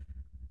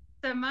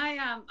 So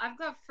I've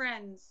got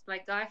friends,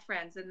 like guy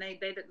friends, and they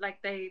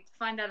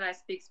find out I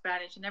speak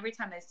Spanish, and every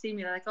time they see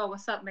me, they're like, "Oh,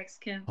 what's up,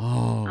 Mexican?"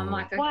 Oh, I'm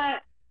like,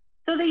 what?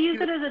 So they use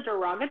it as a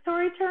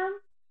derogatory term?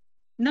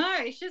 No,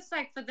 it's just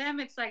like, for them,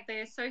 it's like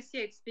they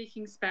associate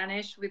speaking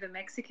Spanish with a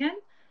Mexican,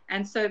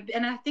 and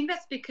I think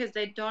that's because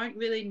they don't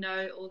really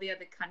know all the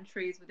other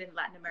countries within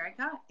Latin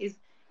America.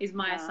 Is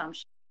my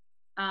assumption.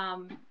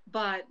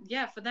 But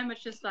yeah, for them,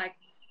 it's just like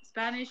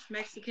Spanish,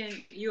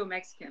 Mexican, you're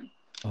Mexican.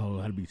 Oh,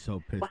 I'd be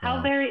so pissed. Well,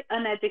 how very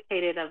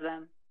uneducated of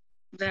them.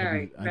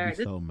 Very. I'd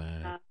be so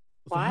mad.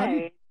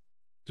 Why?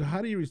 So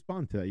how do you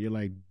respond to that? You're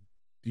like,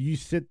 do you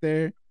sit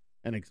there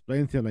and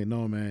explain to them, like,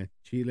 no, man,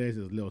 Chile is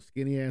this little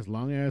skinny ass,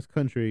 long ass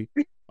country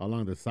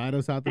along the side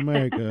of South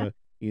America,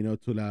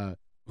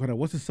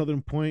 what's the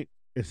southern point?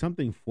 It's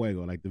something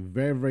fuego, like the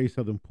very, very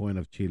southern point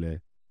of Chile.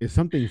 It's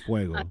something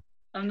fuego.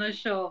 I'm not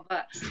sure,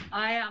 but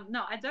I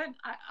don't.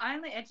 I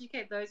only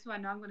educate those who I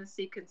know I'm going to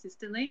see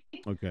consistently.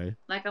 Okay.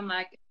 Like, I'm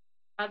like,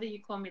 either you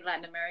call me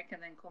Latin American,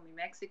 then call me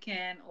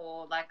Mexican,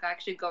 or like I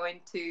actually go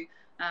into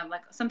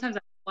like, sometimes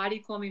why do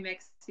you call me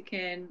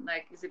Mexican?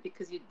 Like, is it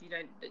because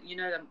you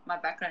know that my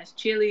background is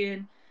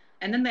Chilean?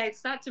 And then they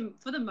start to,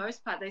 for the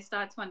most part, they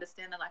start to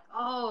understand. They're like,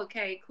 oh,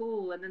 okay,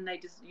 cool, and then they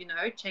just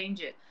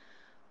change it.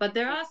 But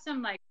there are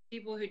some, like,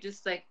 people who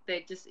just, like,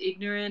 they're just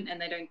ignorant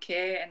and they don't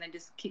care, and they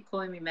just keep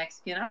calling me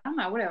Mexican. I don't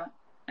know, whatever.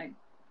 Like,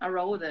 I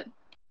roll with it.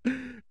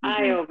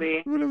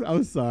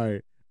 I'm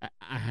sorry.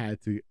 I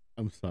had to.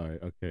 I'm sorry.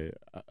 Okay.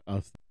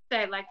 I'll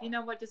say, like, you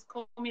know what? Just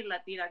call me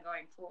Latina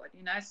going forward.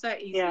 It's so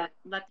easy. Yeah.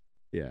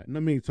 No, I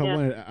mean, so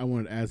I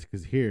wanted to ask,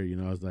 because here,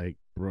 I was like,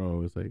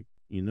 bro, it's like,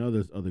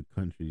 there's other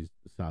countries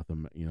South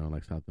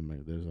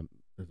America.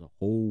 There's a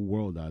whole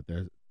world out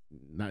there.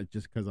 Not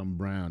just because I'm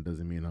brown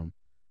doesn't mean I'm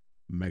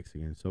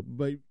Mexican. So,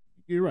 but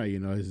you're right.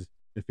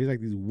 If it's like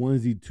these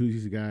onesie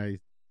twosie guys,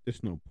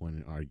 there's no point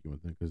in arguing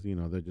with them because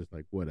they're just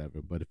like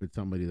whatever. But if it's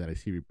somebody that I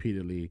see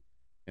repeatedly,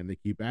 and they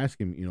keep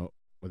asking, or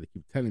they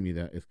keep telling me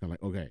that, it's kind of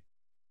like, okay,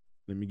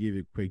 let me give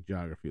you a quick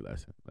geography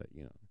lesson. Like,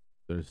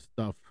 there's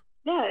stuff.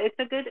 Yeah, it's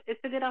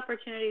a good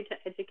opportunity to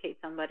educate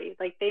somebody.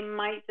 Like they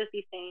might just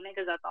be saying it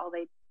because that's all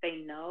they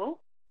know,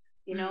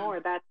 or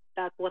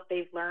that's what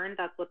they've learned,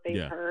 that's what they've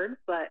Yeah, heard.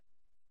 But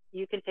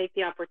you can take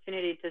the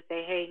opportunity to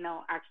say, hey,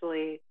 no,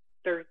 actually,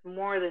 there's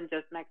more than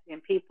just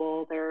Mexican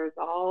people. There's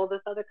all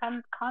this other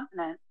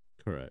continent,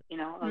 correct.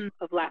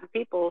 of Latin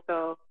people.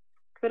 So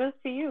kudos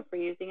to you for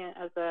using it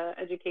as a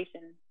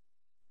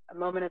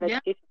moment of Yeah,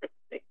 education for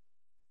somebody.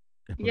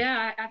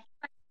 yeah. I feel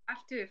like I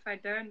have to. If I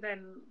don't,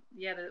 then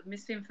yeah, the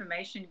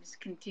misinformation just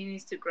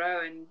continues to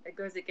grow, and it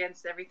goes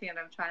against everything that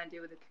I'm trying to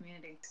do with the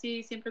community.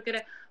 Sí, siempre quiero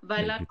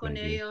Thank bailar you, con thank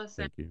you, ellos,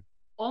 and thank you.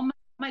 all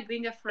my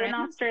gringa In friends.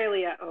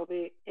 Australia,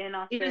 Obi, in It is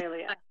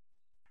Australia. like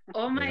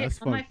all Yeah, my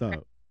that's all my fucked friends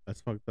up.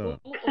 That's fucked who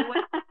up.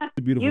 always It's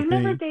a beautiful You've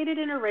never thing. dated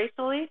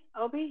interracially,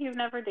 Obi? You've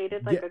never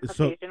dated Yeah, like a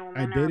so Caucasian I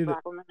woman or a dated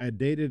black woman? I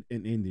dated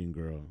an Indian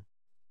girl,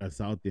 a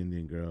South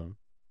Indian girl.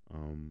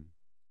 Um,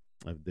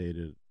 I've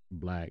dated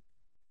black,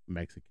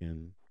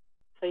 Mexican.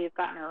 So you've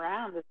gotten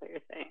around, is what you're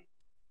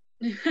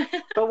saying.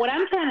 friends. But what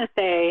I'm trying to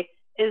say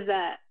is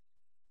that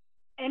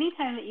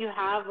anytime that you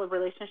have a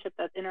relationship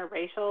that's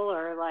interracial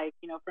or like,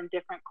 from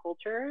different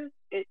cultures,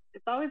 it's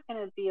always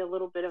going to be a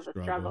little bit of a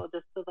Struggle. struggle,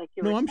 just so like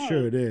you No, were I'm sure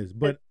saying. it is,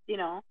 Because, but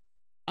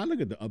I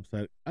look at the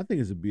upside. I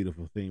think it's a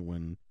beautiful thing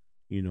when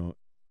you know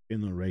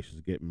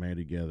interracials get married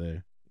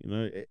together.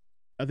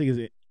 I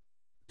think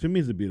to me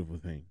it's a beautiful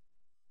thing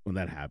when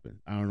that happens.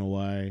 I don't know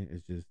why.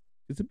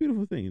 It's a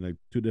beautiful thing. Like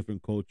two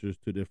different cultures,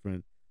 two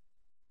different.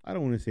 I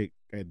don't want to say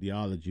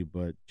ideology,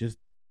 but just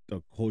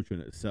the culture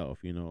in itself.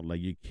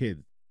 Like your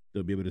kids,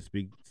 they'll be able to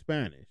speak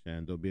Spanish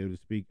and they'll be able to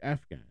speak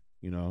Afghan.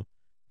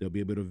 They'll be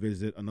able to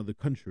visit another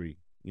country.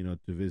 To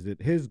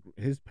visit his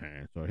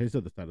parents or his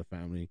other side of the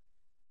family.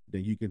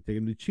 Then you can take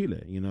them to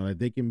Chile. Like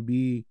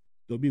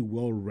they'll be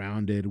well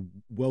rounded,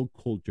 well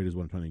cultured is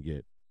what I'm trying to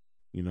get.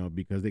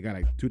 Because they got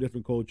like two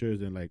different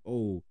cultures and like,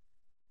 oh,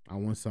 I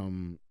want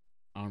some,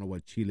 I don't know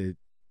what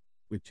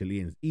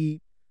Chileans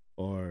eat,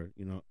 or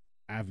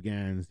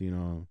Afghans, I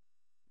don't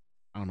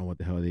know what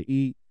the hell they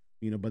eat,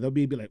 but they'll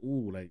be like,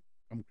 ooh, like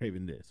I'm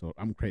craving this or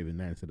I'm craving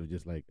that instead of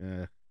just like,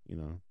 you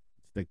know,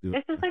 stick to.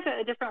 it's just like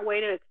a different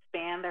way to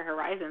expand their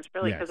horizons,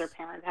 really, because their Yes.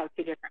 parents have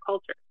two different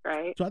cultures,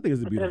 right? So I think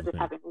it's a Instead of beautiful just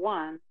thing. having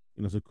one.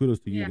 So kudos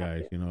to you Yeah.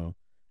 guys.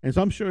 And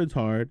so I'm sure it's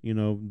hard.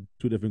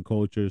 Two different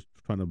cultures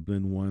trying to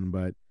blend one,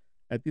 but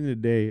at the end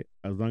of the day,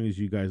 as long as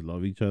you guys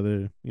love each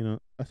other,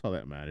 that's all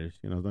that matters.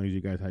 As long as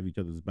you guys have each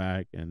other's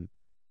back, and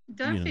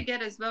Don't you know,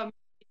 forget as well,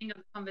 beginning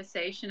of the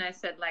conversation, I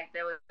said like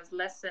there was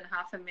less than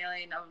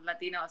 500,000 of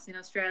Latinos in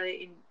Australia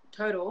in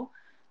total.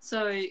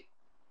 So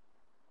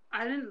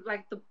I didn't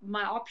like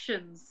my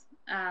options.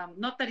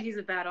 Not that he's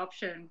a bad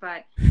option,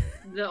 but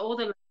all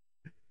the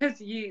because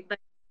you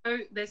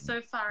like they're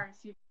so far and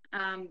few.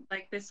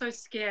 Like they're so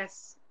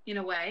scarce in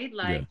a way. yeah,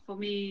 Like for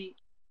me,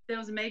 there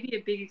was maybe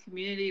a bigger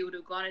community, it would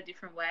have gone a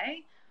different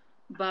way.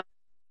 But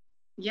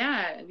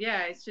yeah,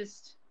 it's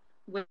just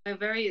we're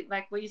very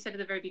like what you said at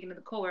the very beginning of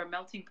the call. We're a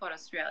melting pot,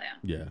 Australia.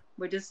 yeah,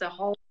 We're just a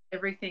whole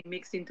everything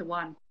mixed into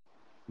one.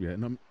 yeah.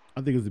 And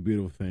I think it's a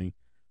beautiful thing.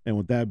 And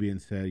with that being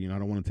said, I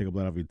don't want to take up a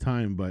lot of your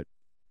time, but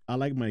I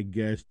like my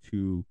guests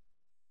to,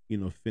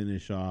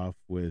 finish off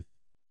with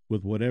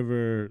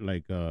whatever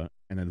like an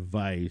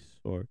advice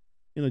or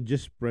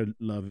just spread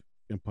love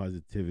and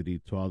positivity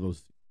to all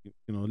those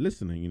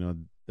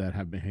listening that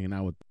have been hanging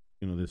out with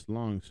this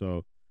long.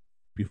 So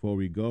before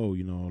we go,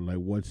 like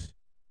what's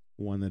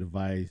one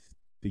advice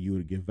that you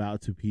would give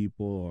out to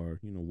people, or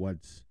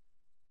what's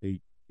a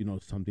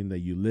something that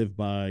you live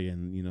by,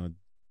 and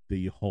that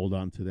you hold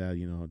on to that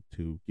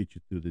to get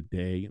you through the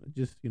day,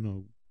 just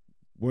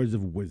words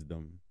of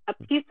wisdom. A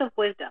piece of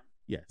wisdom,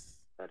 Yes.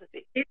 so to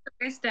speak. It's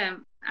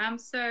wisdom.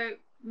 So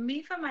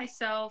me for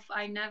myself,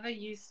 I never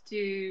used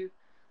to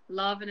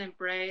love and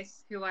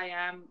embrace who I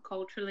am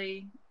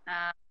culturally.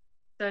 Um,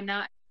 so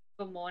now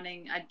every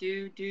morning I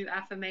do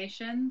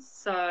affirmations.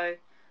 So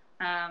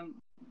um,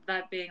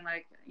 that being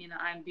like,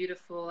 I'm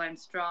beautiful, I'm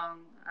strong,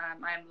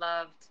 I'm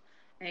loved.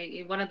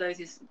 One of those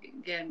is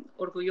again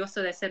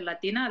Orgullosa. They said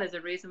Latina. There's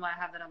a reason why I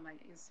have that on my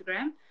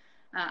Instagram.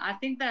 I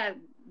think that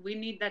we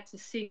need that to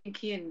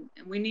sink in.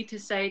 We need to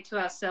say to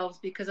ourselves,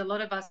 because a lot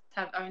of us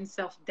have own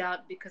self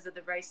doubt because of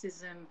the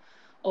racism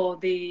or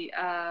the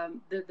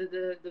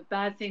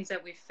bad things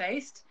that we've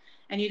faced,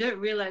 and you don't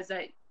realize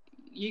that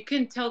you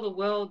can tell the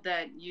world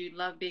that you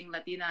love being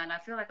Latina. And I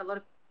feel like a lot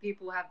of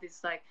people have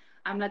this like,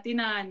 I'm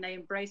Latina, and they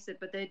embrace it,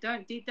 but they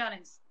don't deep down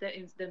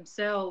in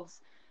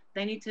themselves.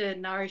 They need to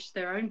nourish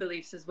their own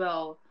beliefs as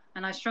well.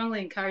 And I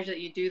strongly encourage that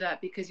you do that,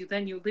 because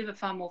then you'll live a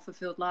far more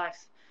fulfilled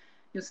life.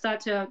 You'll start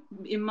to,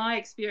 in my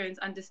experience,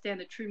 understand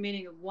the true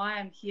meaning of why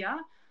I'm here.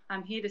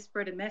 I'm here to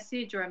spread a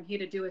message, or I'm here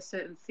to do a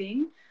certain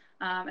thing,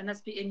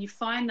 and you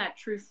find that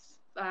true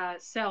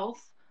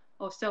self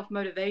or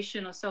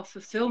self-motivation or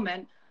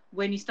self-fulfillment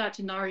when you start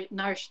to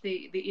nourish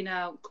the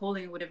inner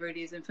calling or whatever it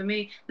is. And for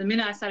me, the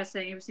minute I started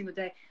saying every single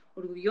day,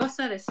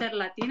 Orgullosa de ser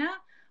latina,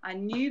 I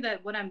knew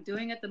that what I'm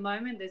doing at the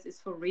moment is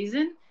for a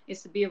reason.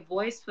 Is to be a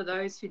voice for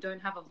those who don't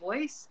have a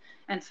voice.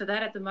 And for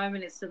that, at the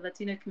moment, it's the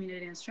Latino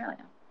community in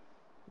Australia.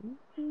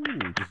 Ooh,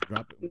 just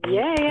drop it.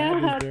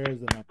 Yeah, That is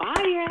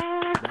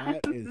fire. That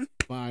is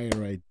fire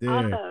right there.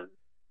 Awesome.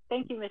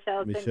 Thank you,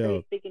 Michelle. It's been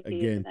great speaking to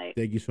you tonight.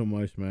 Thank you so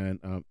much, man.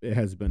 It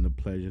has been a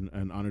pleasure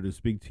and honor to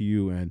speak to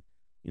you. And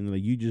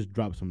like you just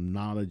dropped some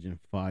knowledge and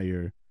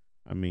fire.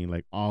 I mean,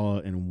 like all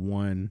in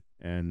one.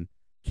 And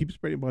keep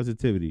spreading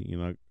positivity.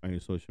 On your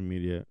social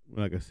media.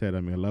 Like I said,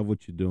 I mean, I love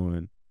what you're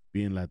doing.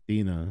 Being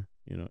Latina,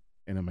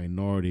 in a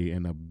minority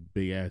in a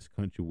big ass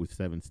country with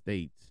 7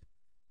 states.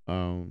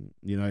 I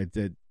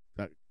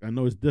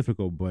know it's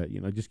difficult, but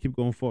just keep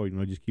going forward.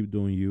 Just keep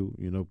doing you.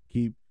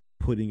 Keep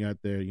putting out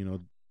there.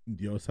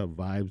 Diosa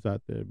vibes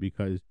out there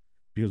because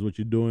what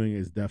you're doing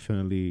is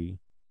definitely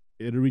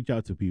it'll reach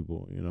out to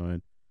people.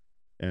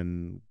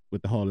 And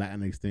with the whole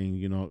Latinx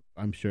thing,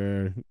 I'm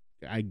sure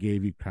I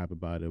gave you crap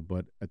about it,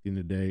 but at the end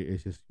of the day,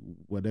 it's just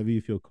whatever you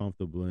feel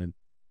comfortable in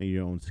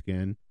your own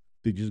skin,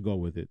 to just go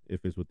with it.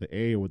 If it's with the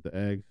A or with the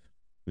X,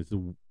 it's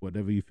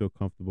whatever you feel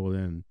comfortable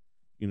in.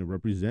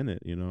 Represent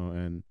it.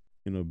 And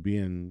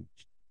being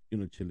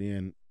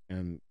Chilean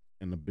and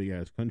in a big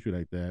ass country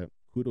like that,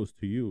 kudos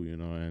to you.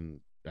 And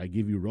I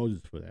give you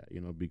roses for that.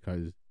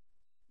 Because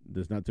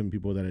there's not too many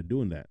people that are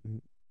doing that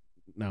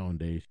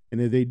nowadays. And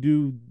if they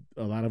do,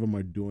 a lot of them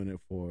are doing it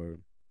for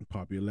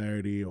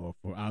popularity or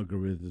for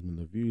algorithms and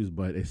the views.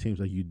 But it seems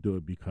like you do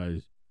it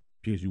because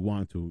you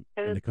want to,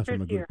 and it comes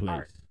from a good place.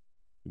 Heart.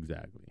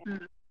 Exactly.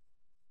 Mm-hmm.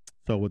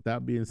 So with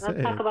that being said,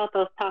 let's talk about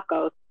those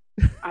tacos.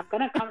 I'm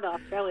gonna come to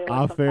Australia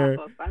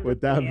with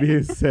with that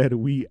being said,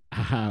 we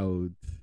out.